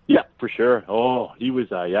 Yeah, for sure. Oh, he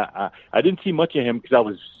was. I didn't see much of him because I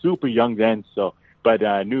was super young then. So, but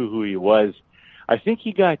I knew who he was. I think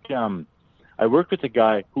he got. I worked with a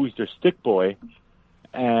guy who's their stick boy,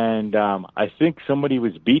 and I think somebody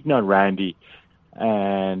was beating on Randy.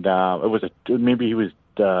 And it was maybe he was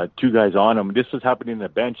two guys on him. This was happening in the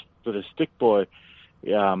bench. So the stick boy,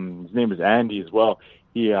 his name is Andy as well.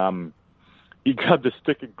 He grabbed the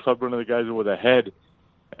stick and clubbed one of the guys over the head,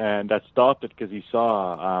 and that stopped it because he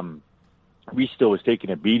saw Risto was taking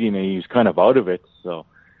a beating and he was kind of out of it. So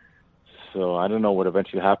I don't know what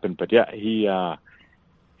eventually happened, but yeah,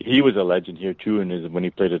 he was a legend here too, and when he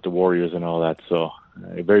played at the Warriors and all that. So.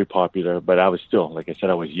 Very popular, but I was still, like I said,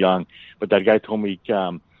 I was young. But that guy told me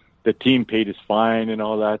the team paid his fine and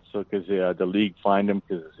all that, so because the league fined him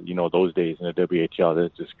because those days in the WHL,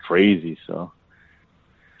 that's just crazy. So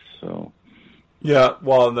yeah.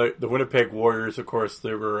 Well, the Winnipeg Warriors, of course,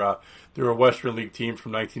 they were a Western League team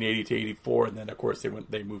from 1980 to 84, and then of course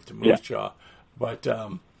they moved to Moose Jaw. But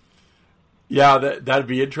yeah, that'd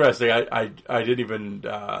be interesting. I didn't even.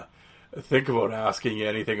 Think about asking you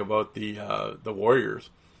anything about the Warriors.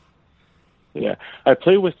 Yeah, I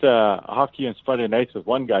played with hockey on Friday nights with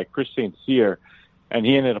one guy, Chris St. Cyr, and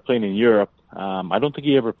he ended up playing in Europe. I don't think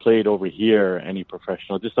he ever played over here, any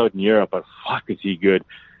professional, just out in Europe, but fuck is he good.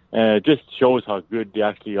 It just shows how good they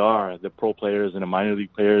actually are, the pro players and the minor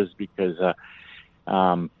league players, because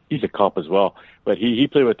he's a cop as well. But he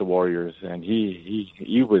played with the Warriors, and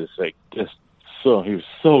he was like he was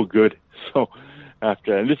so good. So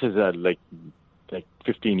and this is like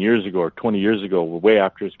 15 years ago or 20 years ago, way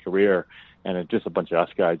after his career, and it's just a bunch of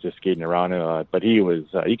us guys just skating around. But he was,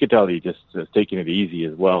 you could tell he just was taking it easy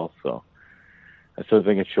as well. So I sort of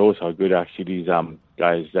think it shows how good actually these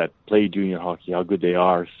guys that play junior hockey, how good they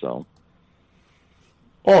are. So.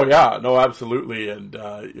 Oh yeah, no, absolutely, and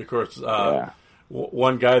of course,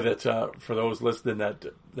 one guy that for those listening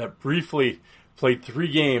that briefly played 3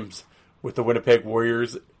 games with the Winnipeg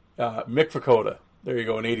Warriors, Mick Vukota. There you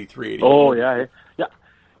go, in 83. Oh, yeah.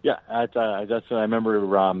 Yeah, that's what I remember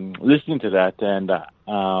listening to that, and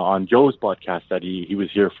on Joe's podcast that he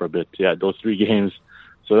was here for a bit. Yeah, those 3 games.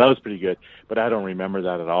 So that was pretty good, but I don't remember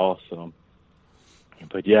that at all. So,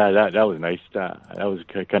 but yeah, that was nice. That was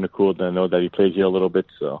kind of cool to know that he plays here a little bit.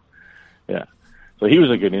 So, yeah, so he was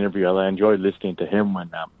a good interview. I enjoyed listening to him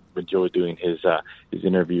when Joe was doing his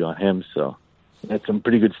interview on him. So, that's some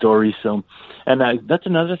pretty good stories. So, and that's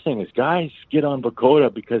another thing is guys get on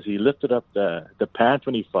Vukota because he lifted up the pants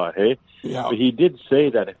when he fought. Hey, Yeah. But he did say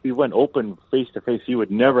that if he went open face to face, he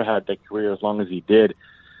would never have that career as long as he did.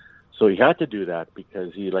 So he had to do that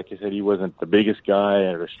because he, like I said, he wasn't the biggest guy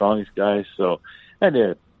or the strongest guy. So, and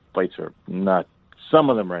the fights are not. Some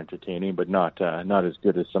of them are entertaining, but not as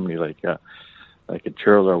good as somebody like a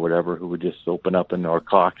Churl or whatever who would just open up or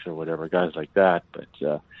Cox or whatever, guys like that.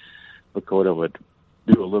 But Vukota would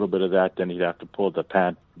do a little bit of that, then he'd have to pull the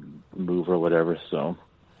pant move or whatever. So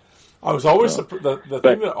I was always the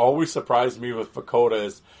thing that always surprised me with Vukota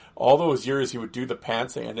is all those years he would do the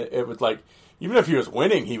pants thing, and it would like. Even if he was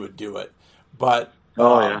winning, he would do it. But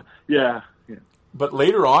yeah. But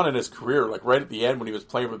later on in his career, like right at the end when he was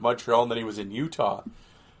playing with Montreal and then he was in Utah,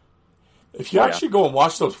 if you actually go and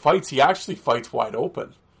watch those fights, he actually fights wide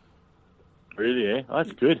open. Really, eh? Oh,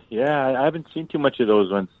 that's good. Yeah, I haven't seen too much of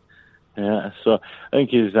those ones. Yeah, so I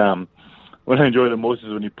think his what I enjoy the most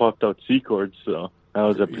is when he popped out C-Cord, so that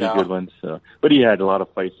was a pretty good one. So, but he had a lot of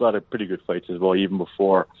fights, a lot of pretty good fights as well, even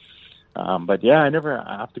before. But yeah, I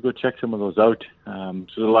have to go check some of those out.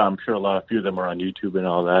 So I'm sure a few of them are on YouTube and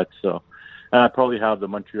all that. So I probably have the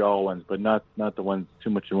Montreal ones, but not the ones too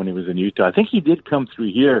much when he was in Utah. I think he did come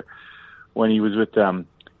through here when he was with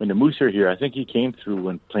when the Moose are here. I think he came through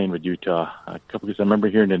when playing with Utah a couple because I remember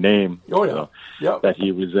hearing the name. Oh yeah, so, that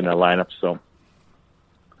he was in a lineup. So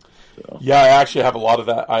yeah, I actually have a lot of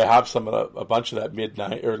that. I have a bunch of that late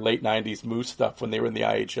 '90s Moose stuff when they were in the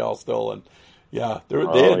IHL still, and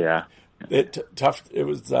tough. It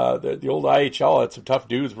was the old IHL had some tough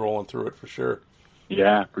dudes rolling through it for sure.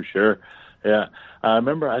 Yeah, for sure. Yeah, I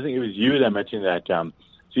remember. I think it was you that mentioned that.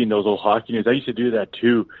 Seeing those old hockey news, I used to do that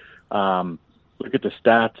too. Look at the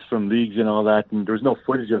stats from leagues and all that, and there was no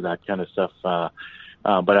footage of that kind of stuff.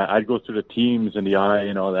 But I'd go through the teams and the I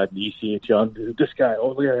and all that, the ECHL. This guy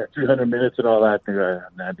only had 300 minutes and all that. And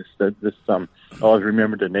I always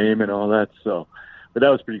remembered the name and all that. So. But that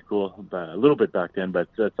was pretty cool, a little bit back then. But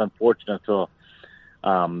it's unfortunate until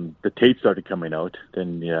the tape started coming out.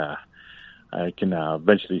 Then, I can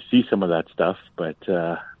eventually see some of that stuff. But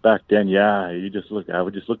back then, I would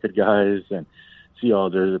just look at guys and see all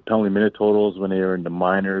their penalty minute totals when they were in the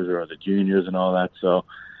minors or the juniors and all that. So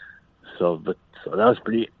that was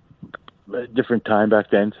pretty different time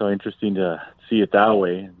back then. So interesting to see it that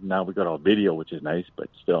way. Now we got all video, which is nice, but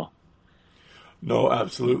still. No,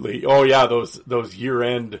 absolutely. Oh yeah, those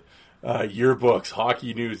year-end yearbooks,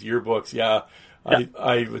 hockey news yearbooks. Yeah,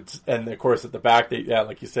 I would, and of course at the back,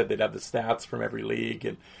 like you said, they'd have the stats from every league,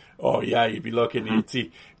 and you'd be looking, and you'd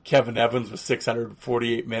see Kevin Evans with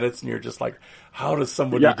 648 minutes, and you're just like, how does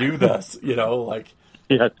somebody do this? Yeah,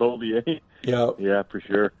 totally. Eh? Yeah, for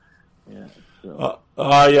sure. Yeah. So.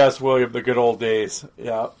 Yes, William, the good old days.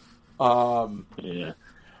 Yeah. Yeah.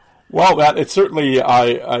 Well, Matt, it's certainly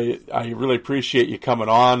I really appreciate you coming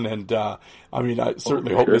on, and I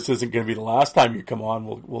certainly hope this isn't going to be the last time you come on.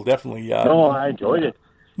 We'll definitely. No, I enjoyed it.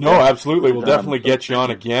 No, absolutely, we'll definitely get you on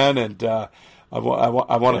again, and I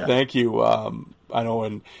want to thank you. I know,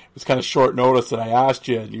 and it was kind of short notice that I asked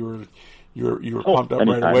you, and you were pumped up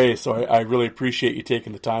anytime. Right away. So I really appreciate you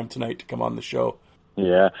taking the time tonight to come on the show.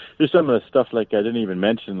 Yeah, there's some of the stuff like I didn't even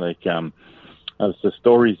mention, like the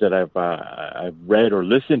stories that I've read or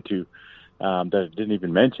listened to that I didn't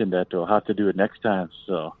even mention that I'll have to do it next time.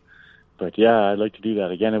 So, but yeah, I'd like to do that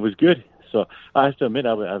again. It was good. So I have to admit,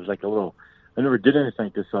 I was like I never did anything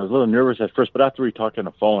like this, so I was a little nervous at first. But after we talked on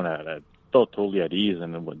the phone, I felt totally at ease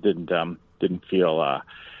and didn't feel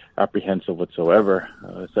apprehensive whatsoever.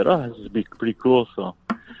 I said, this would be pretty cool. So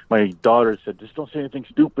my daughter said, just don't say anything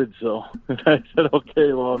stupid. So I said,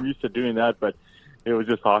 okay, well, I'm used to doing that, but it was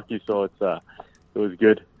just hockey, so it was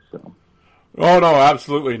good. So. Oh no,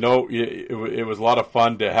 absolutely no. It was a lot of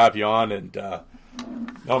fun to have you on, and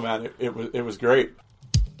no man, it was great.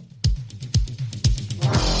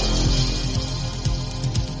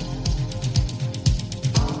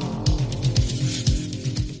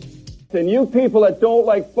 And you people that don't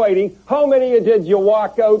like fighting, how many of you did you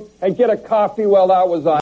walk out and get a coffee while that was on?